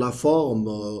pas dans la forme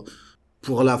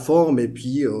pour la forme et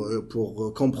puis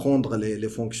pour comprendre les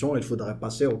fonctions, il faudrait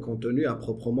passer au contenu à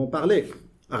proprement parler.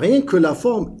 Rien que la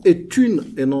forme est une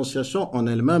énonciation en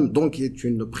elle-même, donc est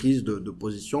une prise de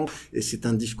position, et c'est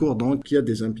un discours donc qui a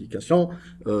des implications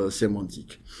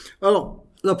sémantiques. Alors,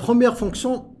 la première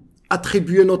fonction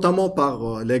attribuée notamment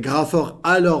par les grapheurs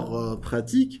à leur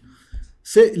pratique,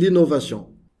 c'est l'innovation.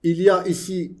 Il y a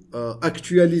ici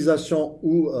actualisation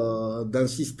ou d'un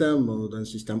système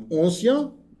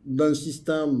ancien, d'un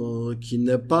système qui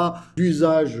n'est pas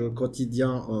d'usage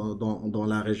quotidien dans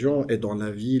la région et dans la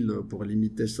ville, pour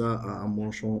limiter ça à mon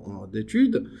champ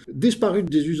d'études, disparu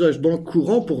des usages donc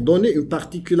courants pour donner une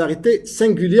particularité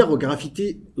singulière au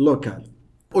graffiti local.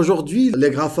 Aujourd'hui, les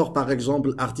graffeurs, par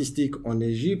exemple, artistiques en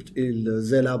Égypte,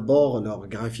 ils élaborent leurs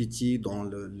graffitis dans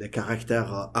les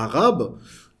caractères arabes.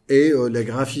 Et les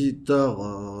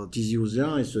graffiteurs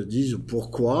tizi-ouziens, ils se disent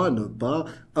pourquoi ne pas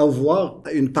avoir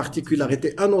une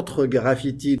particularité à notre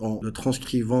graffiti en le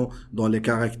transcrivant dans les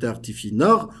caractères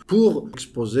tifinagh pour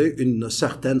exposer une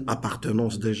certaine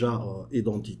appartenance déjà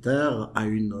identitaire à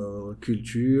une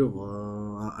culture,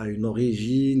 à une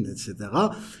origine, etc.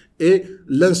 et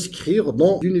l'inscrire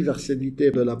dans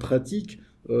l'universalité de la pratique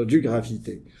du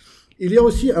graffiti. Il y a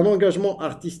aussi un engagement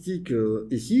artistique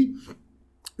ici,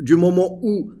 du moment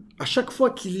où, à chaque fois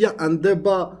qu'il y a un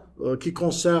débat qui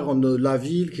concerne la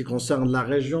ville, qui concerne la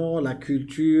région, la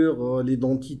culture,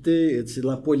 l'identité, etc.,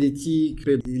 la politique,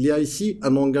 il y a ici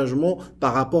un engagement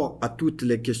par rapport à toutes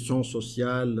les questions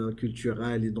sociales,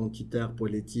 culturelles, identitaires,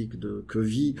 politiques que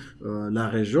vit la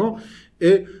région.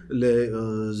 Et les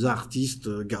artistes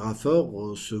graffeurs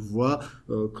se voient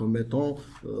comme étant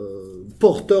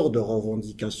porteurs de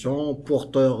revendications,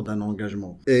 porteurs d'un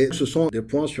engagement. Et ce sont des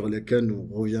points sur lesquels nous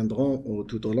reviendrons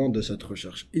tout au long de cette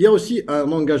recherche. Il y a aussi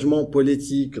un engagement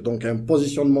politique, donc un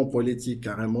positionnement politique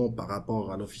carrément par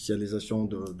rapport à l'officialisation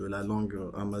de la langue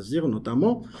amazigh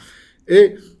notamment,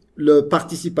 et la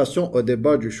participation au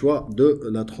débat du choix de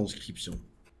la transcription.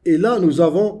 Et là, nous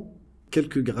avons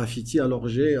quelques graffitis. Alors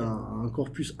j'ai un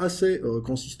corpus assez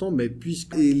consistant, mais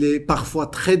puisqu'il est parfois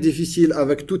très difficile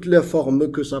avec toutes les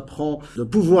formes que ça prend de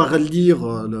pouvoir lire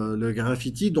le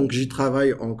graffiti, donc j'y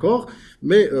travaille encore.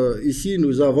 Mais ici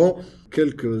nous avons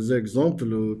quelques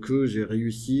exemples que j'ai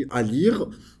réussi à lire.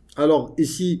 Alors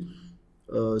ici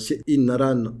c'est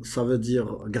Innaran, ça veut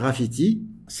dire graffiti,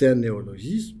 c'est un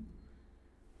néologisme.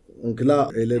 Donc là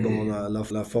elle est dans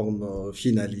la forme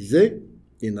finalisée,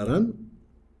 Innaran.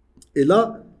 Et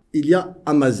là, il y a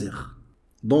amazigh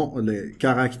dans les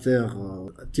caractères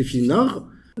tifinagh.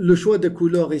 Le choix des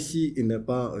couleurs ici, il n'est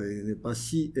pas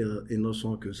si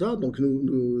innocent que ça. Donc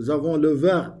nous avons le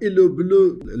vert et le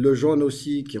bleu, le jaune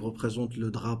aussi qui représente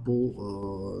le drapeau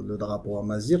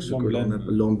amazigh,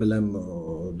 l'emblème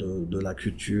de la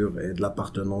culture et de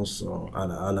l'appartenance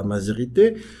à la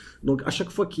mazighité. Donc à chaque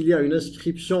fois qu'il y a une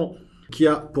inscription qui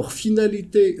a pour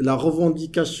finalité la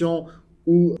revendication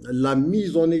ou la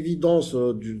mise en évidence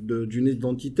d'une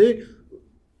identité,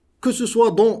 que ce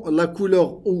soit dans la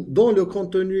couleur ou dans le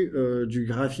contenu du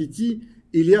graffiti,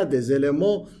 il y a des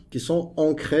éléments qui sont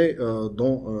ancrés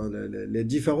dans les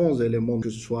différents éléments, que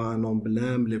ce soit un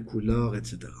emblème, les couleurs,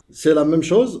 etc. C'est la même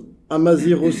chose,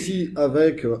 amazigh aussi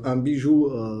avec un bijou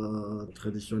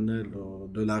traditionnel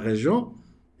de la région.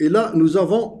 Et là, nous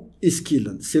avons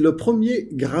Iskillen. C'est le premier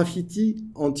graffiti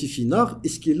en tifinagh.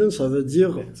 Iskillen, ça veut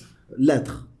dire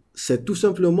lettre. C'est tout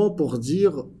simplement pour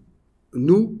dire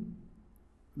nous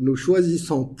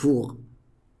choisissons pour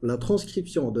la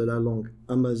transcription de la langue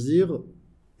amazigh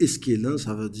Iskillen,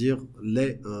 ça veut dire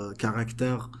les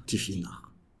caractères tifinagh.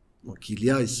 Donc il y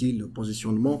a ici le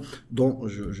positionnement dont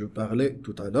je parlais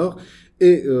tout à l'heure,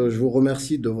 et je vous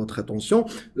remercie de votre attention.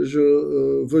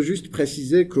 Je veux juste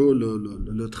préciser que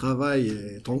le travail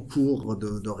est en cours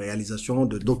de réalisation,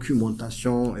 de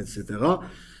documentation, etc.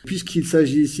 Puisqu'il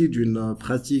s'agit ici d'une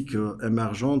pratique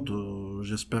émergente,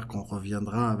 j'espère qu'on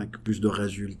reviendra avec plus de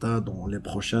résultats dans les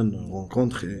prochaines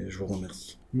rencontres, et je vous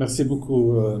remercie. Merci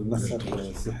beaucoup, Nasser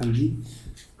Sehandi.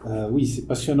 Oui, c'est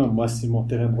passionnant. Moi, c'est mon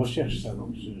terrain de recherche, ça.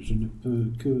 Donc, je ne peux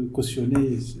que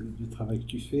cautionner le travail que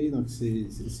tu fais. Donc,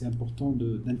 c'est important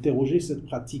d'interroger cette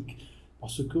pratique,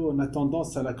 parce qu'on a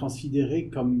tendance à la considérer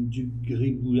comme du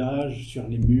gribouillage sur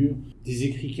les murs, des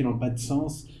écrits qui n'ont pas de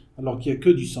sens, alors qu'il n'y a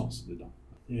que du sens dedans.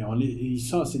 Et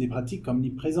ça, c'est des pratiques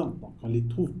omniprésentes, donc on les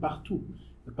trouve partout.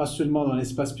 pas seulement dans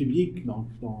l'espace public, dans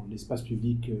l'espace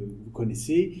public que vous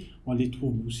connaissez, on les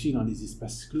trouve aussi dans les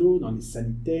espaces clos, dans les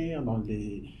sanitaires, dans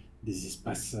des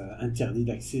espaces interdits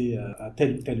d'accès à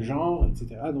tel ou tel genre,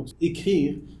 etc. Donc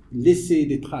écrire, laisser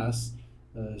des traces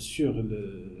sur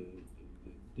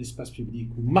l'espace public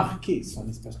ou marquer son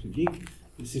espace public,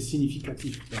 c'est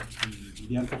significatif. Donc,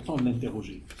 il est important de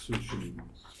l'interroger, ce cheminement.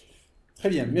 Très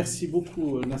bien, merci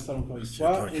beaucoup Nassar encore une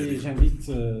fois, et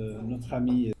j'invite notre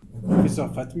ami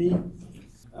professeur Fatmi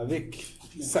avec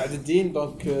Saad Eddine,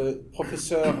 donc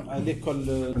professeur à l'école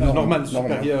normale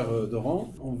supérieure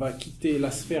d'Oran. On va quitter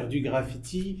la sphère du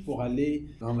graffiti pour aller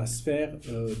dans la sphère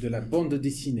de la bande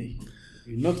dessinée.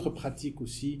 Une autre pratique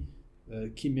aussi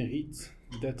qui mérite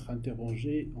d'être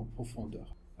interrogée en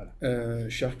profondeur. Voilà.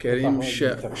 Cher Karim,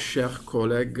 chers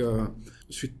collègues,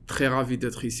 je suis très ravi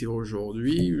d'être ici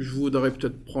aujourd'hui. Je voudrais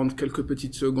peut-être prendre quelques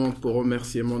petites secondes pour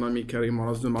remercier mon ami Karim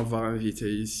Moraz de m'avoir invité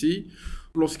ici.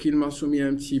 Lorsqu'il m'a soumis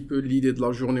un petit peu l'idée de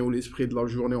la journée ou l'esprit de la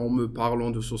journée en me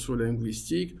parlant de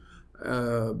sociolinguistique,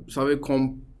 vous savez,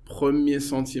 comme premier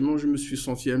sentiment, je me suis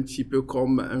senti un petit peu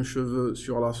comme un cheveu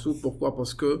sur la soupe. Pourquoi ?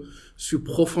 Parce que je suis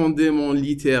profondément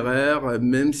littéraire,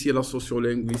 même si la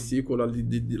sociolinguistique ou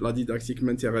la didactique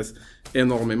m'intéresse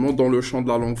énormément dans le champ de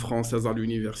la langue française à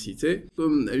l'université.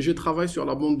 Je travaille sur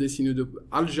la bande dessinée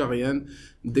algérienne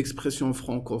d'expression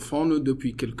francophone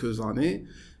depuis quelques années.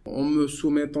 En me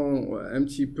soumettant un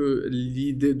petit peu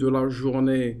l'idée de la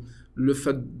journée, le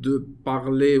fait de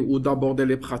parler ou d'aborder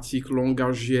les pratiques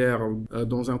langagières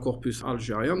dans un corpus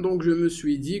algérien. Donc, je me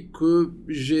suis dit que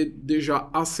j'ai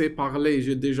déjà assez parlé,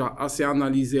 j'ai déjà assez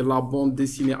analysé la bande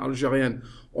dessinée algérienne,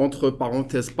 entre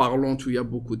parenthèses parlantes où il y a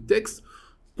beaucoup de textes.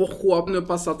 Pourquoi ne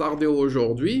pas s'attarder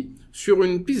aujourd'hui sur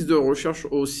une piste de recherche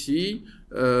aussi,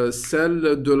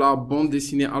 celle de la bande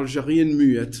dessinée algérienne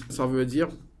muette. Ça veut dire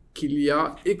qu'il y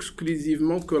a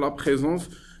exclusivement que la présence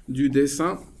du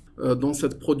dessin dans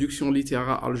cette production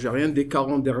littéraire algérienne des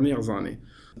 40 dernières années.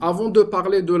 Avant de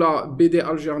parler de la BD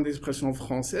algérienne d'expression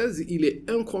française, il est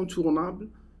incontournable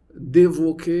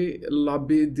d'évoquer la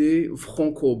BD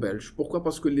franco-belge. Pourquoi ?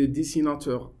 Parce que les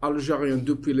dessinateurs algériens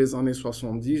depuis les années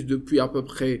 70, depuis à peu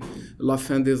près la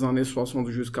fin des années 60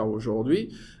 jusqu'à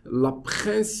aujourd'hui, la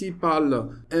principale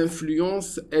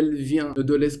influence, elle vient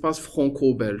de l'espace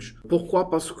franco-belge. Pourquoi ?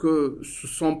 Parce que ce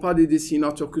ne sont pas des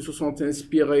dessinateurs qui se sont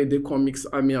inspirés des comics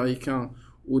américains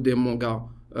ou des mangas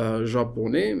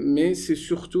japonais, mais c'est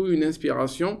surtout une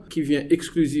inspiration qui vient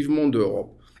exclusivement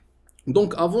d'Europe.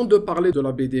 Donc, avant de parler de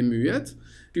la BD muette,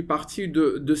 je suis parti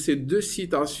de ces deux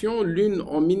citations, l'une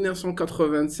en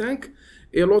 1985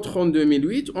 et l'autre en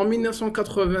 2008. En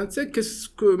 1985, qu'est-ce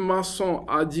que Masson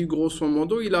a dit grosso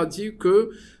modo ? Il a dit que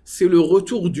c'est le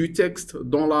retour du texte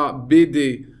dans la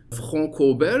BD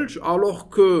franco-belge, alors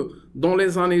que dans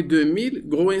les années 2000,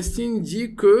 Groenstein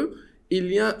dit que il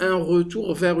y a un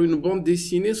retour vers une bande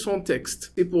dessinée sans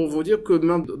texte. Et pour vous dire que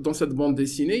même dans cette bande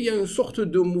dessinée, il y a une sorte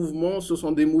de mouvement, ce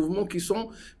sont des mouvements qui sont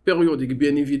périodiques.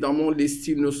 Bien évidemment, les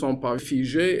styles ne sont pas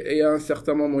figés et à un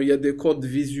certain moment, il y a des codes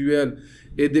visuels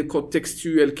et des codes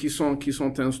textuels qui sont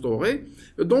instaurés.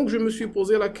 Donc, je me suis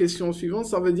posé la question suivante,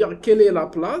 ça veut dire quelle est la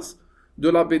place de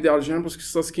la BD algérienne, parce que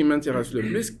c'est ce qui m'intéresse le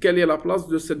plus, quelle est la place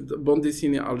de cette bande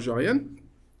dessinée algérienne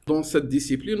dans cette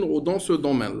discipline ou dans ce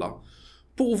domaine-là.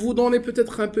 Pour vous donner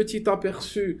peut-être un petit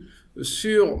aperçu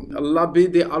sur la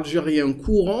BD algérienne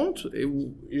courante,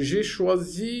 j'ai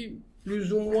choisi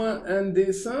plus ou moins un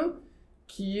dessin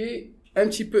qui est un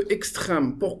petit peu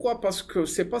extrême. Pourquoi ? Parce que, je ne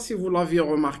sais pas si vous l'avez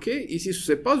remarqué, ici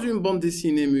ce n'est pas une bande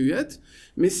dessinée muette,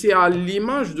 mais c'est à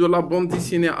l'image de la bande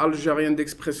dessinée algérienne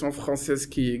d'expression française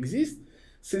qui existe,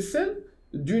 c'est celle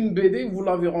d'une BD, vous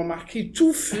l'avez remarqué,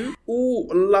 touffue, où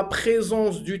la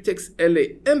présence du texte, elle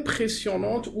est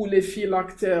impressionnante, où les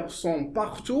phylactères sont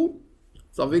partout.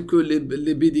 Vous savez que les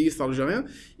BDistes algériens,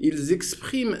 ils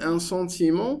expriment un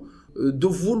sentiment de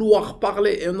vouloir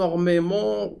parler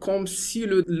énormément, comme si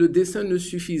le dessin ne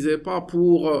suffisait pas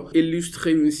pour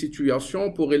illustrer une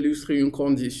situation, pour illustrer une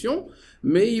condition,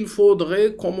 mais il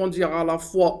faudrait, comment dire, à la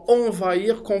fois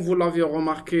envahir, comme vous l'avez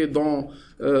remarqué dans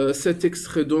cet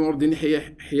extrait de Nordin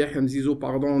Hiya Mzizo,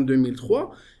 en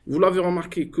 2003, vous l'avez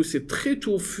remarqué que c'est très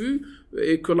touffu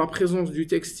et que la présence du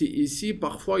texte ici,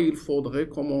 parfois il faudrait,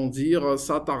 comment dire,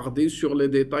 s'attarder sur les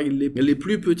détails les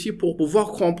plus petits pour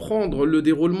pouvoir comprendre le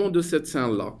déroulement de cette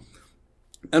scène-là.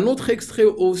 Un autre extrait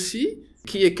aussi,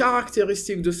 qui est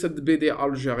caractéristique de cette BD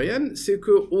algérienne, c'est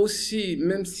que aussi,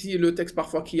 même si le texte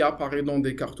parfois qui apparaît dans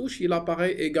des cartouches, il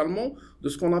apparaît également de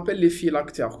ce qu'on appelle les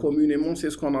phylactères. Communément, c'est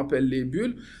ce qu'on appelle les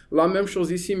bulles. La même chose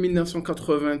ici,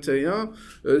 1981,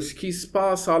 ce qui se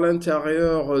passe à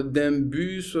l'intérieur d'un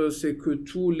bus, c'est que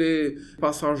tous les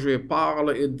passagers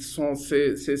parlent et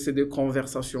c'est des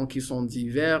conversations qui sont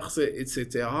diverses,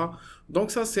 etc.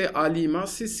 Donc ça, c'est à l'image,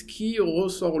 c'est ce qui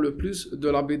ressort le plus de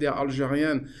la BD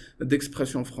algérienne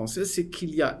d'expression française, c'est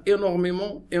qu'il y a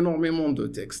énormément de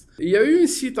textes. Il y a eu une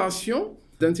citation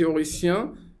d'un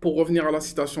théoricien, pour revenir à la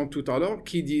citation tout à l'heure,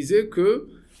 qui disait que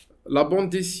la bande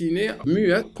dessinée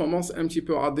muette commence un petit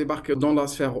peu à débarquer dans la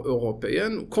sphère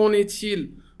européenne. Qu'en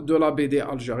est-il de la BD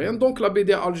algérienne? Donc la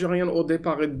BD algérienne au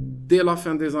départ et dès la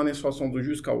fin des années 60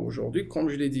 jusqu'à aujourd'hui, comme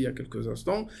je l'ai dit il y a quelques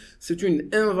instants, c'est une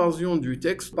invasion du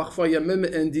texte. Parfois il y a même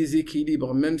un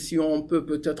déséquilibre, même si on peut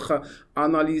peut-être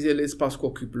analyser l'espace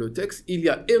qu'occupe le texte. Il y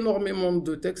a énormément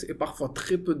de textes et parfois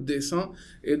très peu de dessins.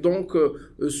 Et donc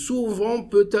souvent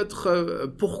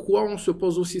peut-être pourquoi on se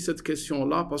pose aussi cette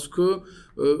question-là, parce que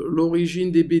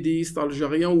l'origine des BDistes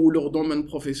algériens ou leur domaine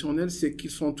professionnel, c'est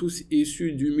qu'ils sont tous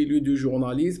issus du milieu du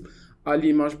journalisme, à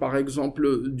l'image par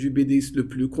exemple du BDiste le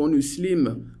plus connu,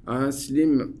 Slim,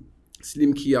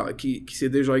 Slim qui s'est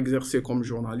déjà exercé comme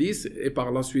journaliste et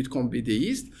par la suite comme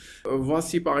BDiste.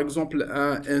 Voici par exemple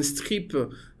un strip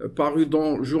paru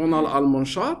dans le journal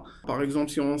Al-Manchar. Par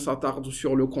exemple, si on s'attarde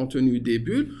sur le contenu des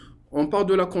bulles, on parle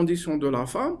de la condition de la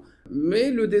femme,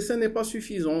 mais le dessin n'est pas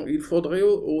suffisant. Il faudrait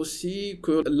aussi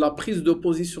que la prise de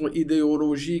position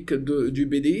idéologique du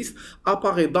BDiste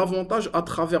apparaît davantage à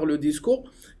travers le discours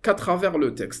qu'à travers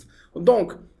le texte.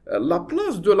 Donc, la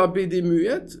place de la BD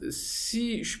muette,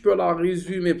 si je peux la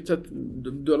résumer peut-être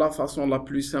de la façon la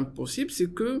plus simple possible,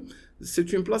 c'est que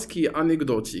c'est une place qui est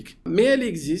anecdotique. Mais elle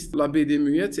existe, la BD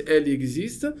muette, elle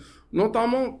existe,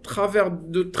 notamment à travers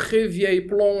de très vieilles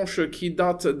planches qui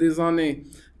datent des années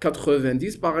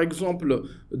 90, par exemple,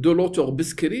 de l'auteur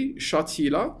Biskri,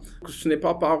 Chatila, ce n'est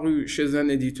pas paru chez un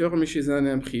éditeur, mais chez un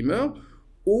imprimeur,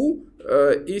 où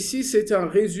ici c'est un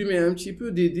résumé un petit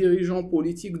peu des dirigeants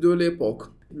politiques de l'époque.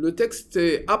 Le texte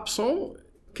est absent.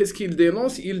 Qu'est-ce qu'il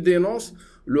dénonce? Il dénonce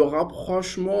le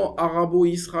rapprochement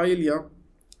arabo-israélien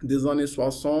des années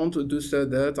 60, de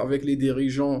Sadat, avec les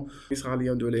dirigeants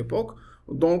israéliens de l'époque.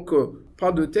 Donc,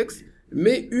 pas de texte,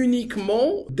 mais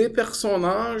uniquement des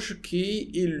personnages qui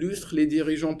illustrent les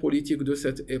dirigeants politiques de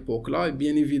cette époque-là. Et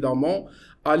bien évidemment,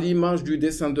 à l'image du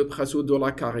dessin de presse ou de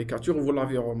la caricature, vous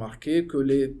l'avez remarqué que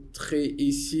les traits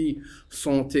ici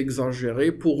sont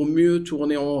exagérés pour mieux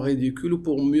tourner en ridicule,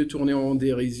 pour mieux tourner en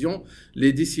dérision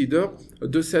les décideurs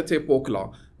de cette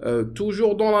époque-là.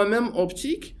 Toujours dans la même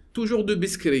optique, toujours de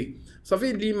Biskri. Vous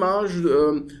savez, l'image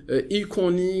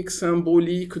iconique,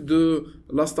 symbolique de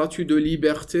la statue de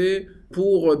liberté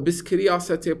pour Biskri à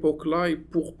cette époque-là et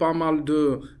pour pas mal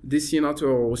de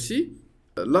dessinateurs aussi.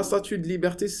 La statue de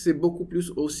liberté, c'est beaucoup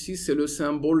plus aussi, c'est le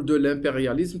symbole de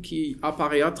l'impérialisme qui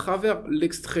apparaît à travers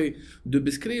l'extrait de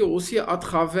Biskri et aussi à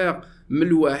travers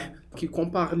Meloueh, qui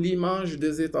compare l'image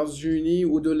des États-Unis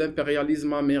ou de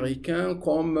l'impérialisme américain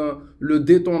comme le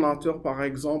détonateur, par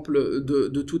exemple,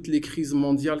 de toutes les crises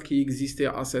mondiales qui existaient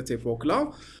à cette époque-là.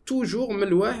 Toujours,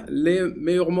 Meloueh, les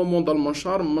meilleurs moments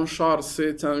d'Al-Manchar. Manchar,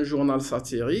 c'est un journal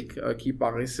satirique qui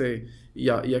paraissait il y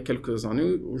a quelques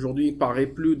années. Aujourd'hui, il ne paraît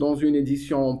plus dans une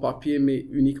édition en papier, mais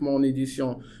uniquement en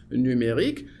édition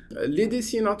numérique. Les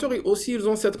dessinateurs aussi, ils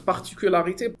ont cette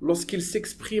particularité, lorsqu'ils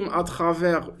s'expriment à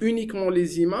travers uniquement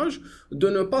les images, de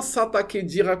ne pas s'attaquer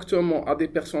directement à des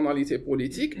personnalités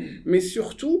politiques, mais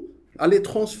surtout à les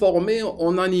transformer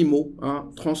en animaux,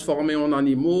 transformer en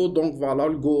animaux. Donc voilà,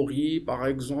 le gorille, par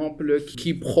exemple,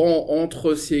 qui prend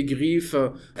entre ses griffes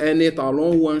un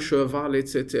étalon ou un cheval,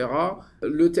 etc.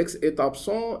 Le texte est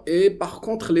absent et par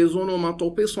contre, les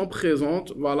onomatopées sont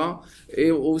présentes, voilà.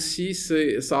 Et aussi,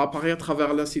 ça apparaît à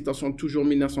travers la citation, toujours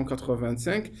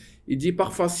 1985. Il dit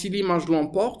parfois, si l'image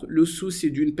l'emporte, le souci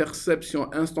d'une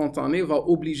perception instantanée va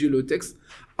obliger le texte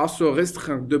à se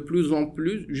restreindre de plus en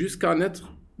plus jusqu'à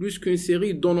n'être plus qu'une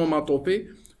série d'onomatopées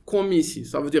comme ici.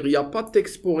 Ça veut dire qu'il n'y a pas de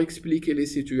texte pour expliquer les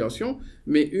situations,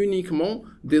 mais uniquement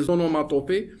des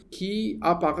onomatopées qui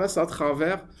apparaissent à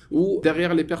travers ou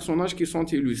derrière les personnages qui sont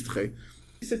illustrés.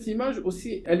 Cette image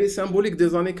aussi, elle est symbolique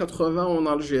des années 80 en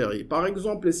Algérie. Par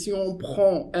exemple, si on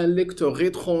prend un lecteur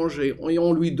étranger et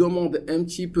on lui demande un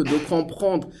petit peu de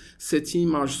comprendre cette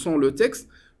image sans le texte,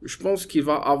 je pense qu'il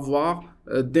va avoir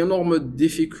d'énormes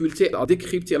difficultés à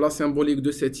décrypter la symbolique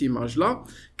de cette image-là.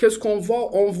 Qu'est-ce qu'on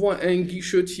voit? On voit un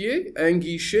guichetier, un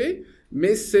guichet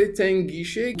mais c'est un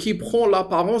guichet qui prend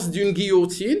l'apparence d'une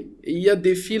guillotine. Il y a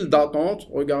des files d'attente,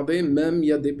 regardez, même il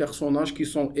y a des personnages qui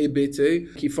sont hébétés,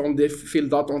 qui font des files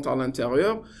d'attente à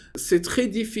l'intérieur. C'est très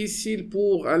difficile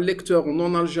pour un lecteur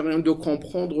non algérien de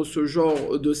comprendre ce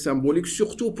genre de symbolique,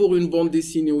 surtout pour une bande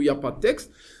dessinée où il n'y a pas de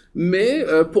texte. Mais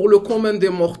pour le commun des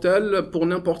mortels, pour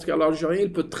n'importe quel Algérien,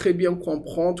 il peut très bien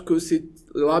comprendre que c'est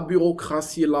la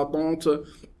bureaucratie latente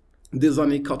des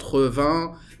années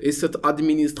 80 et cette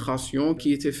administration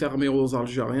qui était fermée aux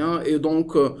Algériens. Et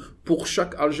donc, pour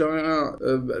chaque Algérien,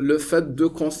 le fait de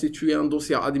constituer un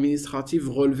dossier administratif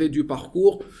relevait du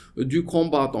parcours du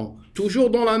combattant. Toujours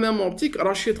dans la même optique,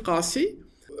 Rachid Qassi,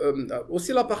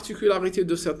 aussi la particularité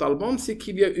de cet album, c'est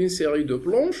qu'il y a une série de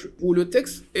planches où le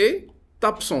texte est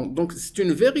absent. Donc, c'est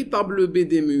une véritable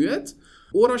BD muette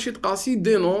où Rachid Qassi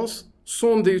dénonce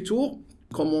son détour,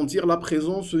 comment dire, la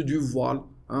présence du voile.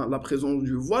 La présence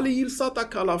du voile, et il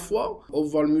s'attaque à la fois au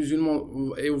voile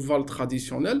musulman et au voile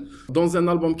traditionnel dans un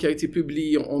album qui a été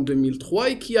publié en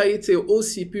 2003 et qui a été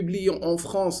aussi publié en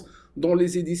France dans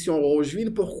les éditions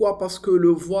Rocheville. Pourquoi? Parce que le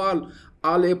voile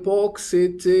à l'époque,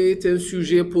 c'était un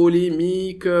sujet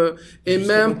polémique et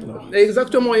même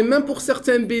exactement, et même pour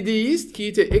certains BDistes qui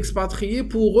étaient expatriés,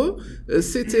 pour eux,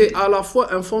 c'était à la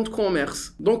fois un fonds de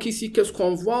commerce. Donc ici, qu'est-ce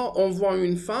qu'on voit? On voit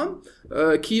une femme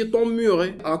qui est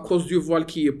emmurée à cause du voile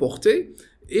qui est porté,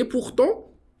 et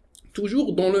pourtant,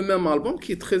 toujours dans le même album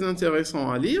qui est très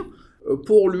intéressant à lire,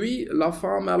 pour lui, la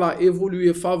femme, elle a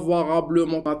évolué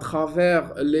favorablement à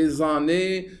travers les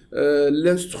années,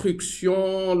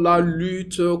 l'instruction, la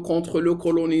lutte contre le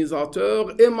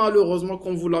colonisateur, et malheureusement,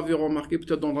 comme vous l'avez remarqué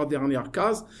peut-être dans la dernière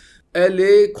case, elle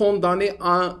est condamnée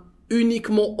à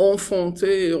uniquement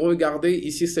enfanter. Regardez,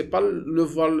 ici, c'est pas le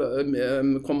voile,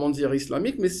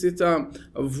 islamique, mais c'est un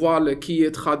voile qui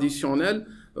est traditionnel.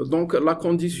 Donc, la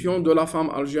condition de la femme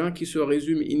algérienne qui se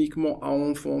résume uniquement à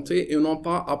enfanter et non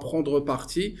pas à prendre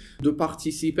parti, de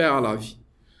participer à la vie.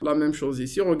 La même chose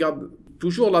ici, regarde,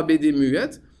 toujours la BD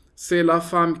muette, c'est la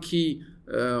femme qui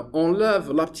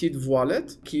enlève la petite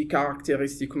voilette, qui est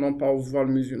caractéristique non pas au voile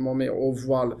musulman, mais au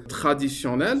voile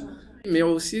traditionnel. Mais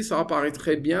aussi, ça apparaît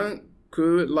très bien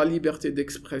que la liberté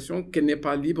d'expression, qu'elle n'est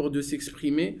pas libre de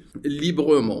s'exprimer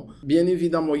librement. Bien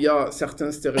évidemment, il y a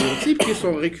certains stéréotypes qui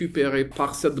sont récupérés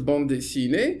par cette bande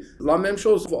dessinée. La même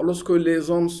chose, lorsque les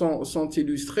hommes sont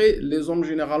illustrés, les hommes,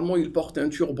 généralement, ils portent un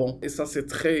turban. Et ça, c'est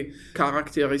très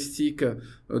caractéristique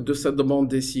de cette bande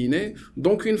dessinée.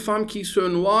 Donc, une femme qui se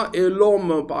noie et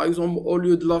l'homme, par exemple, au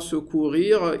lieu de la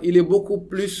secourir, il est beaucoup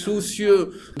plus soucieux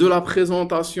de la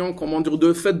présentation,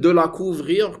 de fait de la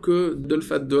couvrir que de le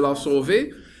fait de la sauver.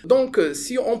 Donc,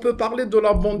 si on peut parler de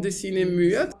la bande dessinée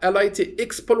muette, elle a été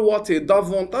exploitée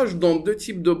davantage dans deux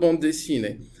types de bandes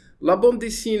dessinées. La bande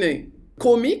dessinée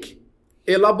comique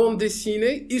et la bande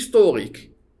dessinée historique.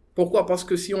 Pourquoi? Parce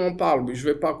que si on parle, je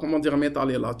ne vais pas,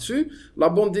 m'étaler là-dessus, la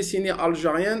bande dessinée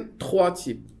algérienne, trois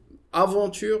types.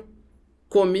 Aventure,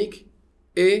 comique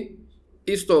et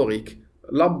historique.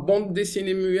 La bande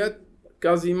dessinée muette,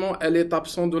 quasiment, elle est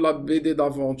absente de la BD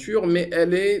d'aventure, mais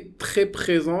elle est très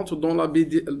présente dans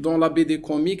la BD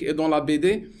comique et dans la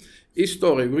BD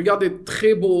historique. Regardez,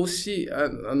 très beau aussi,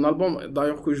 un album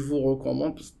d'ailleurs que je vous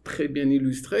recommande, très bien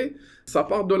illustré. Ça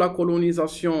part de la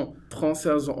colonisation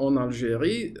française en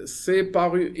Algérie. C'est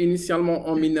paru initialement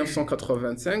en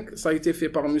 1985. Ça a été fait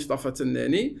par Mustapha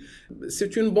Tennani.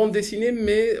 C'est une bande dessinée,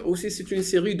 mais aussi c'est une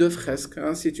série de fresques.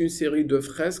 C'est une série de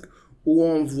fresques où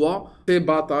on voit ces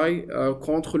batailles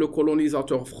contre le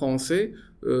colonisateur français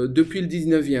depuis le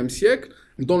 19e siècle.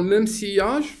 Dans le même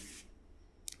sillage,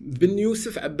 Ben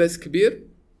Youssef Abbas Kbir,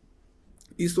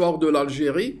 Histoire de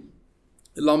l'Algérie.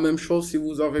 La même chose si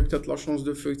vous avez peut-être la chance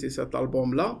de feuilleter cet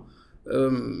album-là.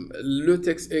 Le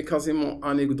texte est quasiment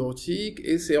anecdotique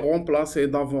et c'est remplacé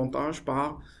davantage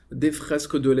par des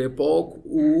fresques de l'époque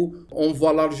où on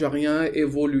voit l'Algérien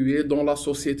évoluer dans la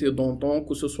société d'antan,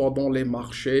 que ce soit dans les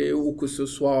marchés ou que ce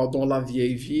soit dans la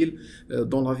vieille ville,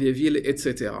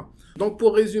 etc. Donc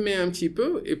pour résumer un petit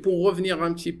peu et pour revenir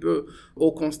un petit peu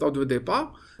au constat de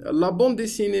départ, la bande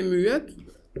dessinée muette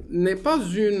n'est pas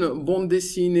une bande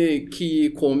dessinée qui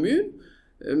est commune,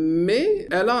 mais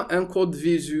elle a un code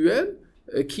visuel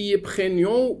qui est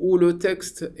prégnant, où le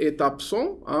texte est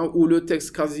absent, où le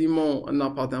texte quasiment n'a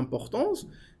pas d'importance.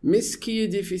 Mais ce qui est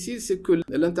difficile, c'est que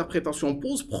l'interprétation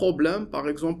pose problème, par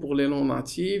exemple pour les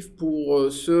non-natifs,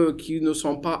 pour ceux qui ne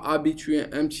sont pas habitués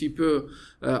un petit peu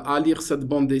à lire cette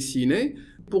bande dessinée.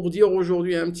 Pour dire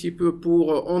aujourd'hui un petit peu,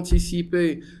 pour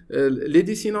anticiper, les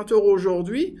dessinateurs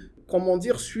aujourd'hui,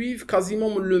 suivent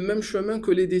quasiment le même chemin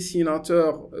que les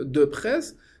dessinateurs de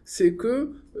presse, c'est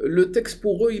que le texte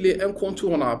pour eux, il est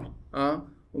incontournable.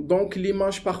 Donc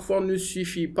l'image parfois ne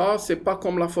suffit pas, c'est pas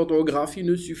comme la photographie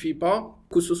ne suffit pas,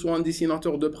 que ce soit un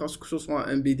dessinateur de presse, que ce soit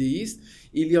un BDiste,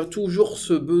 il y a toujours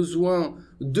ce besoin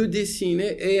de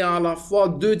dessiner et à la fois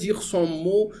de dire son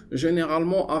mot,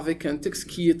 généralement avec un texte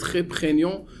qui est très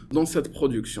prégnant dans cette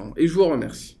production. Et je vous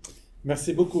remercie.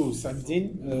 Merci beaucoup, Saladin.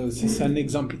 C'est un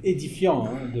exemple édifiant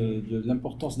de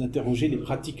l'importance d'interroger les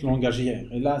pratiques langagières.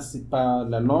 Et là, c'est pas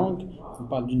la langue, on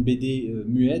parle d'une BD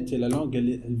muette, et la langue,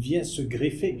 elle vient se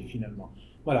greffer finalement.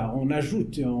 Voilà, on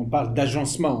ajoute, on parle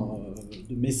d'agencement,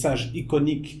 de messages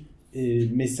iconiques et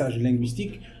messages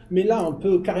linguistiques, mais là, on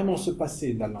peut carrément se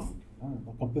passer de la langue.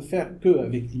 Donc, on peut faire que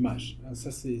avec l'image. Ça,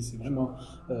 c'est vraiment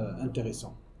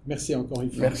intéressant. Merci encore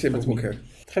une fois. Merci beaucoup.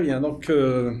 Très bien, donc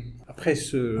après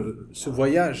ce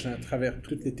voyage à travers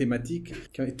toutes les thématiques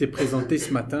qui ont été présentées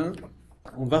ce matin,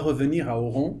 on va revenir à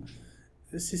Oran.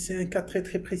 C'est un cas très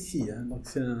très précis, donc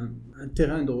c'est un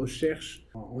terrain de recherche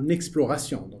en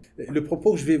exploration. Donc, le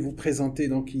propos que je vais vous présenter,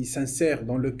 donc, il s'insère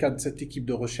dans le cadre de cette équipe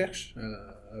de recherche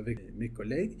avec mes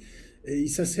collègues. Et il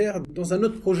s'insère dans un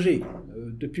autre projet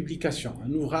de publication,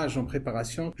 un ouvrage en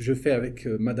préparation que je fais avec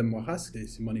Madame Moiras,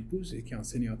 c'est mon épouse et qui est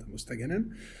enseignante à Mostaganem.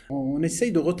 On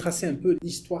essaye de retracer un peu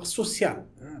l'histoire sociale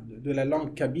de la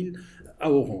langue kabyle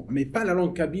à Oran, mais pas la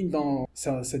langue kabyle dans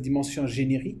sa dimension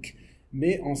générique,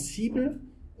 mais en cible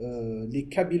les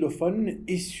kabylophones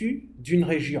issus d'une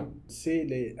région. C'est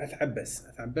les Ath-Abbas.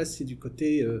 Ath-Abbas, c'est du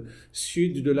côté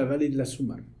sud de la vallée de la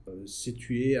Soumam,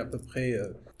 situé à peu près...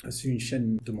 c'est une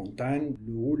chaîne de montagnes.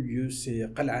 Le haut lieu, c'est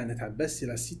Qal'a Ath-Abbas, c'est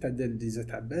la citadelle des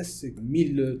Ath-Abbas, c'est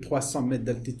 1300 mètres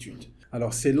d'altitude.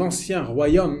 Alors, c'est l'ancien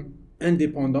royaume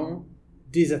indépendant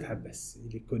des Ath-Abbas.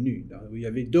 Il est connu. Il y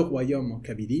avait deux royaumes en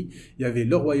Kabylie. Il y avait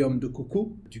le royaume de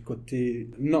Koukou, du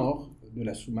côté nord de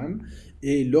la Soumam,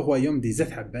 et le royaume des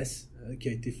Ath-Abbas, qui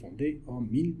a été fondé en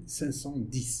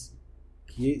 1510,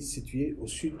 qui est situé au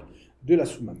sud de la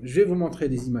Soumam. Je vais vous montrer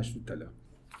des images tout à l'heure.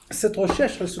 Cette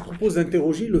recherche, elle se propose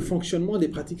d'interroger le fonctionnement des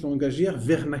pratiques langagières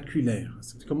vernaculaires.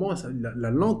 Comment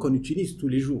la langue qu'on utilise tous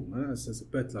les jours, ça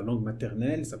peut être la langue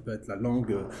maternelle, ça peut être la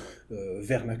langue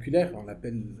vernaculaire, on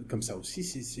l'appelle comme ça aussi,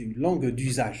 c'est une langue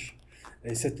d'usage.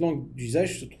 Et cette langue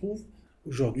d'usage se trouve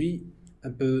aujourd'hui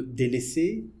un peu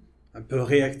délaissée, un peu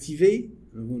réactivée.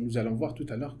 Nous allons voir tout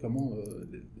à l'heure comment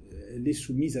elle est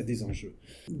soumise à des enjeux.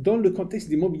 Dans le contexte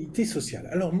des mobilités sociales.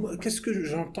 Alors, qu'est-ce que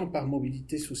j'entends par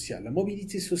mobilité sociale ? La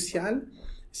mobilité sociale,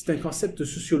 c'est un concept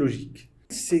sociologique.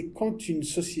 C'est quand une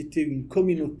société, une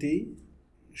communauté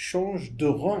change de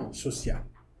rang social.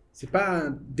 C'est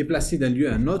pas déplacer d'un lieu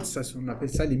à un autre, ça, on appelle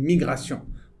ça les migrations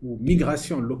ou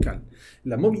migration locale.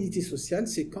 La mobilité sociale,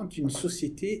 c'est quand une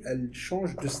société, elle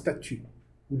change de statut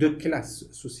ou de classe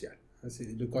sociale.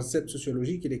 C'est le concept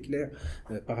sociologique, il est clair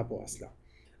par rapport à cela.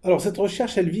 Alors, cette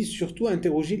recherche, elle vise surtout à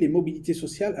interroger les mobilités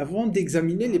sociales avant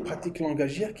d'examiner les pratiques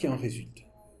langagières qui en résultent.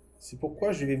 C'est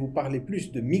pourquoi je vais vous parler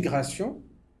plus de migration,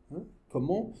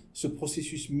 comment ce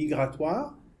processus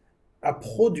migratoire a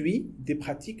produit des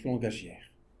pratiques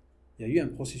langagières. Il y a eu un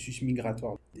processus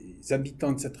migratoire des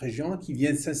habitants de cette région qui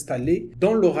viennent s'installer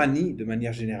dans l'Oranie de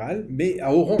manière générale, mais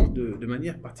à Oran de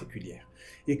manière particulière.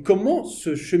 Et comment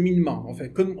ce cheminement, enfin,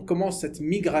 comment cette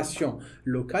migration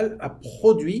locale a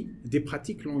produit des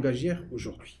pratiques langagières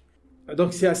aujourd'hui.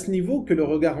 Donc c'est à ce niveau que le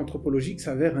regard anthropologique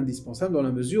s'avère indispensable dans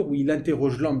la mesure où il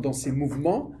interroge l'homme dans ses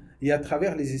mouvements et à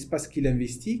travers les espaces qu'il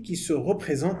investit qui se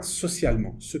représentent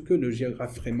socialement, ce que le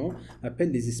géographe Frémont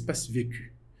appelle les espaces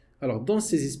vécus. Alors dans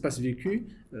ces espaces vécus,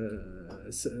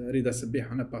 Rida Sabih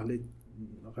en a parlé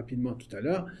rapidement tout à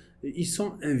l'heure, ils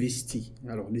sont investis.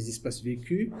 Alors les espaces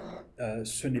vécus,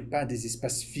 ce n'est pas des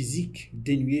espaces physiques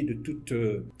dénués de toute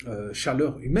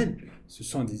chaleur humaine, ce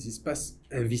sont des espaces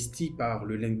investis par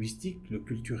le linguistique, le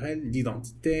culturel,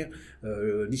 l'identitaire,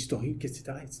 l'historique,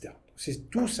 etc., etc.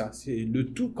 C'est tout ça, c'est le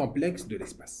tout complexe de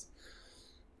l'espace.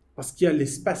 Parce qu'il y a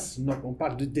l'espace, on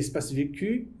parle d'espace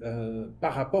vécu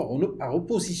par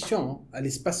opposition à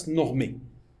l'espace normé.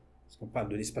 On parle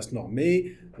de l'espace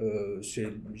normé, c'est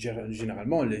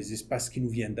généralement les espaces qui nous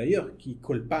viennent d'ailleurs, qui ne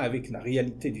collent pas avec la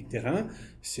réalité du terrain.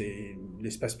 C'est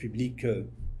l'espace public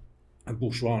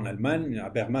bourgeois en Allemagne, à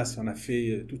Bermas on a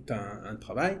fait tout un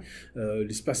travail.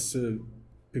 L'espace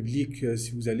public,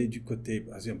 si vous allez du côté,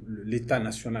 par exemple, l'État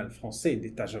national français,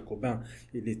 l'État jacobin,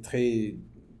 il est très,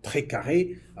 très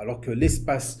carré, alors que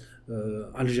l'espace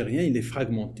algérien, il est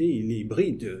fragmenté, il est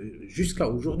hybride jusqu'à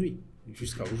aujourd'hui.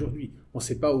 jusqu'à aujourd'hui. On ne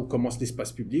sait pas où commence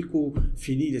l'espace public, où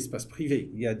finit l'espace privé.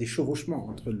 Il y a des chevauchements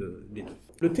entre les deux.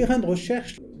 Le terrain de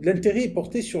recherche, l'intérêt est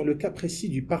porté sur le cas précis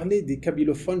du parler des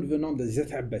kabylophones venant des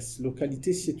Zat Abbas,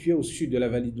 localité située au sud de la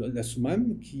vallée de la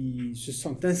Soumam, qui se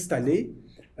sont installés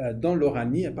dans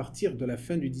l'Oranie à partir de la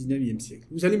fin du 19e siècle.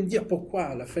 Vous allez me dire pourquoi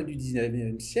à la fin du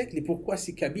 19e siècle et pourquoi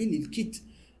ces Kabyles, ils quittent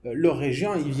leur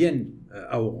région, ils viennent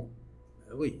à Oran.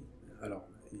 Oui, alors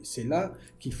c'est là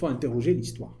qu'il faut interroger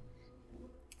l'histoire.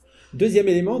 Deuxième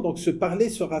élément, donc ce parler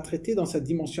sera traité dans sa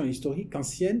dimension historique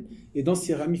ancienne et dans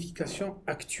ses ramifications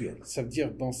actuelles. Ça veut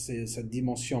dire dans sa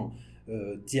dimension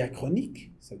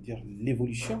diachronique, ça veut dire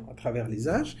l'évolution à travers les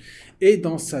âges, et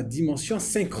dans sa dimension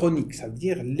synchronique, ça veut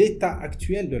dire l'état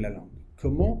actuel de la langue.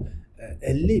 Comment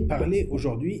elle est parlée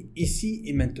aujourd'hui, ici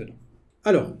et maintenant.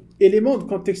 Alors, élément de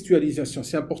contextualisation,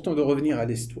 c'est important de revenir à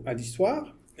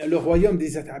l'histoire. Le royaume des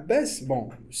Zat Abbas, bon,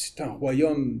 c'est un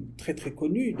royaume très très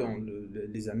connu dans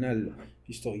les annales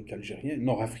historiques algériennes,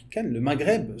 nord-africaines, le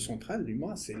Maghreb central, du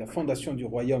moins, c'est la fondation du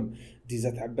royaume des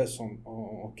Zat Abbas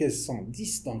en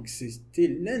 1510, donc c'était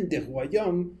l'un des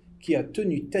royaumes qui a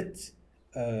tenu tête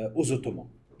aux Ottomans.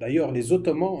 D'ailleurs, les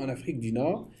Ottomans en Afrique du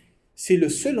Nord, c'est le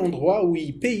seul endroit où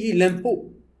ils payaient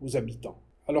l'impôt aux habitants.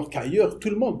 Alors qu'ailleurs, tout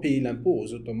le monde payait l'impôt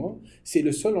aux Ottomans, c'est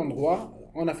le seul endroit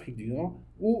en Afrique du Nord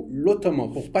où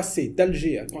l'Ottoman, pour passer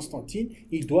d'Alger à Constantine,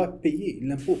 il doit payer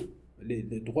l'impôt, les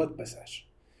droits de passage.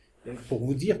 Et pour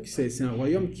vous dire que c'est un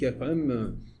royaume qui a quand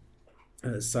même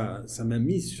sa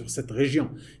mainmise sur cette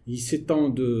région. Il s'étend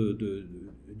du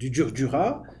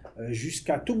Djurdjura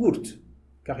jusqu'à Tougourt,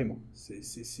 carrément.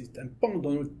 C'est un pan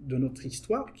de notre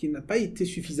histoire qui n'a pas été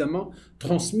suffisamment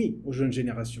transmis aux jeunes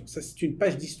générations. Ça, c'est une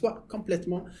page d'histoire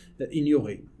complètement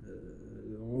ignorée.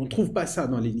 On ne trouve pas ça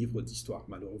dans les livres d'histoire,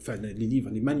 enfin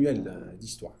les manuels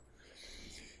d'histoire.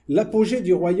 L'apogée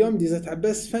du royaume des Zat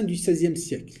Abbas, fin du XVIe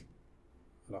siècle.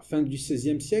 Alors, fin du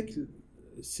XVIe siècle,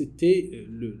 c'était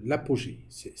l'apogée.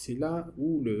 C'est là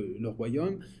où le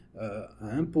royaume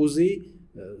a imposé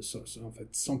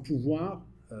son pouvoir.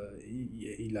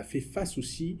 Il a fait face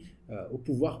aussi au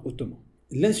pouvoir ottoman.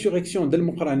 L'insurrection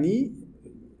d'El-Mokrani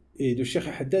et de Cheikh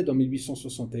Haddad en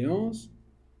 1871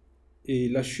 et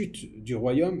la chute du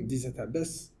royaume des Zat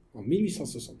Abbas en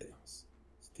 1871.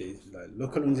 La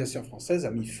colonisation française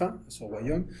a mis fin à ce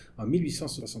royaume en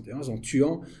 1871 en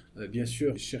tuant bien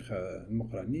sûr Cheikh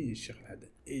Mokrani et Cheikh Haddad.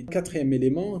 Et le quatrième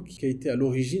élément qui a été à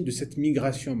l'origine de cette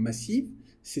migration massive,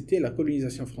 c'était la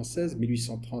colonisation française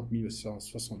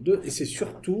 1830-1862 et c'est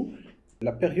surtout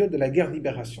la période de la guerre de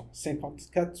libération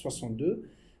 54-62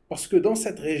 parce que dans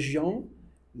cette région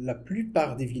la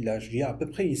plupart des villages, il y a à peu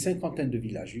près une cinquantaine de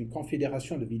villages, une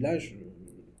confédération de villages,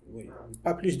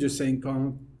 pas plus de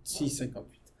 56,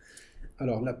 58.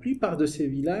 Alors, la plupart de ces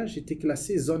villages étaient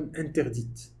classés zones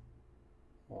interdites.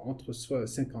 Entre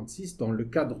 56, dans le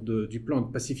cadre du plan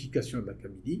de pacification de la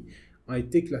Kabylie, ont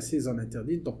été classés zones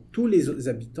interdites. Donc, tous les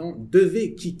habitants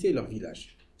devaient quitter leur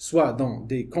village, soit dans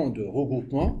des camps de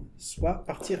regroupement, soit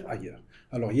partir ailleurs.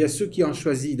 Alors, il y a ceux qui ont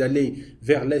choisi d'aller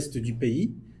vers l'est du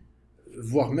pays,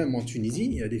 voire même en Tunisie.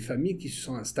 Il y a des familles qui se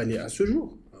sont installées à ce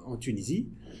jour en Tunisie.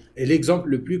 Et l'exemple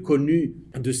le plus connu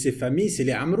de ces familles, c'est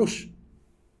les Amrouch.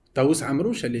 Taous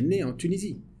Amrouch, elle est née en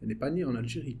Tunisie. Elle n'est pas née en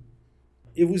Algérie.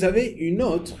 Et vous avez une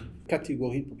autre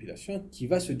catégorie de population qui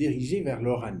va se diriger vers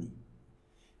l'Oranie.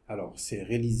 Alors, c'est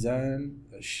Relizan,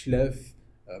 Chlef,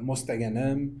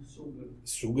 Mostaganem,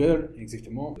 Souguer,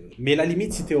 exactement. Mais la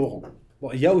limite, c'était Oran.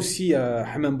 Bon, il y a aussi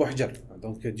Hammam Bouhjar,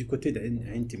 donc du côté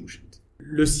d'Ain Timouchent.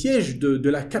 Le siège de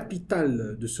la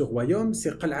capitale de ce royaume,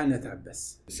 c'est Qal'anat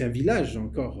Abbas. C'est un village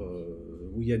encore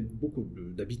où il y a beaucoup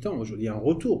d'habitants. Aujourd'hui, il y a un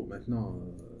retour maintenant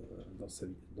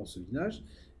dans ce village.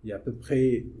 Il y a à peu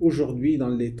près aujourd'hui dans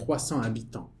les 300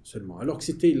 habitants seulement, alors que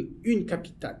c'était une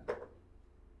capitale.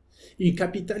 Une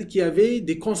capitale qui avait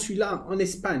des consulats en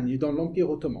Espagne et dans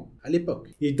l'Empire ottoman à l'époque.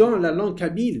 Et dont la langue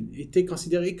kabyle était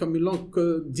considérée comme une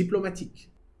langue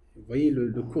diplomatique. Vous voyez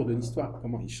le cours de l'histoire,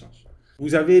 comment il change.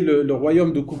 Vous avez le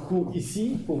royaume de Koukou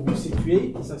ici, pour vous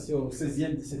situer, ça c'est au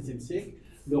XVIe, XVIIe siècle.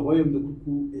 Le royaume de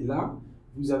Koukou est là.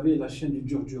 Vous avez la chaîne du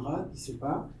Djurdjura qui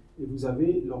sépare, et vous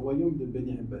avez le royaume de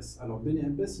Beni Abbas. Alors Beni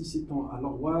Abbas, il s'étend à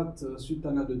l'Orwat,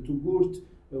 Sultanat de Tougourt,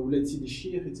 Ouled Sidi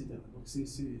Chir, etc. Donc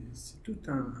c'est tout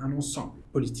un ensemble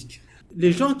politique.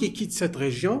 Les gens qui quittent cette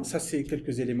région, ça c'est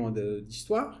quelques éléments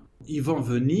d'histoire, ils vont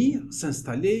venir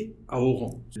s'installer à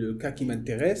Oran. Le cas qui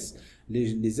m'intéresse,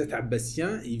 les Zat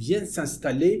Abbasiens, ils viennent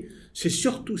s'installer, c'est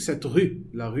surtout cette rue,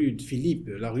 la rue de Philippe,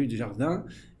 la rue du Jardin,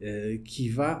 qui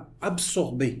va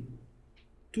absorber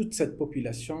toute cette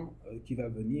population qui va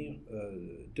venir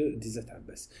des Zat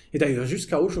Abbas. Et d'ailleurs,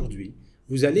 jusqu'à aujourd'hui,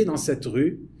 Vous allez dans cette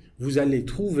rue, vous allez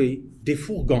trouver des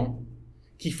fourgons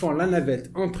qui font la navette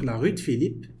entre la rue de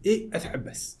Philippe et At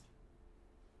Abbas.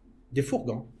 Des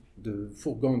fourgons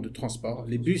de transport.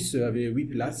 Les bus avaient 8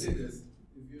 places.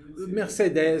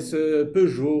 Mercedes,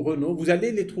 Peugeot, Renault, vous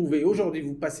allez les trouver. Aujourd'hui,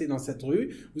 vous passez dans cette rue,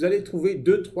 vous allez trouver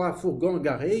 2-3 fourgons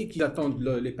garés qui attendent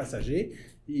les passagers.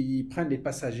 Ils prennent les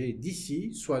passagers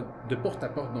d'ici, soit de porte à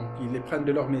porte, donc ils les prennent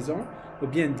de leur maison, ou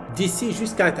bien d'ici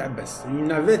jusqu'à At Abbas. Une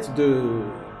navette de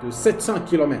 700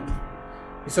 km.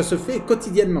 Et ça se fait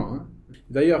quotidiennement. Hein.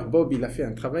 D'ailleurs, Bob, il a fait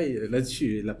un travail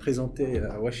là-dessus. Il l'a présenté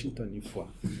à Washington une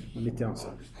fois. On était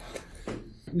ensemble.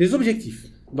 Les objectifs.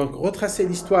 Donc, retracer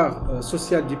l'histoire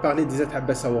sociale du parler des At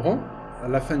Abbas à Oran, à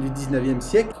la fin du 19e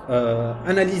siècle.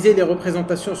 Analyser les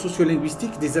représentations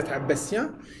sociolinguistiques des At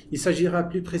Abbassiens. Il s'agira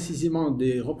plus précisément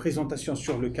des représentations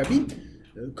sur le kabyle.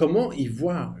 Comment ils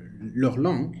voient leur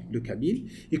langue, le kabyle,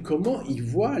 et comment ils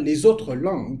voient les autres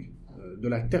langues de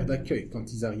la terre d'accueil.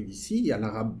 Quand ils arrivent ici, il y a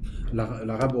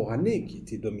l'arabe orané qui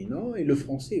était dominant et le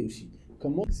français aussi.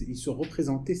 Comment ils se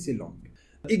représentaient ces langues.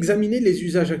 Examiner les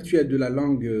usages actuels de la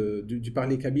langue du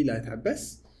parler kabyle à At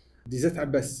Abbas, des At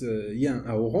Abbassiens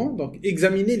à Oran, donc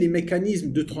examiner les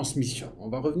mécanismes de transmission. On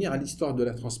va revenir à l'histoire de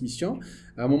la transmission.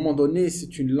 À un moment donné,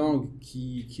 c'est une langue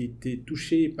qui était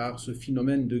touchée par ce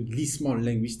phénomène de glissement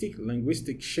linguistique,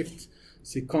 linguistic shift.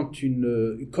 C'est quand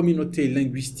une communauté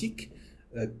linguistique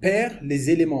perd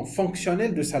les éléments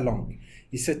fonctionnels de sa langue.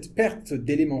 Et cette perte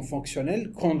d'éléments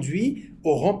fonctionnels conduit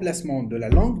au remplacement de la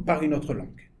langue par une autre langue.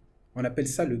 On appelle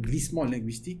ça le glissement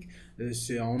linguistique.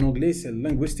 En anglais, c'est le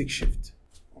linguistic shift.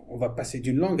 On va passer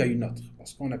d'une langue à une autre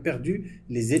parce qu'on a perdu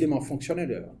les éléments fonctionnels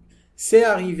de la langue. C'est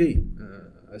arrivé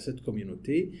à cette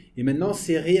communauté et maintenant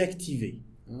c'est réactivé.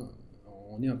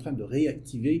 On est en train de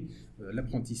réactiver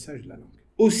l'apprentissage de la langue.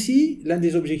 Aussi, l'un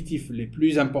des objectifs les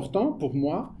plus importants pour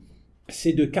moi,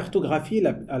 c'est de cartographier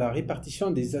la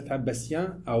répartition des At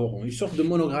Abbassiens à Oran. Une sorte de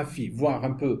monographie, voir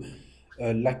un peu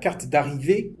la carte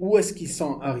d'arrivée, où est-ce qu'ils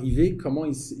sont arrivés, comment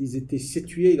ils étaient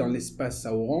situés dans l'espace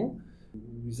à Oran.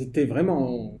 Ils étaient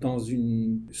vraiment dans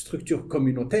une structure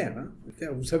communautaire. Hein.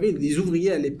 Vous savez, les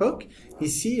ouvriers à l'époque,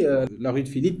 ici, la rue de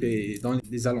Philippe et dans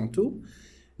les alentours,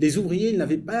 les ouvriers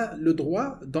n'avaient pas le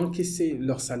droit d'encaisser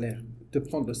leur salaire, de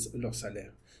prendre leur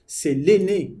salaire. C'est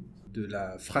l'aîné de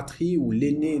la fratrie ou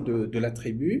l'aîné de la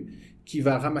tribu qui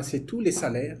va ramasser tous les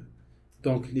salaires.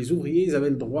 Donc les ouvriers, ils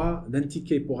avaient le droit d'un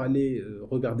ticket pour aller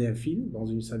regarder un film dans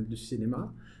une salle de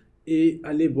cinéma et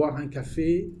aller boire un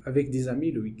café avec des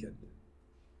amis le week-end.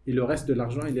 Et le reste de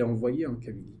l'argent, il est envoyé en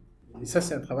Kabylie. Et ça,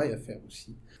 c'est un travail à faire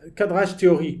aussi. Cadrage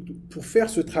théorique. Pour faire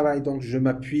ce travail, donc, je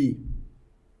m'appuie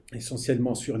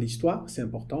essentiellement sur l'histoire, c'est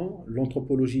important,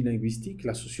 l'anthropologie linguistique,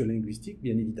 la sociolinguistique,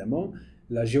 bien évidemment,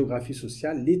 la géographie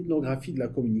sociale, l'ethnographie de la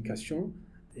communication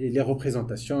et les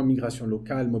représentations, migration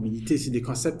locale, mobilité, c'est des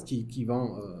concepts qui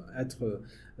vont être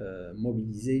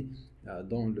mobilisés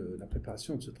dans la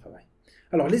préparation de ce travail.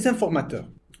 Alors, les informateurs,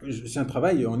 c'est un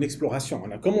travail en exploration.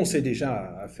 On a commencé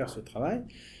déjà à faire ce travail.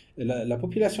 La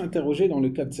population interrogée dans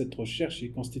le cadre de cette recherche est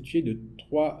constituée de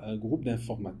 3 groupes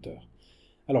d'informateurs.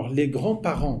 Alors, les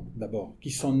grands-parents, d'abord, qui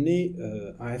sont nés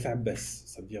à At Abbas,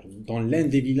 ça veut dire dans l'un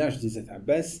des villages des At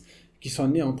Abbas, qui sont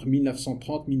nés entre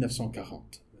 1930 et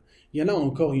 1940. Il y en a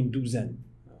encore une douzaine,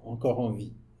 encore en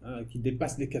vie, qui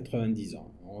dépassent les 90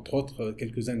 ans, entre autres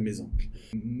quelques-uns de mes oncles.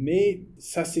 Mais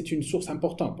ça, c'est une source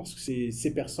importante, parce que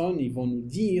ces personnes, ils vont nous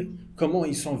dire comment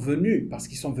ils sont venus, parce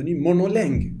qu'ils sont venus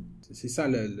monolingues. C'est ça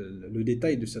le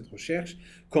détail de cette recherche,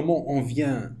 comment on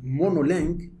vient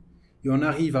monolingue, et on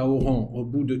arrive à Oran, au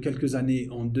bout de quelques années,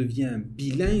 on devient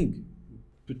bilingue,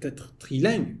 peut-être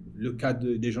trilingue. Le cas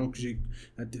des gens que j'ai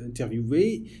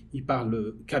interviewés, ils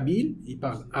parlent kabyle, ils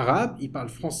parlent arabe, ils parlent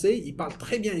français, ils parlent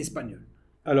très bien espagnol.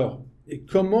 Alors, et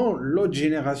comment l'autre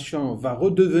génération va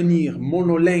redevenir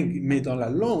monolingue, mais dans la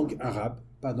langue arabe,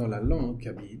 pas dans la langue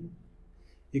kabyle,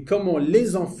 et comment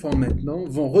les enfants maintenant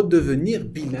vont redevenir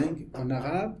bilingues en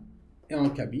arabe et en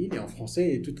kabyle et en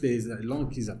français et toutes les langues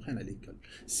qu'ils apprennent à l'école.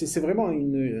 C'est vraiment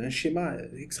un schéma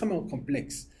extrêmement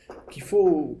complexe qu'il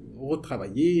faut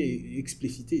retravailler,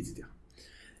 expliciter, etc.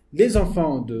 Les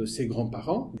enfants de ces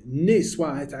grands-parents, nés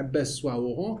soit à At Abbas, soit à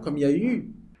Oran, comme il y a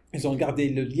eu, ils ont gardé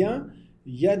le lien,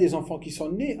 il y a des enfants qui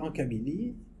sont nés en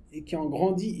Kabylie et qui ont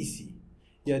grandi ici.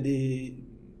 Il y a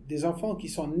des enfants qui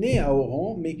sont nés à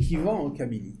Oran, mais qui vont en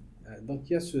Kabylie. Donc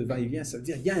il y a ce va-et-vient, ça veut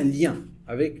dire qu'il y a un lien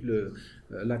avec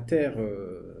la terre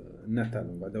natale,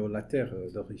 on va dire la terre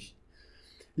d'origine.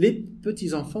 Les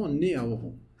petits-enfants nés à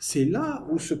Oran, c'est là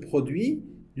où se produit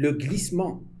le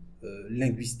glissement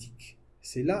linguistique.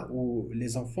 C'est là où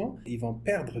les enfants ils vont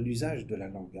perdre l'usage de la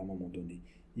langue à un moment donné.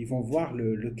 ils vont voir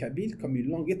le kabyle comme une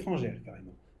langue étrangère,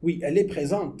 carrément. Oui, elle est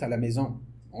présente à la maison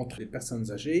entre les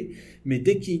personnes âgées, mais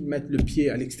dès qu'ils mettent le pied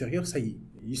à l'extérieur, ça y est.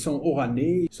 Ils sont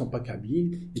oranais, ils ne sont pas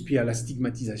kabyles, et puis à la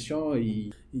stigmatisation,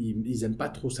 ils n'aiment pas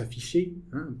trop s'afficher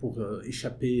pour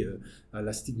échapper à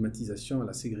la stigmatisation, à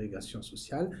la ségrégation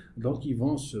sociale. Donc ils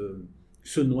vont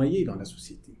se noyer dans la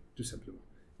société, tout simplement.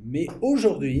 Mais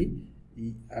aujourd'hui,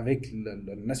 avec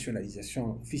la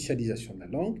nationalisation, officialisation de la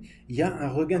langue, il y a un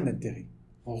regain d'intérêt.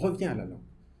 On revient à la langue,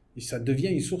 et ça devient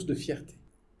une source de fierté.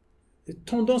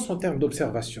 Tendance en termes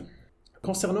d'observation.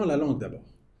 Concernant la langue d'abord,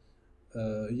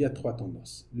 il y a 3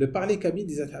 tendances. Le parler kabyle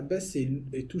d'Izzat Abbas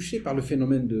est touché par le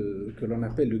phénomène que l'on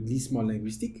appelle le glissement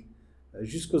linguistique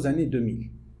jusqu'aux années 2000.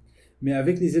 Mais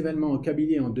avec les événements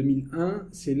kabyliens en 2001,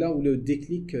 c'est là où le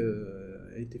déclic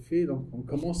a été fait, donc on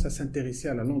commence à s'intéresser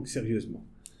à la langue sérieusement.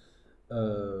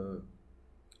 Le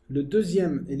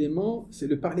deuxième élément, c'est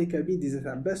le parler kabyle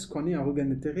d'Izzat Abbas connaît un regain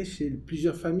d'intérêt chez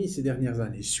plusieurs familles ces dernières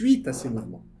années, suite à ces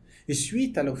mouvements. Et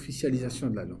suite à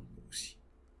l'officialisation de la langue aussi.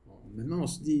 Maintenant, on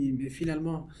se dit, mais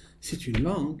finalement, c'est une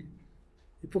langue,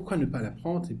 et pourquoi ne pas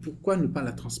l'apprendre, et pourquoi ne pas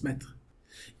la transmettre?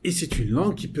 Et c'est une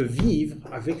langue qui peut vivre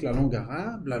avec la langue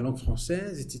arabe, la langue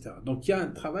française, etc. Donc il y a un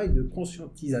travail de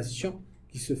conscientisation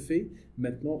qui se fait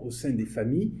maintenant au sein des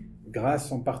familles,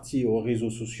 grâce en partie aux réseaux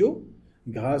sociaux,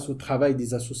 grâce au travail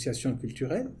des associations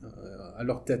culturelles, à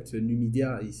leur tête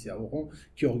Numidia ici à Oran,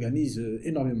 qui organise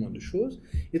énormément de choses.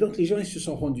 Et donc les gens ils se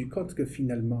sont rendus compte que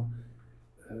finalement,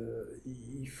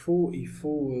 il faut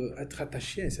être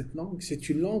attaché à cette langue. C'est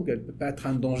une langue, elle ne peut pas être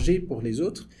un danger pour les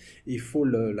autres. Il faut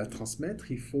la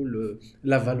transmettre, il faut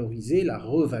la valoriser, la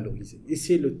revaloriser. Et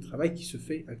c'est le travail qui se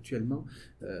fait actuellement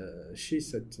chez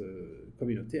cette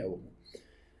communauté à Oran.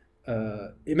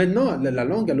 Et maintenant, la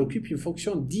langue, elle occupe une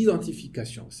fonction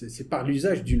d'identification. C'est par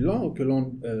l'usage d'une langue que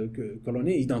l'on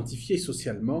est identifié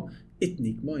socialement,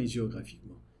 ethniquement et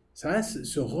géographiquement. Ça a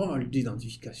ce rôle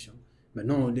d'identification.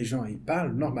 Maintenant, les gens, ils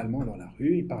parlent normalement dans la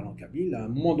rue, ils parlent en kabyle. À un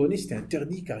moment donné, c'était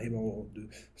interdit carrément,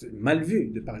 mal vu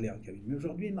de parler en kabyle. Mais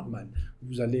aujourd'hui, c'est normal.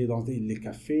 Vous allez dans les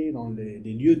cafés, dans les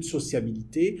lieux de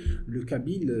sociabilité, le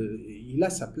kabyle, il a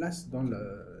sa place dans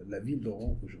la ville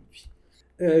d'Oran aujourd'hui.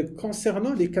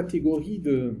 Concernant les catégories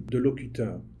de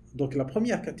locuteurs, donc la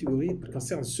première catégorie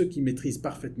concerne ceux qui maîtrisent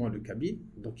parfaitement le kabyle.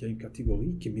 Donc il y a une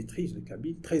catégorie qui maîtrise le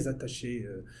kabyle, très attachée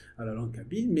à la langue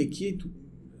kabyle, mais qui est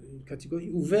une catégorie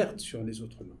ouverte sur les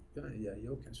autres langues. Il n'y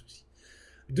a aucun souci.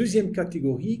 Deuxième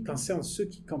catégorie concerne ceux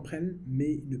qui comprennent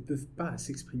mais ne peuvent pas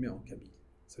s'exprimer en kabyle.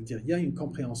 C'est-à-dire il y a une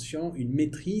compréhension, une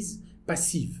maîtrise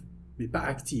passive, mais pas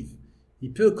active.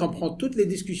 Il peut comprendre toutes les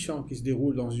discussions qui se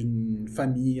déroulent dans une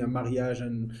famille, un mariage,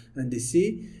 un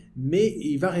décès, mais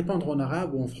il va répondre en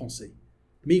arabe ou en français.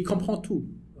 Mais il comprend tout.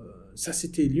 Ça,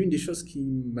 c'était l'une des choses qui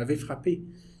m'avait frappé.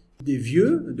 Des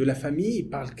vieux de la famille, ils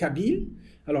parlent kabyle.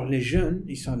 Alors les jeunes,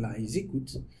 ils sont là, ils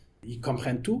écoutent, ils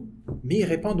comprennent tout, mais ils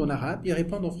répondent en arabe, ils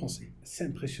répondent en français. C'est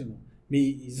impressionnant. Mais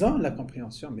ils ont la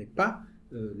compréhension, mais pas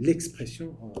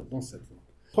l'expression dans cette langue.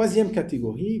 Troisième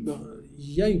catégorie,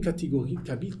 il y a une catégorie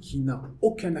kabyle qui n'a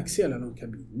aucun accès à la langue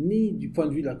kabyle, ni du point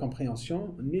de vue de la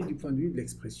compréhension, ni du point de vue de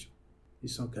l'expression. Ils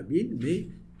sont kabyles, mais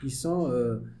ils sont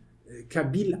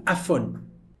kabyles aphones.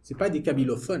 Ce n'est pas des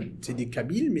kabylophones, c'est des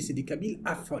kabyles, mais c'est des kabyles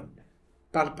aphones. Ils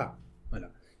ne parlent pas. Voilà.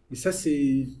 Et ça,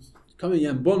 c'est comme il y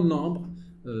a un bon nombre,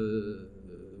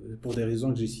 pour des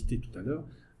raisons que j'ai citées tout à l'heure,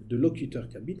 de locuteurs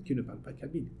kabyles qui ne parlent pas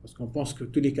kabyle. Parce qu'on pense que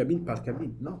tous les kabyles parlent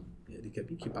kabyle. Non. Il y a des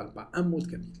kabyles qui ne parlent pas un mot de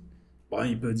kabyle. Bon,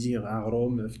 il peut dire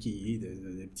arom, fki,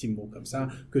 des petits mots comme ça,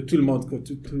 que tout le monde, que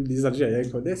tous les Algériens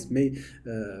connaissent, mais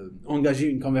engager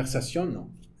une conversation, non,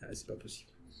 c'est pas possible.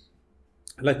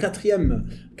 La quatrième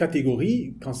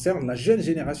catégorie concerne la jeune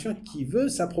génération qui veut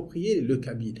s'approprier le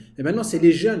kabyle. Et maintenant, c'est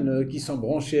les jeunes qui sont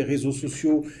branchés réseaux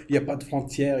sociaux. Il n'y a pas de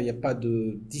frontières, il n'y a pas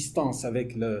de distance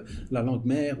avec la langue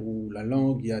mère ou la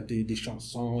langue. Il y a des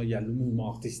chansons, il y a le mouvement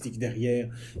artistique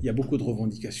derrière. Il y a beaucoup de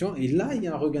revendications. Et là, il y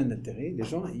a un regain d'intérêt. Les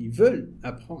gens, ils veulent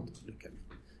apprendre le kabyle.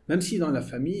 Même si dans la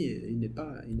famille, il n'est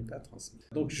pas transmis.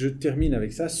 Donc, je termine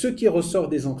avec ça. Ce qui ressort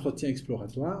des entretiens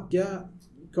exploratoires, il y a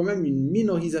quand même une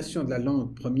minorisation de la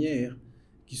langue première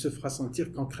qui se fera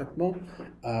sentir concrètement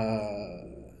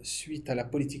suite à la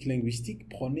politique linguistique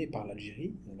prônée par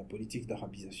l'Algérie, la politique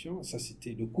d'arabisation. Ça,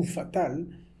 c'était le coup fatal.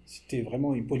 C'était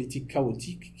vraiment une politique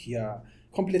chaotique qui a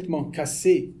complètement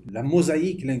cassé la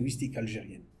mosaïque linguistique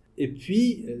algérienne. Et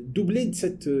puis, doublé de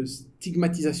cette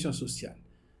stigmatisation sociale.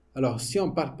 Alors, si on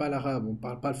ne parle pas l'arabe, on ne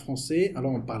parle pas le français,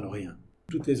 alors on ne parle rien.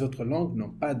 Toutes les autres langues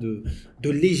n'ont pas de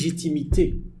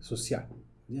légitimité sociale.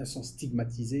 Elles sont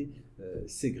stigmatisées,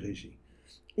 ségrégées.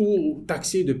 Ou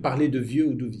taxées de parler de vieux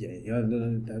ou de vieilles.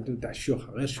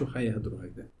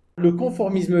 Le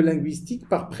conformisme linguistique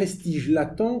par prestige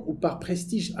latent ou par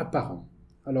prestige apparent.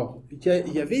 Alors,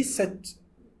 il y avait cette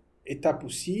étape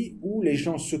aussi où les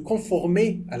gens se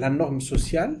conformaient à la norme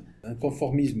sociale. Un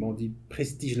conformisme, on dit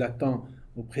prestige latent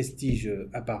ou prestige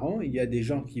apparent. Il y a des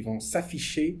gens qui vont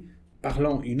s'afficher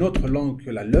parlant une autre langue que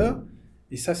la leur,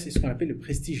 et ça, c'est ce qu'on appelle le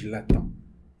prestige latent.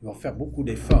 Ils vont faire beaucoup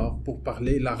d'efforts pour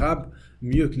parler l'arabe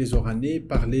mieux que les Oranais,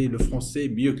 parler le français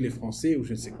mieux que les Français, ou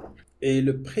je ne sais quoi. Et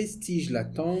le prestige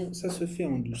latent, ça se fait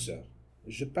en douceur.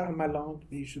 Je parle ma langue,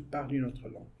 mais je parle une autre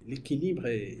langue. L'équilibre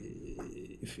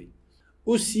est fait.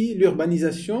 Aussi,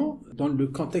 l'urbanisation, dans le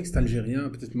contexte algérien,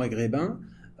 peut-être maghrébin,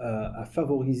 a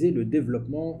favorisé le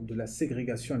développement de la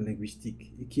ségrégation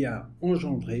linguistique et qui a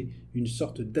engendré une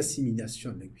sorte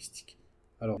d'assimilation linguistique.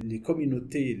 Alors, les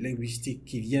communautés linguistiques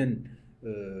qui viennent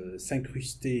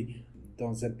s'incruster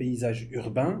dans un paysage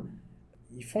urbain,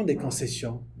 ils font des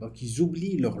concessions, donc ils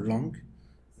oublient leur langue.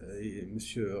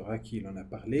 Monsieur Raki en a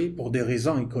parlé, pour des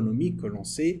raisons économiques que l'on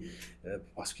sait,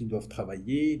 parce qu'ils doivent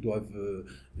travailler, doivent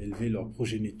élever leur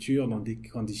progéniture dans des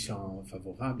conditions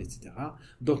favorables, etc.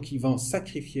 Donc ils vont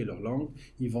sacrifier leur langue,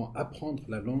 ils vont apprendre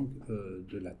la langue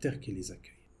de la terre qui les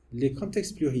accueille. Les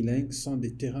contextes plurilingues sont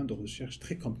des terrains de recherche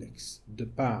très complexes, de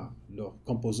par leurs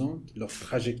composantes, leur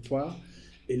trajectoire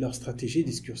et leur stratégie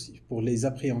discursive. Pour les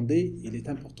appréhender, il est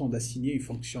important d'assigner une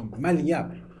fonction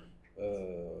malléable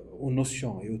aux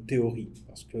notions et aux théories.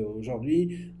 Parce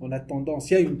qu'aujourd'hui, il y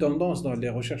a une tendance dans les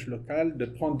recherches locales de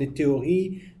prendre des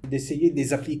théories, d'essayer de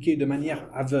les appliquer de manière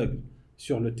aveugle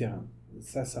sur le terrain.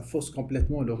 Ça fausse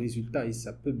complètement le résultat et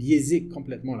ça peut biaiser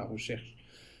complètement la recherche.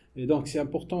 Et donc, c'est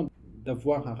important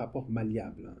d'avoir un rapport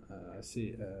malléable à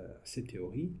ces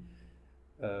théories,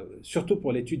 surtout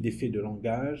pour l'étude des faits de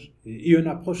langage, et une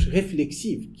approche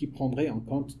réflexive qui prendrait en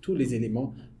compte tous les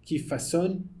éléments qui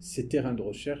façonnent ces terrains de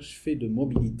recherche faits de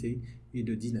mobilité et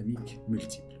de dynamiques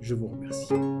multiples. Je vous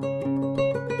remercie.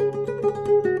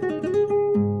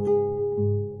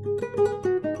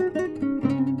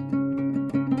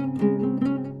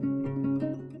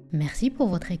 Merci pour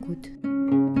votre écoute.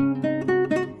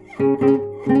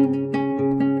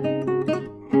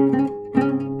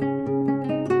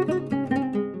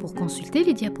 Pour consulter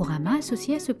les diaporamas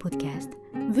associés à ce podcast,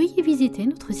 veuillez visiter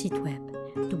notre site web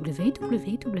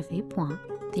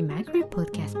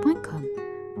www.themaghribpodcast.com.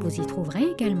 Vous y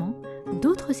trouverez également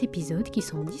d'autres épisodes qui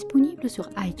sont disponibles sur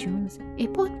iTunes et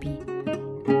Podbean.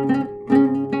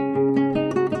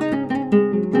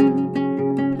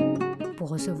 Pour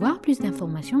recevoir plus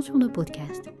d'informations sur nos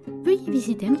podcasts, veuillez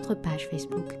visiter notre page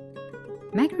Facebook.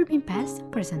 Maghreb Impasse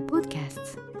Present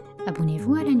Podcasts.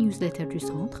 Abonnez-vous à la newsletter du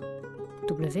centre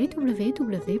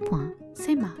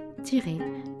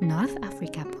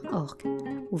www.sema-northafrica.org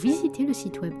ou visitez le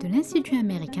site web de l'Institut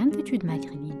américain d'études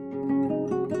maghrébines.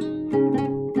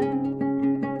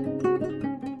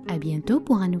 À bientôt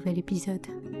pour un nouvel épisode.